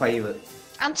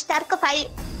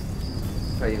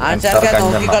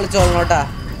നോക്കി കളിച്ചോളൂട്ടാ.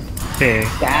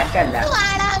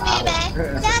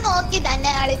 ഞാൻ നോക്കി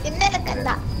തന്നെ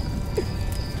കളിക്കുന്നേനക്കെന്താ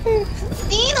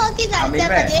നീ നോക്കി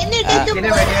കളിച്ചാൽ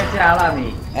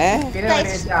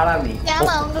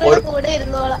കൂടെ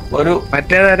ഇരുന്നോളാം. ഒരു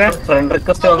മറ്റേതാ ഫ്രണ്ട്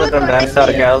റിക്വസ്റ്റ് വന്നിട്ടുണ്ട്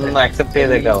ആൻസ്റ്റാർക്ക്. അതൊന്ന് അക്സെപ്റ്റ്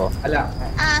ചെയ്തേക്കാവോ?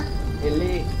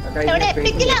 എവിടെ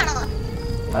എപ്പിക്കിലാണോ?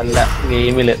 അല്ല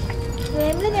ഗെയിമില്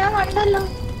ഞാൻ കണ്ടല്ലോ.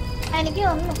 എനിക്ക്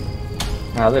വന്നു.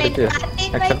 അതെടുക്ക്.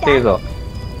 അക്സെപ്റ്റ് ചെയ്തോ?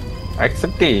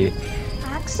 അക്സെപ്റ്റ് ചെയ്യ്.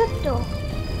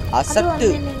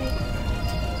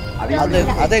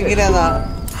 അതെങ്ങനെയാ?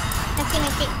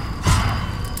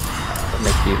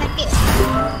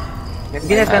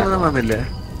 വന്നില്ല.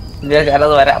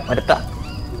 ഞാനത് വരാം. വരുത്താം.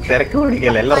 തിരക്ക്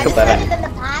പിടിക്കല്ലേ? എല്ലാവർക്കും തരാം.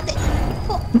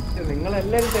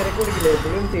 നിങ്ങളെല്ലാരും തിരക്ക് പിടിക്കില്ലേ?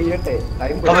 എപ്പോഴും ചെയ്യട്ടെ.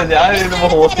 ഞാനിരുന്നപ്പോ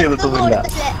ഹോസ്റ്റ് ചെയ്തിട്ടൊന്നുമില്ല.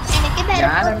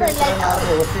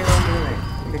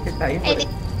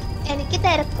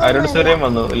 അരുൺ സൂര്യൻ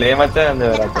വന്നു. ലേമച്ചാൻ എന്താ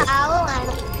വരാത്ത?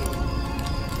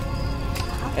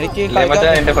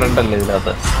 ലേമച്ചാൻ എന്റെ ഫ്രണ്ട് അല്ലേ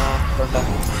ഇതിനകത്ത്?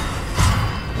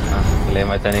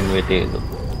 ലേമച്ചാൻ ഇൻവൈറ്റ് ചെയ്തു.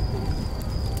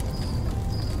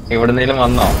 എവിടുന്നേലും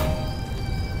വന്നോ?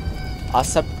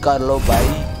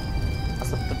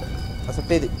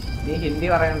 നീ ഹിന്ദി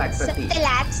പറയണ്ട.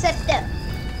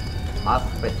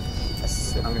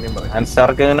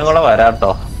 ആൻസ്റ്റാർക്ക് കൂടെ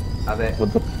വരാട്ടോ. അതെ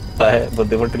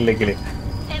ബുദ്ധിമുട്ടില്ലെങ്കിൽ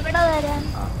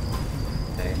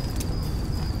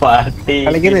പാർട്ടി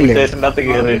സ്റ്റേഷനകത്ത്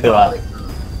കേറിയിട്ട് വാ.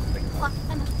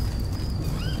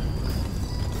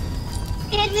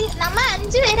 നമ്മ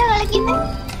 5 പേരാ കളിക്കുന്നേ.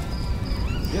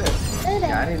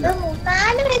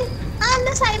 4 പേര്.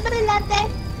 സൈബർ ഇല്ലാത്ത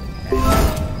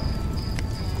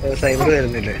സൈബർ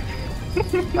വരുന്നില്ലേ?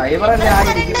 സൈബർ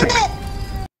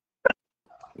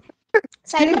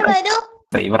വരൂ.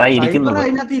 സൈബറായി ഇരിക്കുന്നത്.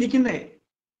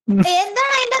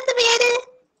 എന്താണ് അതിന്റെ പേര്?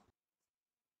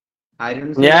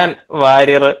 ഞാൻ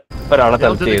വാരിയർ ഒരാളെ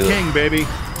സെലക്ട് ചെയ്തു.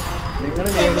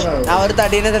 ഒരു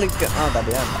തടീനെ തെളിക്കാം.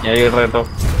 ഞാൻ ലീഡർ കേട്ടോ.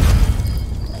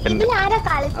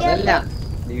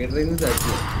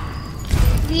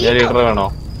 ഞാൻ ലീഡർ വേണോ?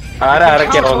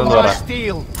 ആരൊക്കെയാണോ എന്ന് പറ.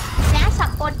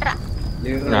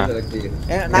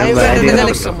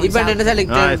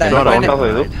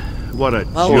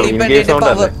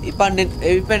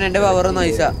 പെണ്ണിന്റെ പവർ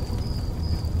നോയിച്ച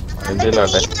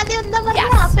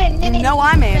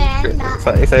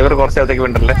സൈബർ കുറച്ച് സ്ഥലത്തേക്ക്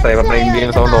വേണ്ടല്ലേ? സൈബറിന്റെ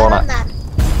ഇന്ത്യൻ സൗണ്ട് ഓണാ.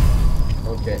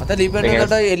 അതല്ല ഈ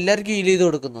പെണ്ണിട്ട് എല്ലാവർക്കും ഹീൽ ചെയ്ത്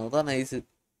കൊടുക്കുന്നു. അതാ നൈസ്.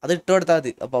 അത് ഇട്ട് കൊടുത്താൽ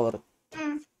മതി ആ പവർ.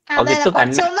 അതിട്ട്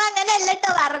തന്നെ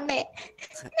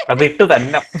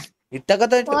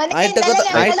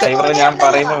ഞാൻ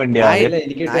പറയുമ്പോ വേണ്ടിയാ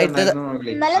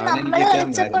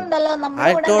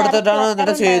കൊടുത്തിട്ടാണ്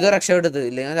എന്നിട്ട് സേതു രക്ഷപ്പെട്ടത്.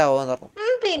 ഇല്ലെങ്കിൽ ആവാൻ പറഞ്ഞു.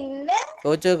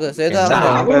 ചോദിച്ചോക്ക് സേതു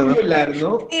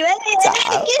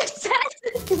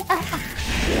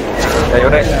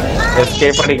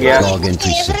എസ്കേപ്പ് അടിക്കുക.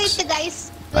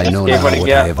 I know now what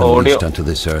I have unleashed unto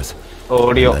this earth,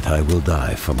 that I will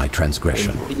die for my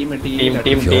transgression.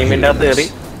 If you're here,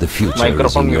 the future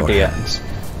is in your hands.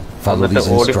 Follow these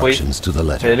instructions to the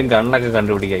letter. ഗണ്ണൊക്കെ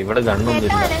കണ്ടുപിടിക്കുക. ഇവിടെ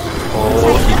ഗണ്ണൊന്നുമില്ല.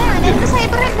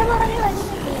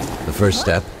 The first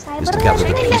step, is to gather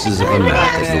the pieces of a map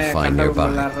that you'll find nearby.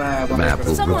 The map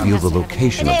will reveal the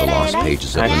location of the lost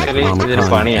pages of the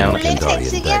Necronomicon and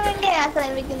Kandarian dagger.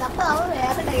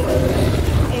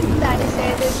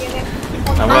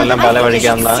 നമ്മളെല്ലാം പല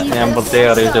വഴിക്കാന്ന് ഞാൻ പ്രത്യേകം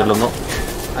അറിയിച്ചുകൊള്ളുന്നു.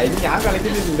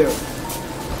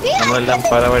 നമ്മളെല്ലാം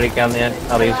പല വഴിക്കാന്ന് ഞാൻ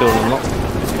അറിയിച്ചുകൊള്ളുന്നു.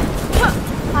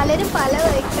 പലരും പല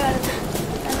വഴിക്കാണ്.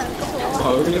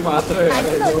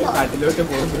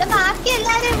 ബാക്കി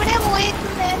എല്ലാരും ഇവിടെ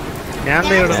പോയിരിക്കുന്നത്.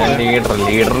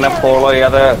 ലീഡറിനെ ഫോളോ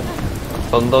ചെയ്യാതെ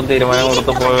സ്വന്തം തീരുമാനം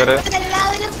കൊടുത്തു പോയവര്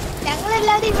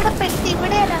ഞങ്ങളെല്ലാരും ഇവിടെ പെട്ടി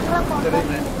ഇവിടെ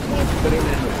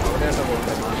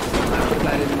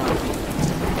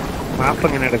മാപ്പ്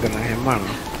എങ്ങനെ എടുക്കുന്നത്? ഹെമ്മാണോ?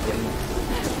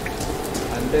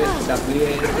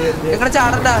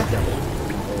 ചാടണ്ട.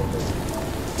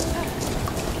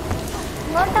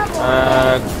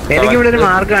 എനിക്കിവിടെ ഒരു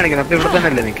മാർക്ക് കാണിക്കണം. അപ്പൊ ഇവിടെ തന്നെ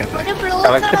അല്ലേ നിൽക്കുന്നത്?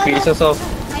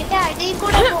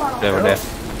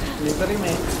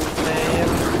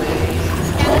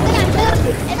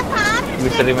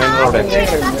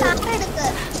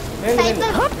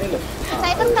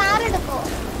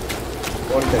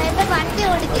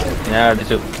 ഞാൻ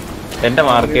അടിച്ചു. എന്റെ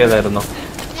മാർക്ക് ചെയ്തായിരുന്നു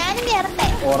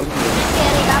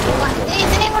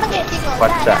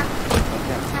പച്ച.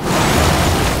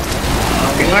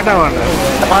 ഇങ്ങോട്ടാ പോകണ്ടത്?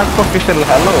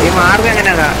 ഹലോ, ഈ മാർഗം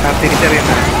എങ്ങനെയാ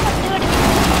തിരിച്ചറിയുന്നത്?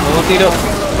 120.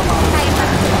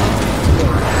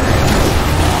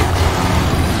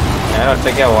 ഞാൻ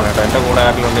ഒറ്റയ്ക്കാ പോണേട്ടോ, എന്റെ കൂടെ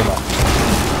ആരിലുണ്ടില്ല.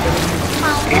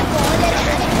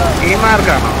 ഈ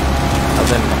മാർഗാണോ?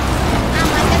 അതന്നെ.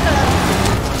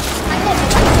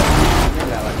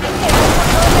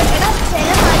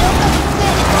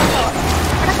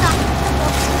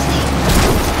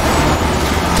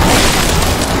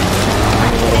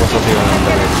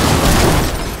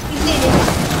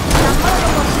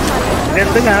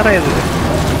 ഇതെന്ത് കാറായത്?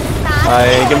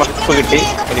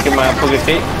 എനിക്ക് മാപ്പ്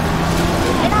കിട്ടി.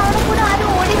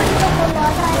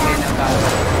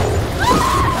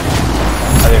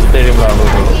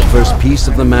 The first piece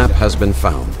of the map has been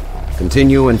found.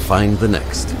 Continue and find the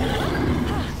next.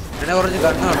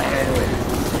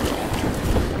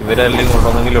 ഇവരെല്ലാം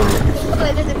കൊണ്ടുവന്നെങ്കിലേ ഉള്ളൂ.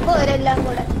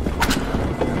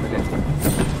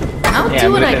 I'll do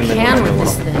what I can with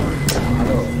this thing.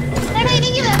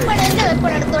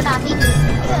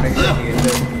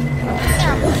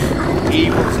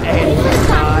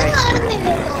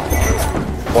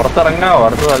 പുറത്തിറങ്ങാവോ?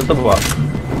 അടുത്ത സ്ഥലത്ത് പോവാ.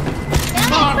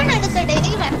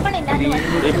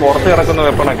 ഈ പുറത്ത് കിടക്കുന്ന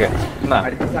വെപ്പണൊക്കെ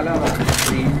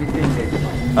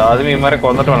ആദ്യം ഇമാരെ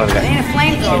കൊന്നിട്ട് വേണല്ലേ.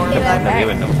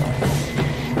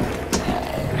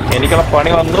 എനിക്കുള്ള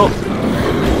പണി വന്നു.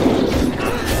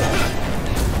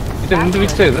 ഇതെന്ത്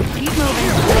വിച്ച ഇത്?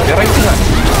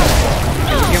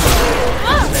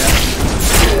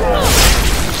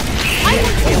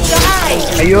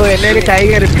 അയ്യോ, എന്നെ ഒരു കൈ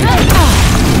കയറി.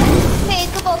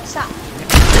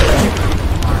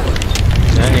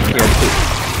 ഞാൻ എനിക്ക് എടുത്തു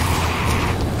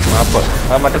മാപ്പ്.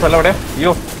 ആ മറ്റേ സ്ഥലം എവിടെ?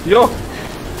 യോ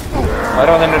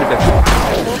ആരോ തന്നെ എടുത്ത്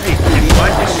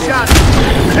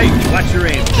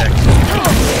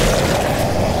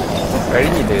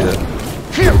കഴിഞ്ഞില്ലേ ഇത്?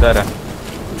 ഇതാരാ?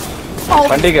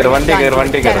 വണ്ടി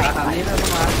കയറി.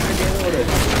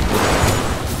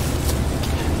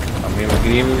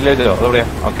 ഗ്രീൻ വില്ലേജോ? അതെവിടെയാ?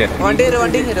 ഓക്കെ, വണ്ടി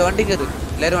കയറി.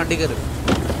 എല്ലാരും വണ്ടി കയറി.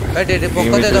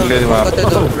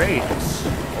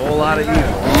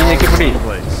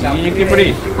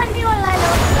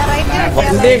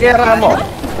 വണ്ടി കയറാമോ?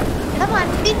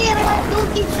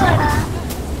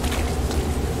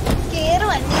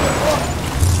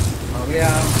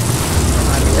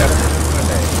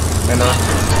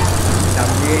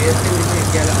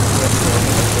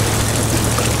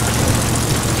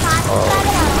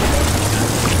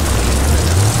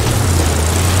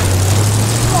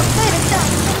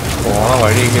 പോണ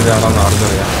വഴിക്ക് ഇതാണെന്ന്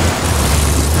ആർക്കറിയാം.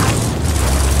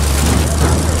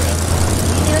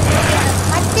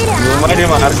 ഇവന്മാര്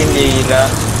മാർക്കിങ് ചെയ്യില്ല.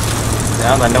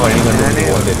 ഞാൻ തന്നെ വഴി കണ്ടു.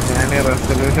 ഞാൻ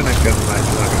റെസൊല്യൂഷൻ ഒക്കെ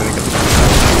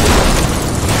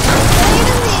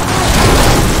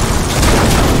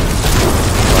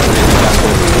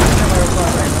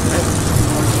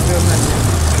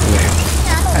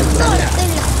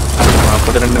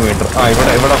മീറ്റർ. ആ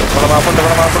ഇവിടെ മാപ്പുണ്ട്.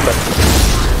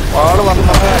 ആള്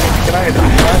വന്ന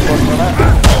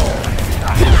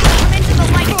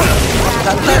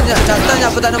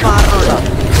അപ്പൊ തന്നെ മാറണുണ്ടോ?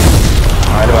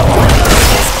 ആര് പറഞ്ഞു?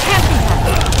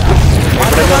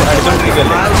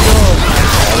 അടിച്ചോണ്ടിരിക്കല്ലേ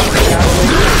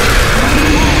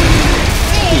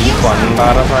ഈ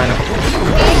പണ്ടാറ സാധനം.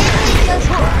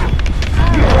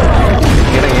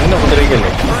 ഇങ്ങനെ എന്നെ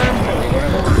ഉപദ്രവിക്കല്ലേ?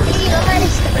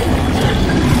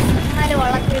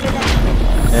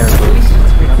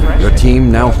 Your team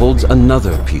now holds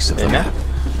another piece of the map.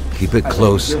 Keep it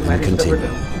close and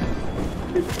continue.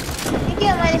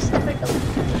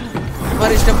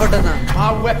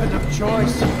 Our weapon of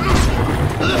choice.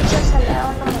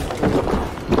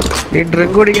 ഈ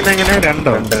ഡ്രിങ്ക് കുടിക്കുന്ന എങ്ങനെ?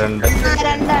 രണ്ടോ?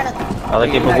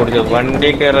 അതൊക്കെ ഇപ്പൊ കുടിച്ചത്. വണ്ടി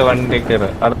കയറ്.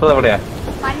 അടുത്തത് എവിടെയാ?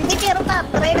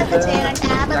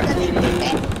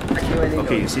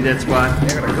 Okay, you see that spot?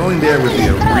 Going there would be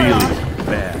a really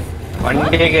bad.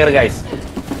 വണ്ടി കയറ് ഗൈസ്.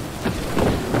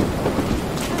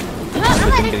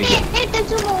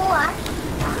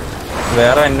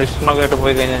 വേറെ അന്വേഷണമൊക്കെ ആയിട്ട്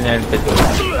പോയി കഴിഞ്ഞാൽ ഞാൻ ഇട്ടു.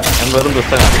 ഞാൻ വെറും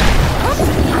പുസ്തകം.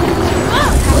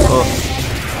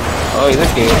 ഓ ഇത്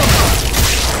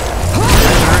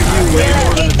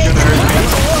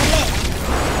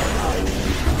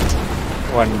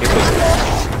വണ്ടി പോയി.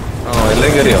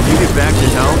 എല്ലാം കയറിയോ?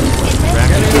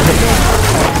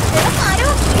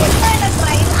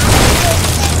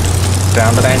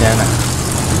 സ്റ്റാൻഡർഡായ ഞാനാ.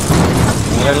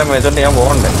 നിങ്ങളെല്ലാം വെച്ചോണ്ട് ഞാൻ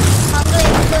പോകണ്ടേ?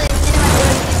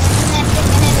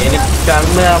 എനിക്ക്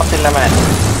കണ്ണ് കാണത്തില്ല മാൻ.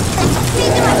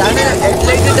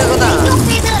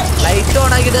 ലൈറ്റ്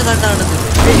ഓൺ ആക്കിട്ട് കണ്ടാണ്.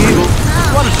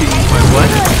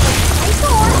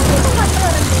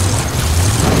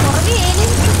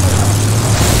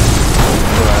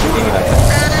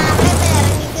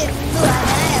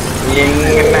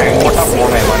 എങ്ങനെ എങ്ങോട്ടാ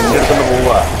പോണേ? വണ്ടി എടുത്തോണ്ട്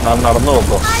പോവാ. നടന്നു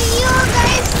നോക്കോ?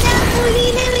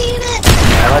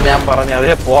 അതാ ഞാൻ പറഞ്ഞു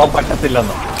അതിലെ പോവാൻ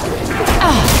പറ്റത്തില്ലെന്ന്.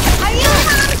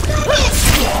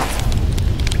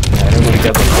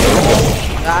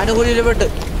 ഞാനും കുടിക്കാത്ത പെട്ട്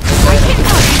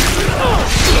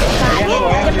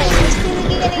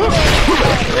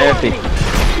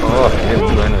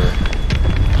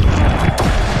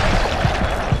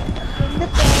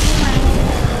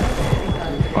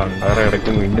പണ്ടാറ്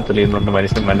ഇടയ്ക്ക് മിന്നി തെളിയുന്നുണ്ട്.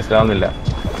 മനുഷ്യൻ മനസ്സിലാവുന്നില്ല.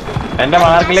 എന്റെ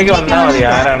മാർക്കിലേക്ക് വന്നാ മതി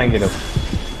ആരാണെങ്കിലും.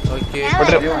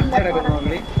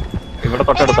 ഇവിടെ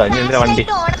തൊട്ടടുത്താ. ഇനി എന്തിനാ വണ്ടി?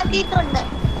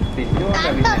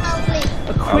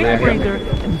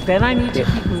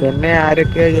 എന്നെ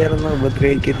ആരൊക്കെയാ ചേർന്ന്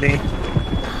ഉപദ്രവിക്കുന്നേ?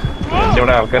 എന്റെ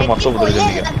ഇവിടെ ആൾക്കാർ മൊത്തം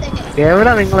ഉപദ്രവിച്ചിരിക്കുക.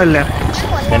 എവിടാ നിങ്ങളല്ല?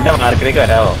 എന്റെ മാർക്കിലേക്ക്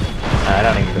വരാവോ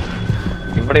ആരാണെങ്കിലും?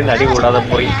 ഇവിടെ നിന്ന് അടി കൂടാതെ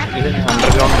പോയി. ഇത്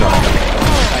അണ്ടർഗ്രൗണ്ടിലാണ്.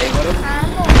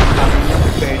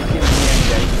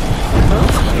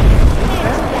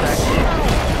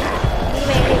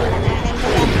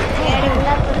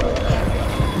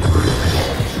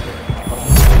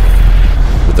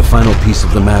 With the final piece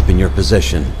of the map in your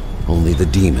possession, only the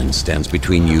demon stands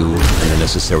between you and the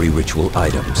necessary ritual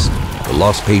items. The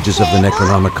lost pages of the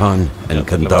Necronomicon and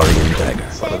Kandarian dagger.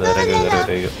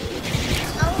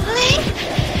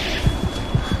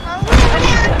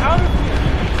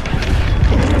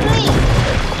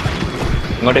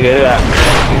 ഇങ്ങോട്ട് കയറുക.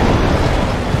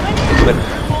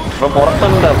 ഇപ്പൊ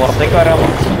പുറത്തുണ്ട്. പുറത്തേക്ക് വരാമോ?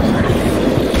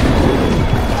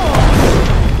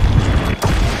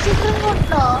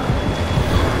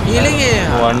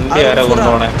 വണ്ടി ആരാ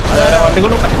കൊണ്ടുപോണേ? വണ്ടി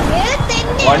കൊണ്ടുപോണേ.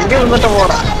 വണ്ടി നിന്നിട്ട്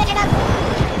പോടാ.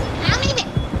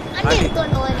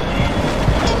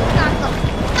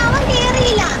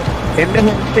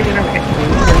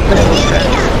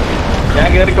 ഞാൻ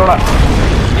കേറിക്കോളാം.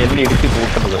 എന്നെ ഇടിച്ച്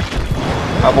കൂട്ടുന്നത്.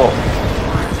 അപ്പോ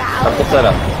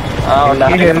തരാം.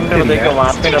 ഡയഗറിന്റെ അടുത്തേക്കോ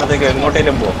മാർക്കിന്റെ അടുത്തേക്കോ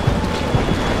എങ്ങോട്ടേലും പോ.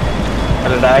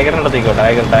 അല്ല ഡയഗറിന്റെ അടുത്തേക്കോ.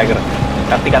 ഡയഗർ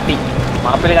കത്തി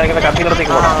മാപ്പിൽ കാണിക്കുന്ന കത്തിയുടെ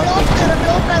അടുത്തേക്ക് പോകണം.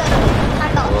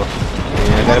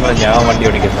 ഞാൻ വണ്ടി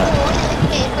ഓടിക്കുന്ന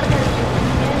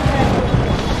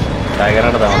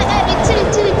ടൈഗറിന്റെ താമസം.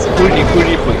 കുഴി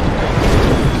പോയി.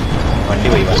 വണ്ടി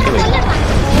പോയി.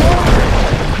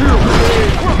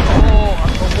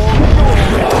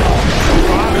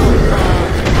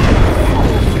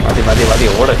 മതി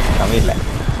ഓട്. സമയമില്ല.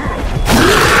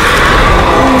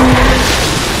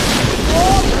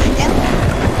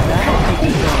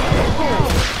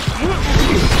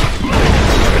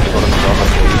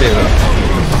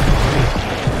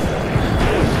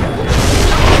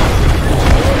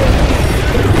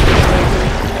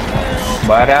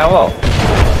 വരാവോ?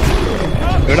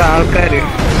 ഇവിടെ ആൾക്കാര്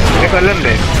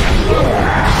കൊല്ലണ്ടേ?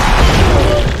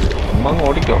 അമ്മ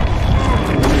ഓടിക്കോ.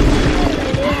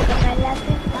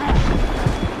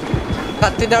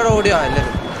 കത്തിന്റെ അവിടെ ഓടിയോ അല്ലേ?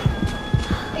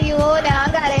 അയ്യോ ഞാൻ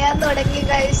കരയാൻ തുടങ്ങി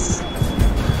ഗൈസ്.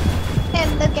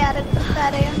 എന്താ ക്യാരക്ടർ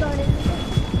കരയാൻ തുടങ്ങി.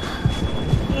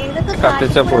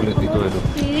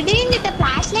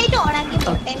 ഫ്ലാഷ് ലൈറ്റ് ഓൺ ആക്കി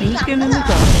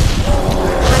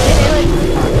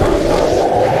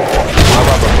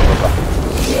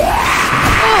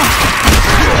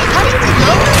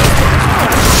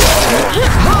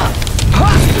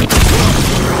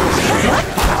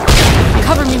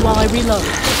Cover me while I reload.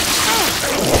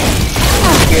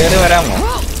 വരാമോ?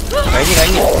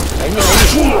 കഴിഞ്ഞു.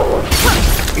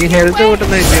 ഈ ഹെൽത്ത്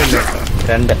കൂട്ടുന്ന വിഷയമല്ലേ?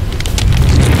 2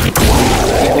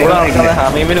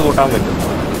 ഹമീമിന് കൂട്ടാൻ പറ്റും.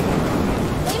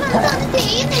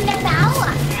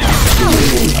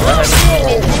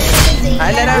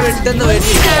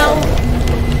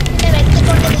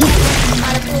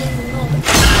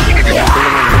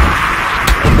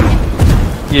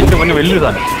 എന്റെ മുന്നേ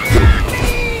വലിയതാണ്.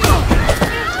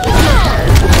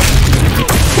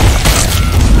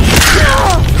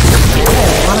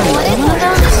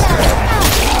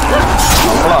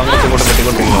 അങ്ങോട്ടും ഇങ്ങോട്ടും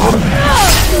കെട്ടിക്കൊണ്ടിരിക്കുന്നു.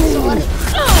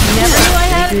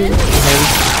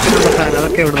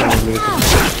 അതൊക്കെ എവിടെ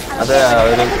അത്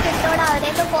ഒരു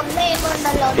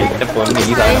എന്റെ പൊന്ന്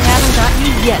ഇതാണ്.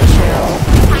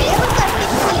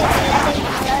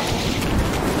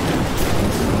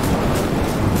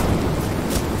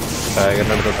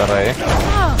 ടൈഗറിന്റെ അടുത്ത് തറയെ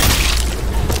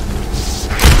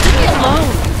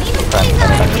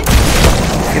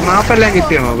മാപ്പെല്ലാം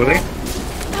കിട്ടിയാണോ?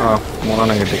 ആ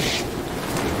 3 കിട്ടി.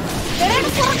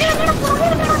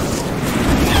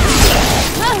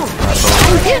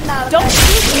 Don't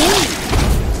shoot me!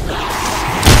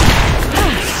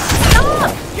 Stop!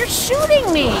 You're shooting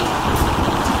me!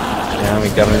 ഞാൻ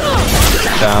മിക്കവാറും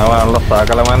ചാവാനുള്ള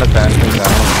സകലമായ ചാൻസും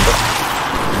കാണുന്നുണ്ട്.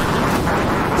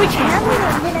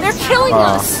 They're killing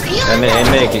us!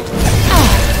 എന്നേക്ക്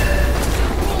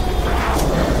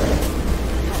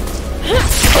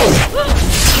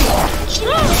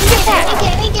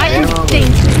I am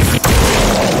dangerous.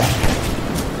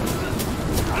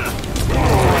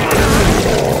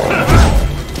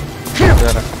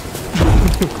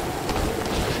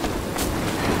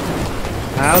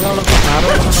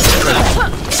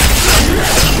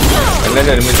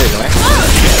 എല്ലാവരും ഒരുമിച്ചേക്കണേ.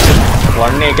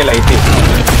 1 ലൈറ്റ്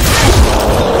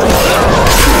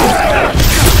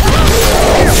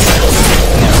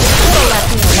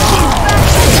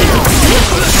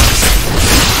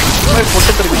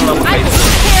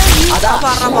അതാ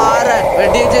പറഞ്ഞ മാറാൻ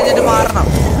വെടി വെച്ചിട്ട് മാറണം.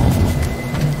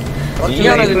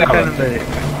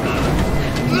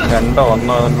 2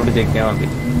 1 അതിനോട് ചെക്കിയാൽ മതി.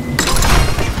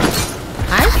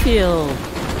 I feel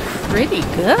pretty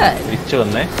good. തിരിച്ചു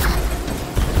വന്നേ.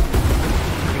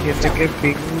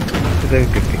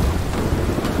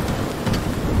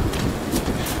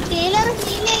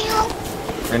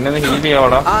 എന്നെ ഹീൽ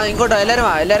ചെയ്യാവടാ. ഇങ്ങോട്ടോ എല്ലാരും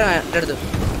എന്റെ അടുത്ത്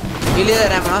ഹീൽ ചെയ്ത്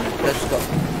തരാമോ?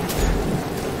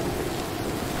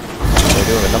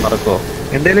 എല്ലാം നടക്കുവോ?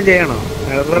 എന്തെങ്കിലും ചെയ്യണോ?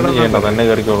 ചെയ്യണ്ട, തന്നെ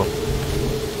കയറിക്കോളൂ.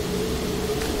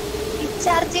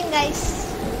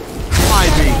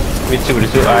 വിച്ച്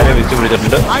പിടിച്ചു. ആരെ വിച്ച്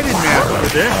പിടിച്ചിട്ടുണ്ട്?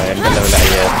 എന്റെ ലെവലായി.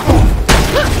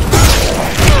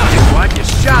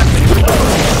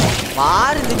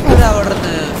 മാറി നിൽക്കുക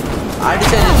അവിടുന്ന്.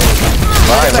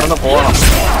 ഇവിടുന്ന് പോണം.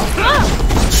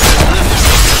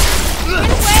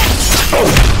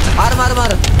 മാറ് മാറ്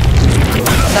മാറ്.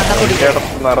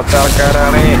 നിറച്ച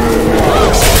ആൾക്കാരാണേ.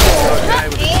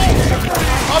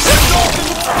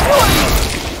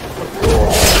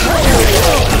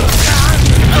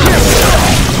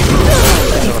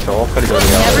 ഷോക്കടിച്ചു.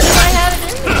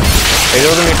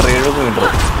 70 മീറ്റർ 70 മീറ്റർ.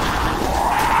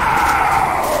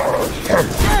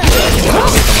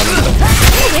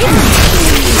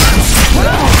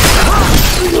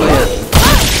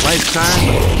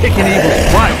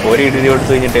 ഒരു ഇടി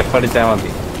കൊടുത്ത് കഴിഞ്ഞിട്ട് എഫ് അടിച്ചാൽ മതി.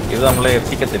 ഇത് നമ്മളെ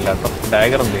എത്തിക്കത്തില്ല കേട്ടോ.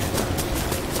 ഡാഗർ എന്ത്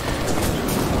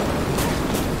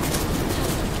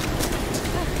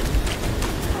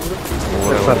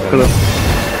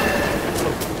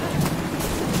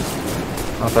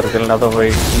ആ സർക്കിളിനകത്ത്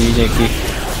പോയി ഈ ഞെക്കി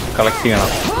കളക്ട്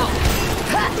ചെയ്യണം.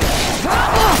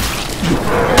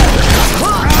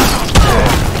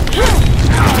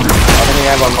 അതിന്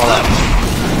ഞാൻ കൊണ്ടോളാം.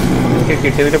 എനിക്ക്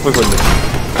കിട്ടിയതിൽ പോയി കൊല്ലും.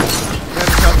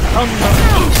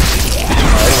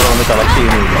 ഇവിടെ വന്ന് കളക്ട്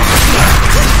ചെയ്യുന്നില്ല.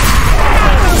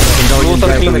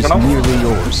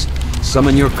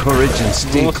 Summon your courage and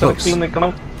stay close.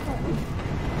 നിൽക്കണം.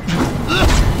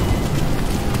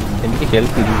 എനിക്ക്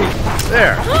ഹെൽപ്പ് ഇല്ലേ?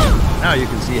 There. Now you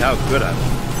can see how good I am.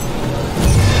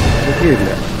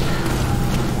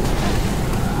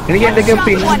 എനിക്ക് എന്തൊക്കെ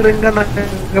പിൻഡ്രിങ്ക്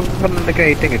എന്നൊക്കെ പറഞ്ഞിട്ടൊക്കെ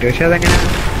ഐറ്റം കിട്ടും. പക്ഷെ അതെങ്ങനെ?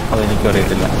 അതെനിക്കും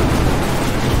അറിയത്തില്ല.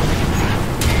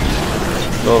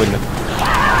 ഗോവില്ല.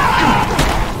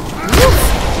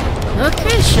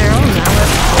 Okay, Cheryl, now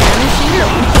let's finish you.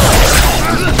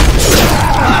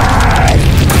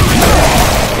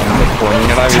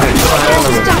 പൊന്നടാ ഇത്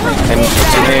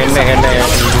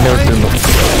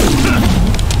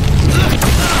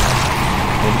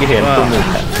എനിക്ക്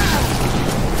ഹെൽപ്പൊന്നുമില്ല.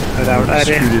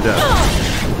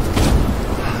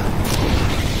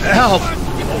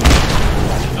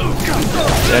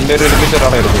 രണ്ടുപേരും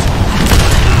ഒരുമിച്ചൊരാളെ എടുക്കും.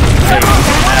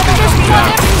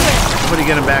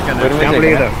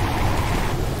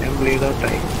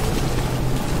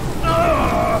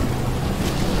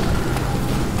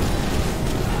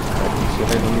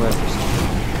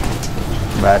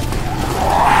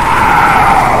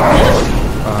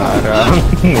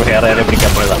 വേറെ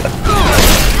പിടിക്കാൻ പോയതാണ്.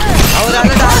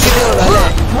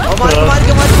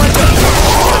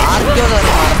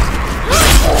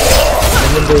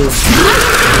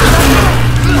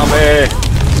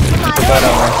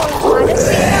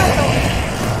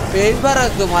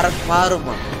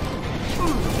 മാറുമ്പോ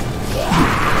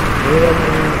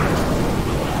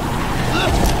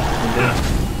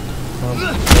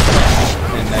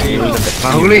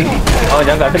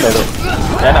ഞാൻ കണ്ടില്ലല്ലോ.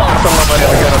 ഞാൻ അപ്പുറത്തുള്ള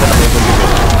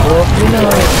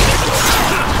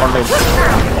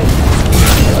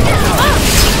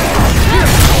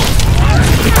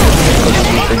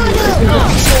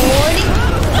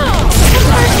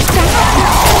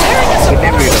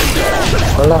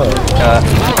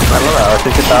നല്ലതാ.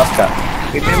 ഒത്തിരി ടാസ്കാ.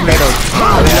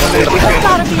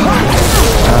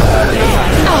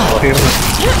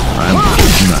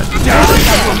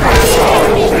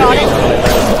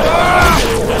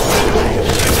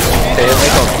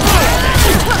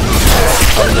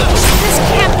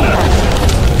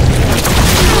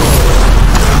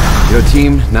 Your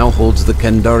team now holds the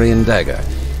Kandarian dagger,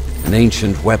 an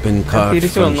ancient weapon carved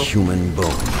from human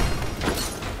bone.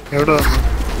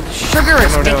 Sugar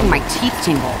is making my teeth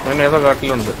tingle. ഏതോ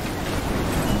കാട്ടിലുണ്ട്.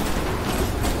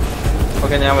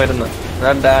 ഓക്കെ, ഞാൻ വരുന്നു.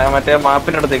 മറ്റേ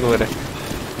മാപ്പിന്റെ അടുത്തേക്ക് പോരെ.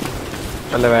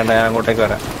 അല്ല വേണ്ട, ഞാൻ അങ്ങോട്ടേക്ക്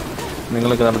വരാം.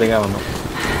 നിങ്ങൾക്ക് നടത്തേക്കാൻ വന്നു.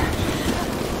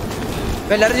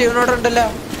 എല്ലാരും ജീവനോടുണ്ടല്ലോ.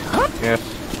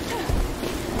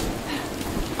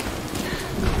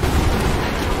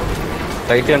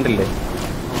 ലൈറ്റ് കണ്ടില്ലേ?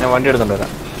 ഞാൻ വണ്ടി എടുത്തോണ്ട്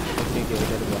വരാം.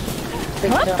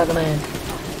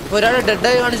 ഒരാള്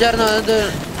ഡെഡായി കാണിച്ചായിരുന്നു. അത്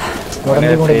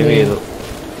സേവ് ചെയ്തു.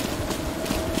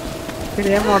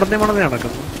 ഞാൻ മുടന്നി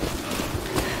നടക്കുന്നു.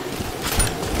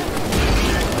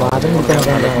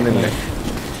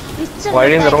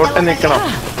 വഴി റോട്ടിൽ നിക്കണം.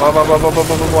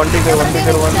 വണ്ടി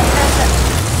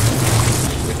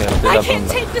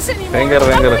ഭയങ്കര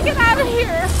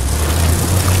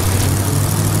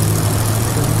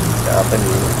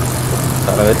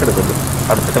തലവേറ്റെടുക്കുന്നു.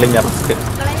 അടുത്ത കളി ഞറക്ക്.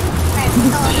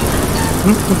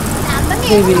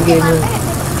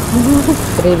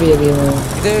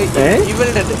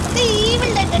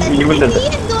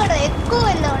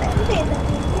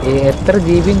 എത്ര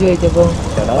GB ചോദിച്ചപ്പോ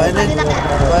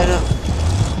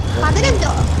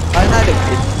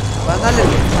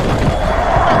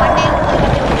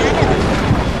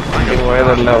വണ്ടി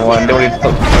പോയതല്ല, വണ്ടി വിളിച്ചു.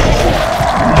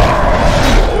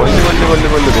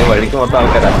 കൊല്ലു വഴിക്ക് മൊത്തം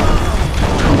ആൾക്കാരാ.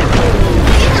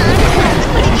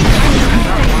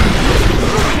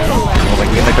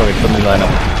 ഉറങ്ങിയിട്ടൊക്കെ വെട്ടുന്നു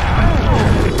സാധനം.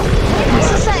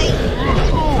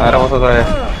 ആരാ മോശമായ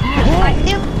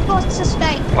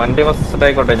വണ്ടി ഫസ്റ്റ്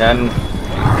ആയിക്കോട്ടെ. ഞാൻ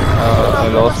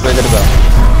ലോസ്റ്റ് പേജ് എടുക്കാം.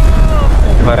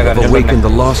 Awaken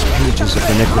the lost pages of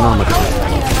the Necronomicon.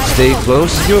 Stay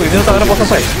close. ഇതിന് താരം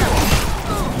പ്രോസസ്സായി.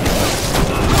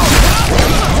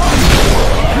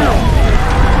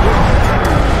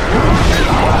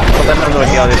 തന്നെ ഒന്ന്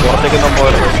വയ്ക്കാതെ മതി. പുറത്തേക്കൊന്നും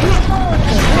പോകരുത്.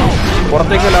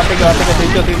 പുറത്തേക്ക്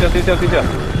തിരിച്ചോ.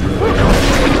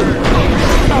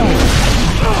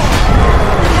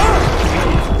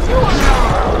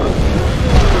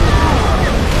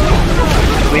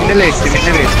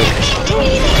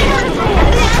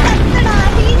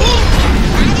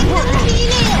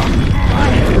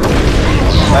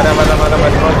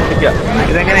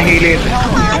 ഇതെങ്ങനെ ഹീൽ ചെയ്യുന്നത്?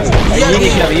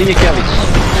 ഈ നിൽക്കാൻ മതി.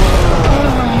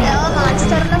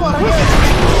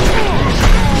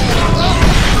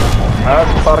 ആ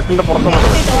സർക്കിളിന്റെ പുറത്ത്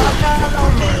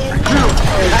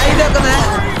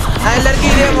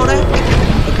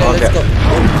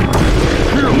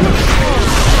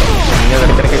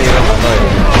ഇടയ്ക്കിടയ്ക്ക് ചെയ്യാൻ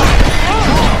വന്നതായിരുന്നു.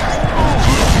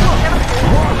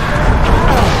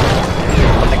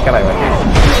 നിൽക്കണേ വണ്ടി.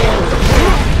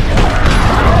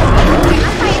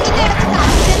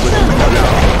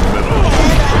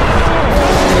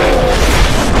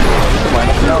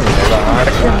 മനസ്സിലാവുന്നില്ല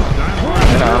ആരൊക്കെ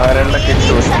ആരണ്ടൊക്കെ.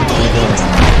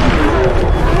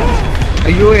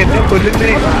 അയ്യോ എന്നെ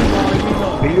കൊല്ലുന്നേ.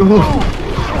 അയ്യോ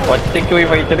ഒറ്റയ്ക്ക് പോയി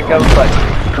പൈസ എടുക്കാതെ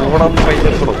കൂടെ ഒന്ന് പൈസ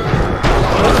എടുക്കണം.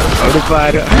 അവിടിപ്പോ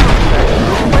ആരോ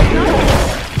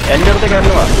എൻ്റെ അടുത്തേക്ക്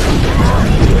അറിയുവാ.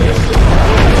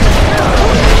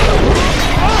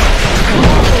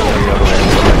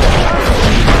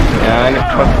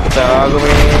 ഞാനിപ്പോ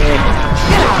ചാകുമേ.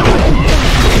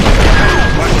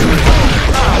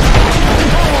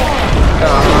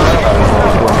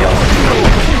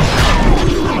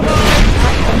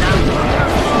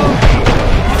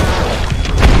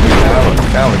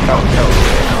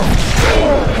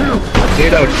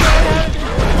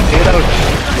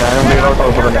 ഞാനും വീടോട്ട്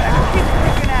നോക്കുന്നില്ല.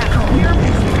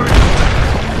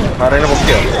 ആരെങ്കിലും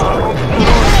പൊക്കിയോ?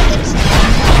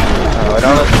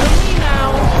 ഒരാള്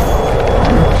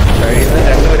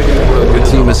The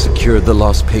team has secured the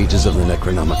lost pages of the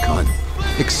Necronomicon,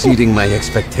 exceeding my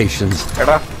expectations.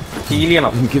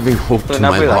 I'm giving hope to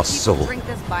my lost soul.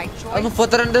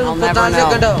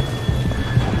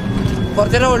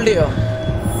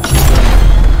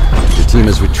 The team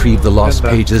has retrieved the lost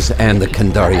pages and the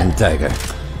Kandarian dagger.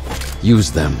 Use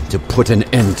them to put an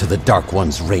end to the Dark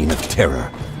One's reign of terror.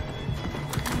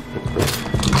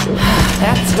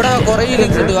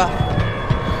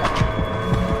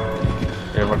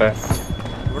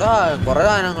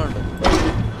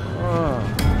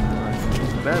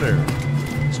 Better,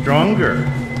 stronger,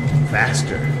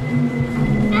 faster.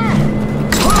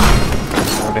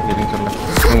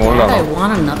 I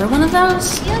want another one of those.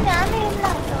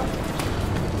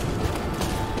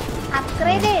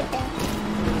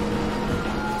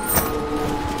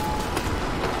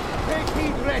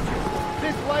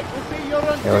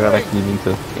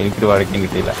 എനിക്കൊരു വഴക്കും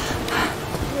കിട്ടിയില്ല.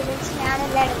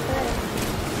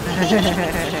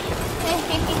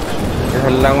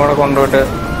 ഇതെല്ലാം കൂടെ കൊണ്ടുപോയിട്ട്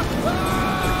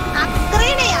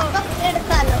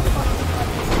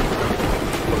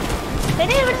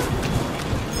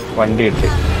വണ്ടി ഇട്ട്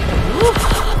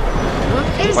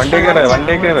വണ്ടി കയറ്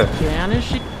വണ്ടി കയറ്.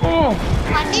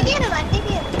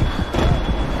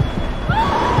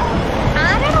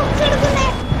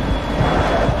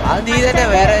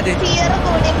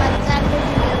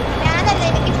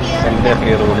 എന്റെ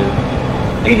ഫിയർ കൂടി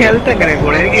ഈ ഹെൽത്ത് എങ്ങനെ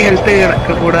കൂടെ? എനിക്ക്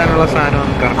ഹെൽത്ത് കൂടാനുള്ള സാധനം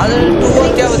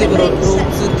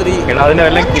അതിന്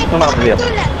വല്ല കിട്ടണം.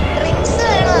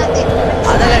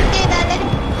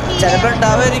 ചിലപ്പോ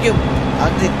ഉണ്ടാവായിരിക്കും.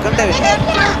 അത് നിൽക്കണ്ടേ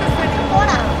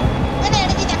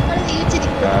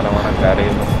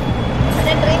കരയുന്നു.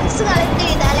 ഡ്രിങ്ക്സ് കളക്ട്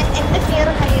ചെയ്താലും എന്റെ ഫിയർ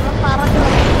കഴിയുമ്പോ പറഞ്ഞു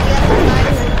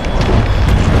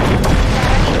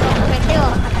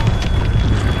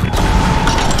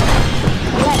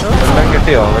വെള്ളം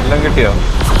കിട്ടിയോ? വെള്ളം കിട്ടിയോ?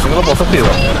 നിങ്ങൾ പൊസസ്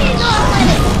ചെയ്തോ?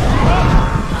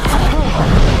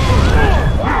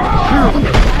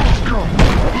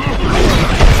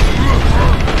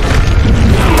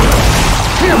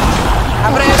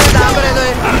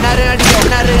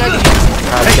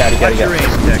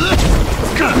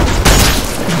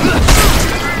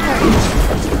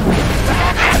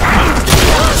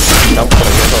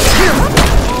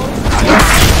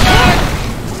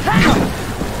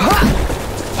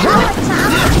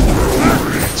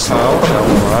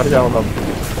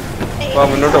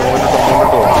 മുന്നോട്ട് പോകും.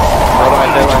 അവിടെ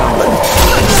മറ്റേ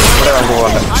ഇവിടെ നമുക്ക്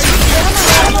പോകണ്ട.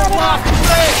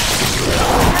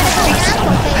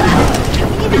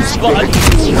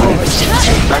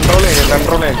 കൺട്രോൾ ചെയ്ത്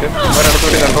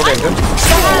ഒരിടത്തോട്ട് കൺട്രോൾ ചെയ്ത്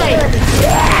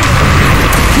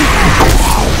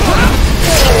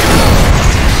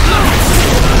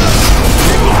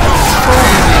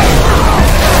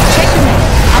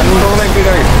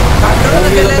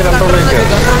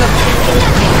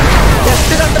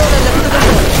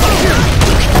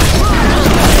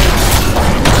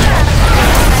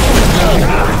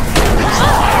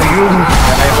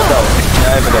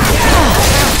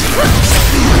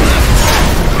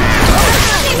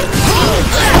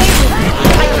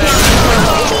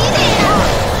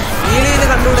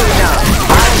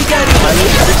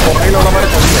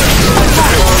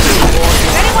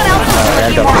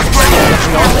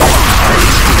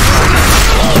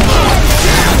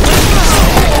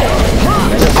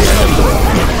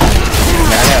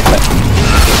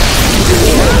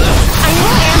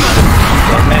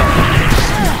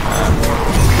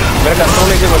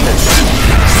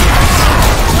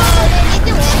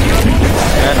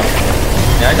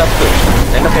ഞാൻ ചത്തു.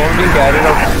 എന്റെ ഫോണിൽ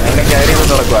എന്നെ ക്യാരി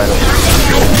ചെയ്ത് നടക്കുമായിരുന്നു.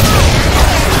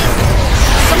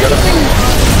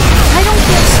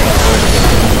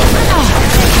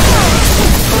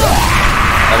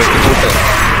 അത് കൂട്ട്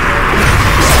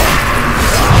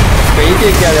സ്പേസ്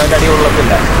വയ്ക്കാതെ അവൻ്റെ അടി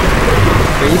കൊള്ളത്തില്ല.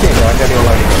 സ്പേസ് വയ്ക്കുക അവൻ്റെ അടി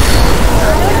കൊള്ളാതില്ല.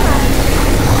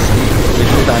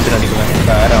 വലിയ താണ്ടിൽ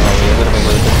അടിക്കുന്നത് ആരാണോ? ഏതൊരു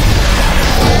മെമ്പേഴ്സ്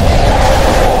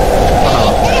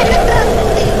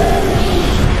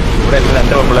ഇവിടെ എല്ലാം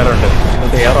 2 പിള്ളേരുണ്ട്.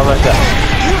 തയ്യാറാന്ന് വെച്ചാൽ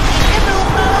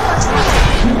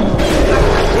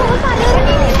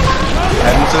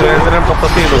സുരേന്ദ്രൻ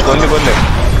പ്രൊപ്പസ് ചെയ്തു. കൊല്ല്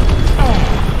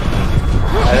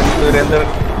സുരേന്ദ്രൻ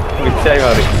വിച്ചായി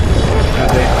മാറി.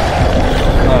 വെട്ട്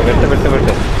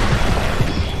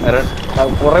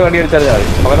കുറെ വണ്ടി അടിച്ചാൽ മതി.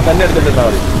 അവനെ തന്നെ എടുത്തിട്ടാൽ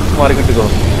മതി. മാറി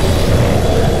കിട്ടിക്കോളും.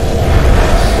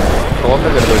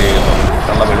 തോന്നുന്നു ചെറുത് കഴിയുന്നു.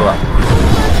 കള്ള വിടുവാ.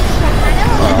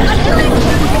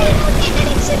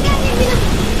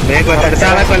 അടുത്ത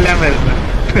ആളെ കൊല്ലാൻ വരുന്നു.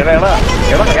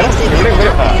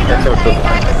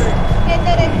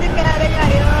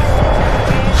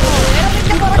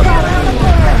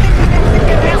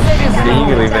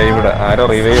 റിവൈവ് ആരോ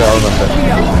റിവൈവ് ആവുന്നുണ്ട്.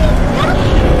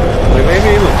 റിവൈവ്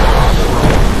ചെയ്തു.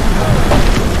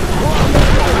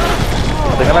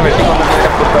 അതുങ്ങളെ വെട്ടിക്കൊണ്ടിട്ട് അതിനെ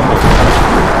കൊല്ലാൻ പോകും.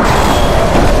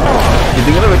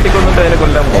 ഇതിങ്ങളെ വെട്ടിക്കൊണ്ടിട്ട് അതിനെ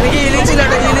കൊല്ലാൻ പോകും.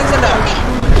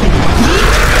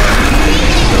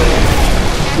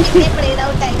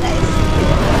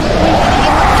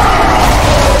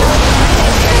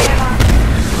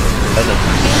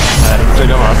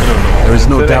 There is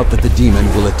no doubt that the demon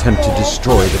will attempt to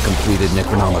destroy the completed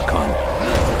Necronomicon.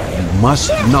 You must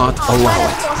not allow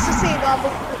it.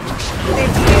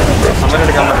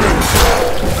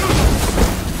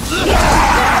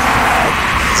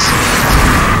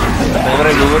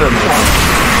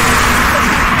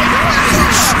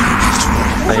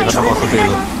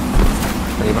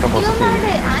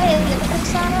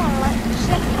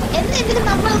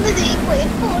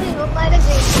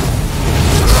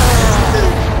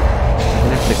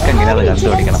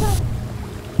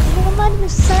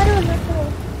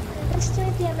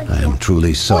 I am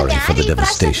truly sorry for the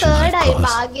devastation I've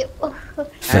caused.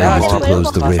 Failing to close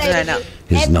the rift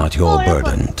is not your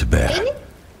burden to bear.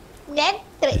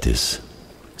 It is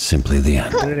simply the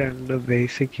end. രണ്ട്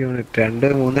basic unit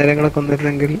 2-3 നേരങ്ങളൊക്കെ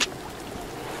വന്നിരുന്നെങ്കിൽ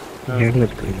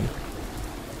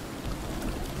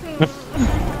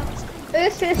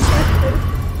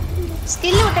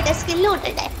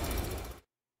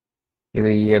ഇത്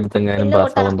ഈ അടുത്തെങ്ങാനും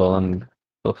പാസ്സാവാൻ തോന്നുന്നുണ്ട്.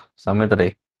 സമയത്തേ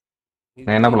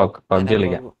 9 o'clock PUBG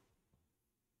കളിക്കാം.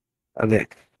 അതെ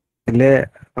ഇല്ലേ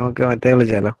നമുക്ക് മറ്റേ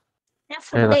കളിച്ചാലോ?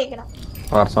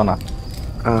 വാർസോണ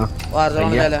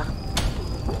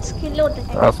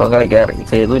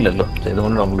ചെയ്തില്ലല്ലോ.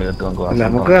 ചെയ്തുകൊണ്ട്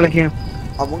നമുക്ക് കളിക്കാം.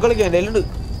 2.0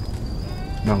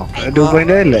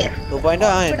 അല്ലേ?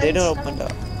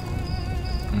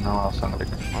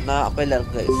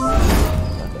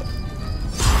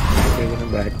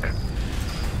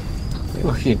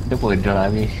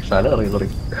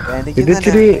 ഇത്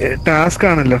ഇച്ചിരി ടാസ്ക്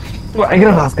ആണല്ലോ. ഭയങ്കര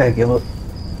ടാസ്ക് ആക്കിയത്.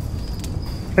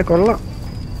 കൊള്ളാം.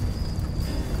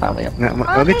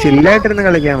 നമുക്ക് ചില്ലായിട്ടിരുന്ന്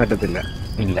കളിക്കാൻ പറ്റത്തില്ല.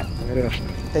 ഇല്ല,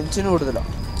 ടെൻഷൻ കൂടുതലോ.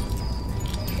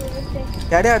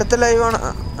 ഡാഡി അടുത്ത ലൈവാണ്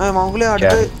മൗഗ്ലി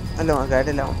അടുത്ത് അല്ല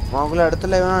കേട്ടില്ല. മൗഗ്ലി അടുത്ത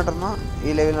ലൈവാണ് ഇടുന്ന ഈ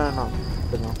ലൈവിലാണോ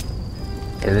ഇടുന്നത്?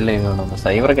 ഏത് ലൈവ് ആണോ?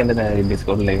 സൈബറൊക്കെ എന്തിനാ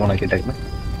ഡിസ്കോഡ് ലൈവ് ഓണാക്കിയിട്ടേക്കുന്നത്?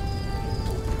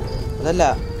 അതല്ല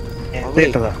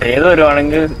ചെയ്ത്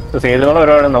വരുവാണെങ്കിൽ ചെയ്തോളം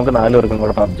വരുവാണെങ്കിൽ നമുക്ക് 4 പേർക്കും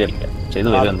കൂടെ പബ്ജി കളിക്കാം. ചെയ്ത്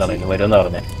വരും എന്താണെങ്കിലും വരുമെന്ന്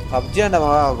പറഞ്ഞേ. പബ്ജി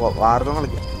വാർസോൺ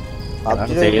കളിക്കാം.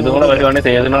 ചെയ്തുകൂടെ വരുവാണെങ്കിൽ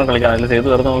ചെയ്തോളം കളിക്കാം. അതിൽ ചെയ്ത്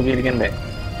വെറുതെ നോക്കിയിരിക്കണ്ടേ?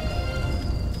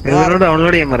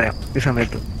 ഡൗൺലോഡ് ചെയ്യാൻ പറയാം ഈ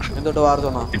സമയത്ത്. എന്തോട്ട്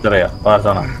വാർസോണോ? ഇത്രയാ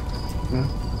വാർസോണാ?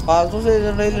 വാർസോൺ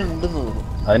ഉണ്ടെന്ന് തോന്നുന്നു.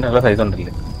 അതിന് നല്ല സൈസ്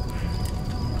ഉണ്ടല്ലേ?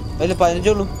 അതിൽ 15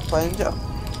 ഉള്ളൂ. 15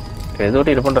 ചെയ്തോട്ട്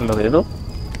ഇരിപ്പുണ്ടല്ലോ. ചെയ്തു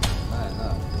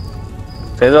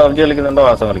പബ്ജി കളിക്കുന്നുണ്ടോ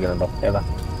വാർസോൺ കളിക്കുന്നുണ്ടോ? ഏതാ?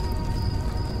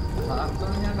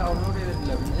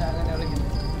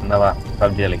 എന്നാ വാ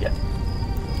പബ്ജി കളിക്കാം.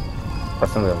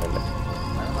 പ്രശ്നം തോന്നില്ല.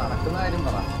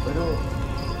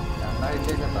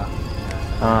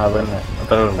 ആ അതന്നെ.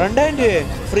 2000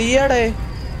 ഫ്രീ ആടേ.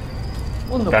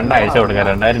 2 ആഴ്ച കൊടുക്കാം.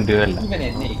 2000 രൂപയല്ല.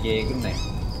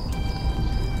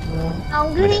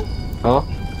 ഓ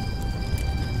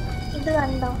ഇത്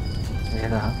കണ്ടോ?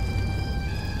 ഏതാ?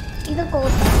 ഇത്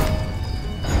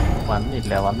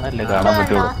വന്നല്ലേ കാണാൻ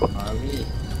പറ്റുള്ളൂ.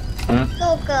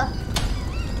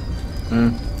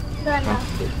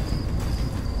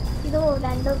 ഇത്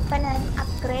 2 ഞാൻ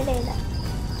അപ്ഗ്രേഡ് ചെയ്ത.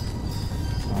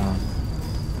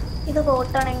 ഇത്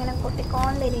കോട്ടാണ് ഇങ്ങനെ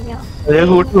കൊട്ടിക്കൊണ്ടിരിക്കണം.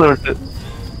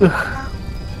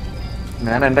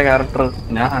 ഞാൻ എന്റെ ക്യാരക്ടർ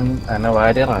ഞാൻ എന്നെ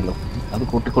വാരിയറാണല്ലോ. അത്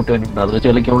കൂട്ടിക്കൂട്ടി വന്നിട്ടുണ്ട്. അത് വെച്ച്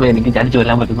കളിക്കുമ്പോൾ എനിക്ക് ചാടിച്ചു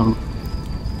വരാൻ പറ്റുന്നുള്ളൂ.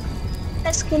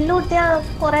 സ്കില്ല് കൂട്ടിയാ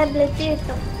കൊറേ എബിലിറ്റി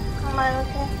കിട്ടും.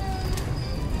 നമ്മളതൊക്കെ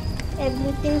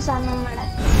എബിലിറ്റീസ് ആണ് നമ്മുടെ.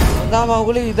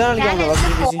 ഇതാണ്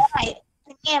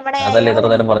അതല്ലേ ഇത്ര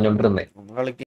നേരം പറഞ്ഞോണ്ടിരുന്നേ.